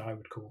are what I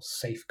would call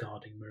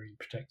safeguarding marine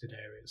protected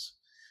areas.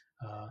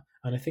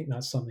 And I think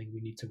that's something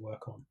we need to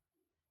work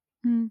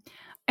on.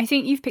 I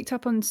think you've picked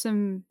up on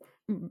so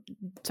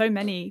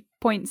many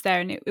points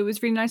there, and it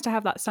was really nice to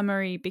have that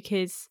summary,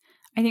 because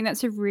I think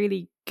that's a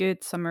really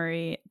good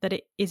summary, that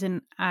it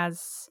isn't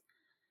as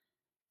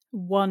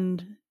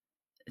one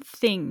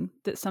thing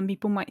that some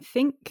people might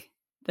think,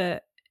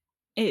 that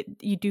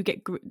you do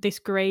get this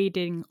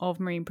grading of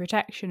marine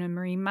protection and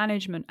marine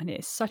management, and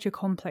it's such a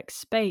complex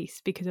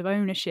space because of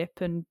ownership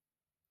and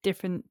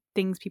different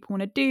things people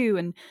want to do.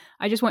 And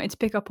I just wanted to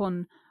pick up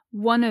on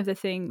one of the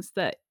things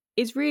that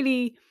is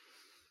really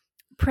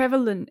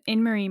prevalent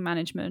in marine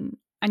management,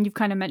 and you've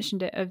kind of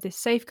mentioned it, of this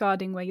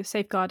safeguarding, where you're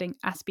safeguarding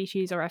a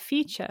species or a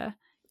feature.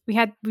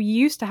 We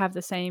used to have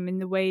the same in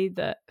the way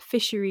that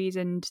fisheries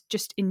and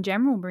just in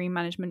general marine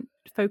management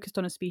focused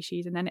on a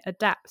species, and then it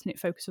adapts and it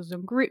focuses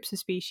on groups of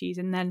species,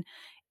 and then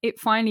it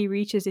finally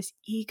reaches this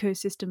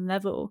ecosystem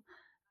level.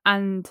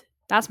 And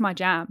that's my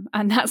jam.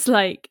 And that's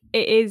like,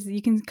 it is,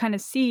 you can kind of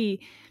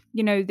see,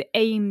 the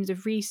aims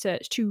of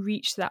research to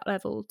reach that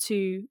level,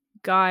 to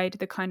guide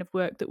the kind of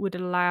work that would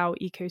allow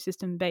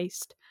ecosystem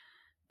based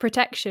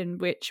protection,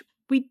 which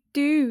we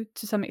do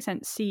to some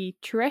extent see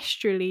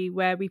terrestrially,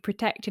 where we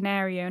protect an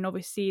area and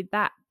obviously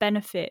that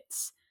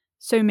benefits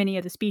so many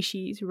other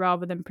species,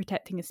 rather than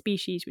protecting a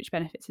species which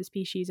benefits a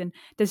species. And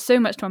there's so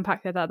much to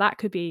unpack there that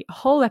could be a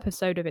whole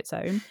episode of its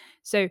own.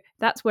 So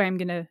that's where I'm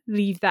going to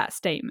leave that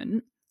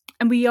statement.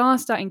 And we are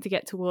starting to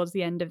get towards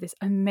the end of this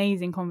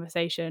amazing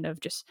conversation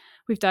of just,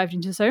 we've dived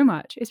into so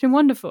much. It's been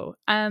wonderful.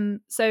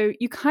 So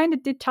you kind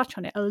of did touch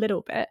on it a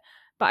little bit,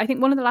 but I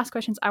think one of the last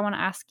questions I want to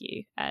ask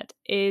you, Ed,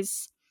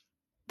 is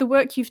the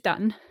work you've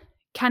done,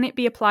 can it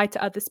be applied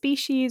to other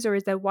species, or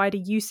is there wider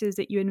uses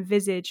that you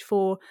envisage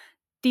for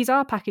these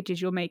are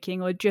packages you're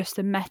making, or just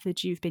the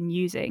methods you've been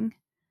using?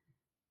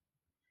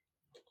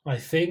 I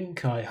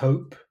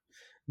hope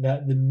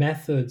that the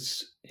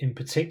methods in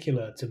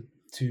particular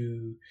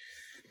to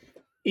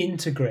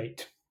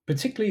integrate,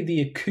 particularly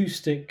the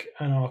acoustic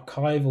and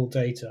archival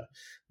data.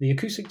 The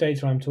acoustic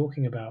data I'm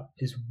talking about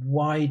is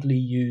widely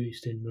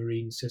used in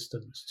marine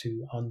systems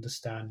to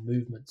understand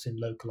movements in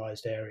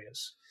localized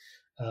areas.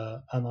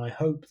 And I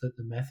hope that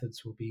the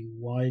methods will be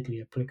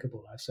widely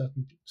applicable. I've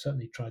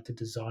certainly tried to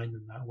design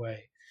them that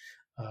way,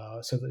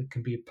 so that it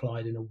can be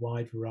applied in a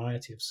wide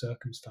variety of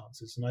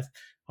circumstances.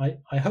 And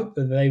I hope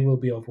that they will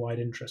be of wide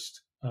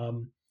interest.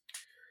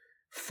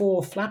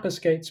 For flapper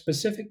skate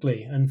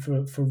specifically, and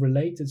for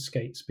related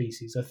skate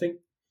species, I think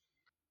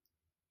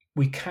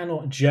we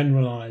cannot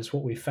generalize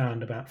what we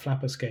found about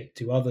flapper skate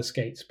to other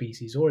skate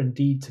species, or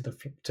indeed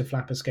to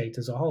flapper skate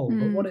as a whole.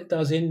 But what it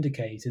does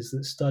indicate is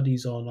that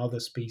studies on other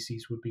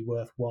species would be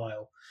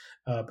worthwhile,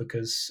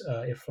 because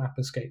if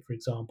flapper skate, for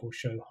example,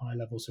 show high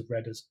levels of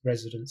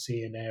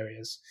residency in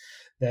areas,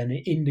 then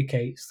it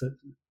indicates that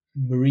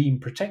marine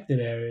protected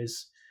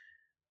areas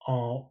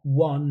are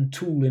one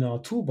tool in our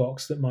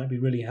toolbox that might be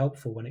really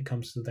helpful when it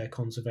comes to their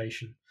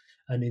conservation.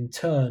 And in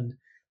turn,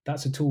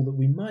 that's a tool that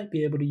we might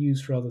be able to use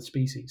for other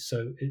species.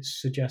 So it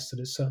suggests that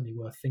it's certainly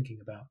worth thinking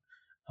about.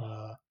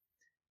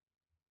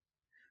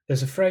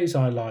 There's a phrase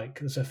I like.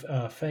 There's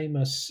a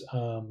famous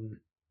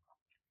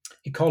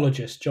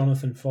ecologist,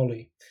 Jonathan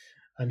Foley,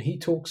 and he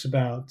talks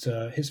about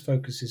his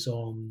focus is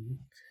on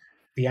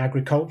the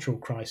agricultural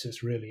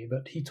crisis, really.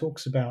 But he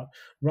talks about,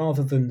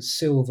 rather than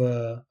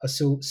silver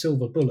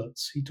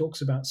bullets, he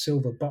talks about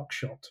silver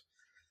buckshot,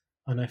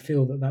 and I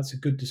feel that that's a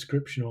good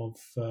description of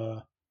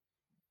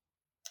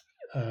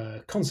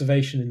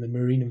conservation in the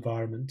marine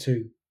environment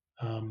too.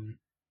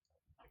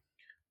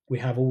 We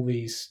have all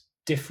these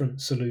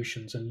different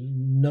solutions,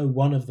 and no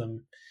one of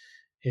them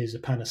is a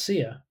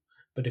panacea.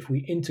 But if we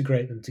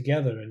integrate them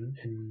together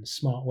in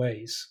smart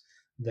ways,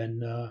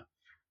 then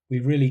we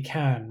really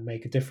can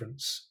make a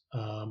difference.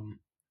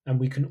 And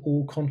we can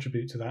all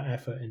contribute to that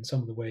effort in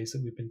some of the ways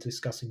that we've been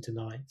discussing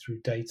tonight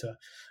through data.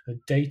 A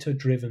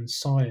data-driven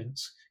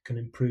science can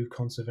improve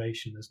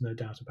conservation, there's no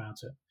doubt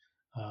about it.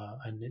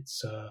 And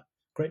it's a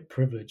great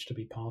privilege to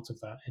be part of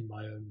that in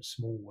my own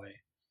small way.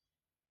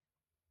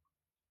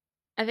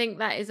 I think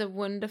that is a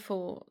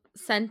wonderful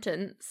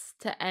sentence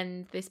to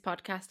end this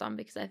podcast on,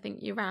 because I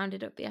think you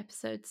rounded up the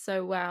episode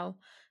so well.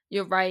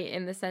 You're right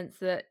in the sense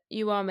that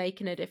you are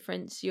making a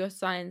difference. Your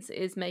science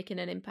is making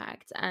an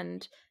impact,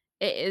 and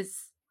it is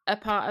a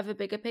part of a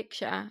bigger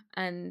picture.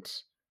 And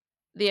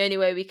the only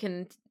way we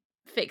can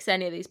fix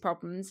any of these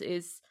problems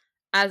is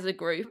as a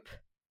group,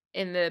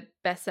 in the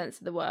best sense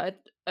of the word,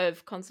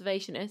 of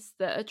conservationists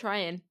that are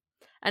trying.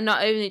 And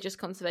not only just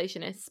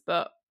conservationists,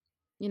 but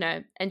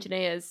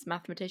engineers,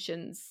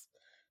 mathematicians,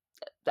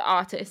 the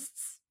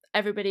artists,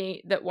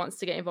 everybody that wants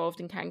to get involved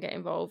and can get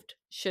involved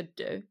should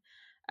do.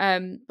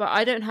 But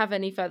I don't have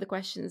any further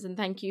questions, and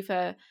thank you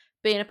for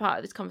being a part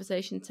of this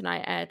conversation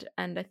tonight, Ed.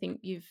 And I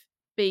think you've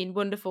been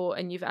wonderful,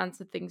 and you've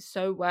answered things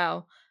so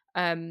well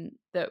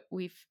that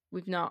we've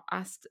not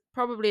asked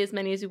probably as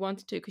many as we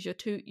wanted to, because you're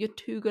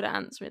too good at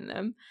answering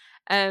them.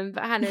 But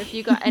Hannah, if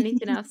you got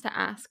anything else to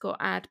ask or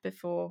add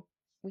before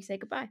we say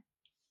goodbye?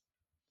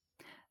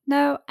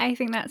 No, I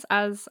think that's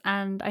us,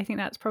 and I think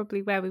that's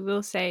probably where we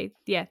will say,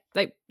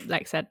 like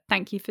I said,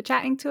 thank you for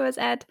chatting to us,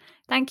 Ed.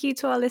 Thank you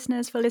to our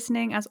listeners for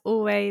listening. As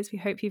always, we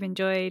hope you've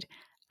enjoyed,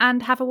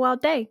 and have a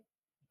wild day.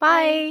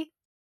 Bye.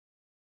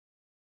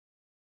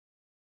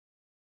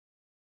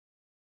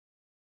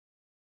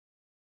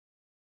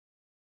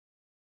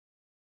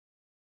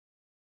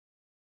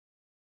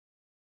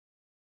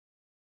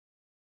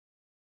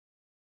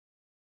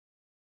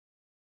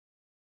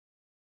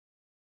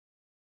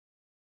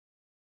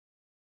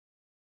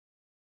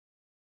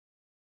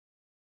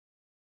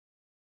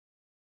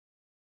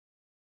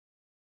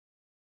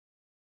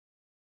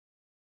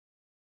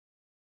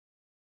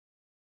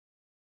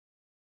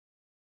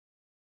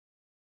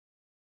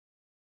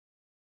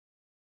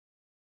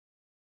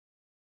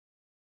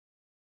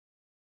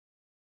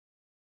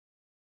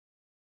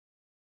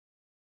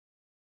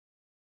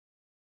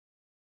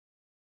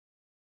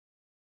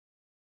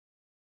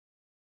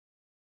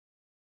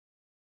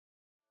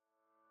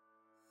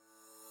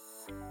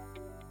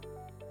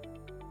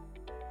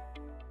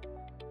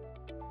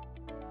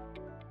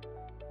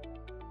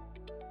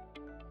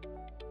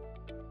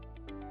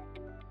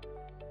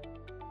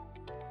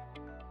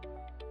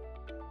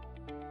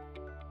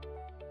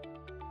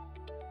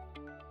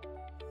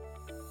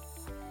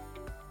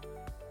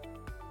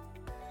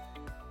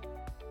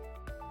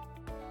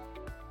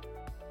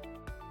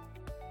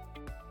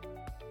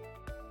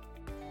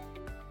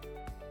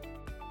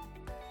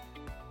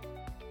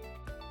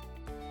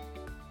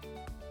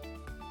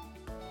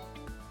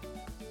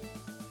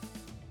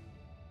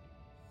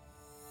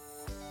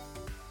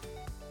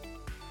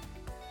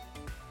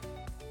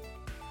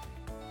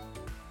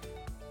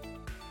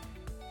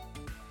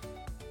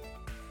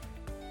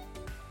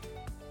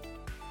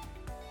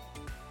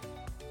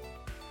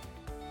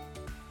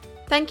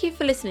 Thank you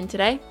for listening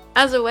today.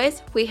 As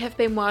always, we have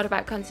been wild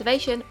about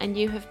conservation, and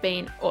you have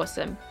been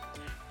awesome.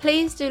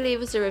 Please do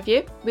leave us a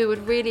review. We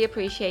would really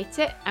appreciate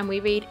it, and we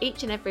read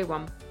each and every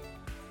one.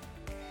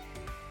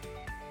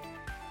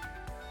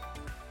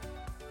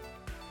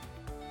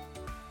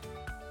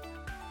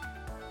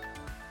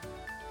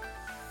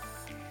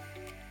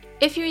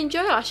 If you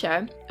enjoy our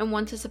show and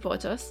want to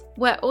support us,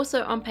 we're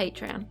also on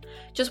Patreon.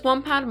 Just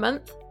 £1 a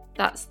month,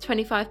 that's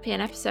 25p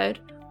an episode,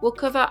 will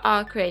cover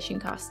our creation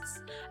costs,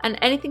 and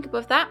anything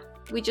above that,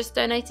 we just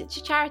donate it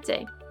to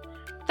charity.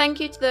 Thank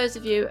you to those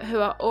of you who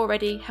are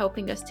already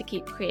helping us to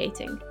keep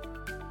creating.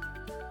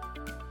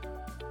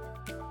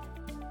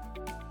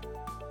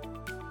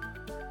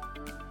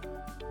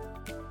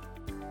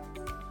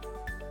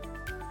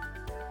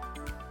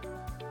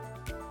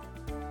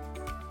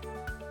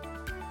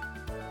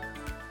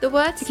 The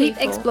word To keep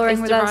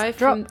exploring with us,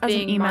 drop us an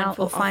email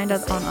or find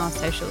us on our our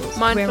socials.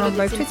 We're on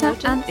both Twitter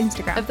and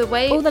Instagram. Of the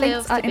way All the it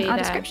links feels are to be in our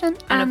there, description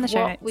and and of the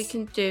show what notes. we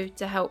can do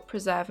to help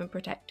preserve and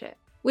protect it.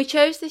 We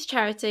chose this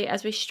charity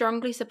as we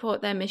strongly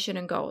support their mission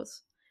and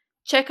goals.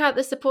 Check out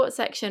the support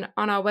section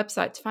on our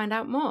website to find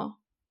out more.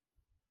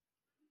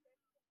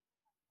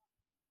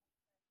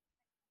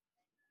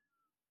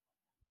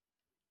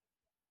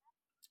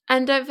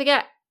 And don't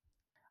forget,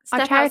 Our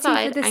step charity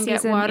outside for this and get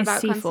season wild is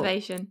about Seafall.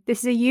 conservation.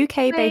 This is a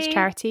UK-based Bye.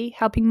 charity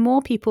helping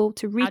more people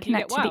to How do you reconnect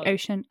get to the wild?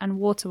 ocean and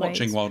waterways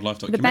Watching wildlife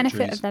for the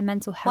benefit documentaries. of their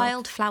mental health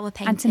Wildflower and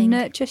to painting.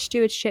 nurture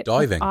stewardship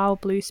Diving. of our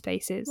blue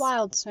spaces.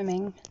 Wild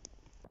swimming.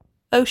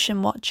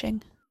 Ocean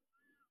watching.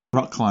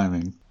 Rock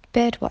climbing.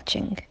 Bird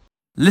watching.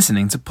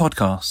 Listening to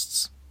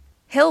podcasts.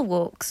 Hill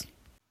walks.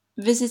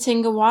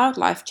 Visiting a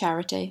wildlife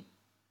charity.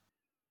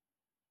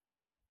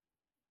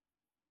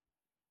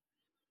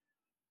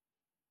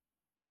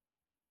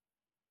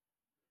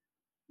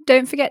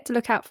 Don't forget to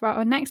look out for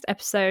our next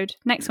episode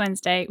next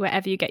Wednesday,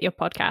 wherever you get your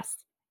podcasts.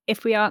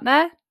 If we aren't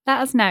there, let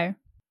us know.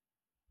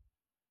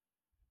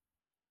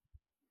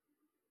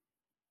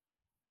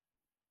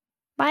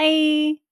 Bye.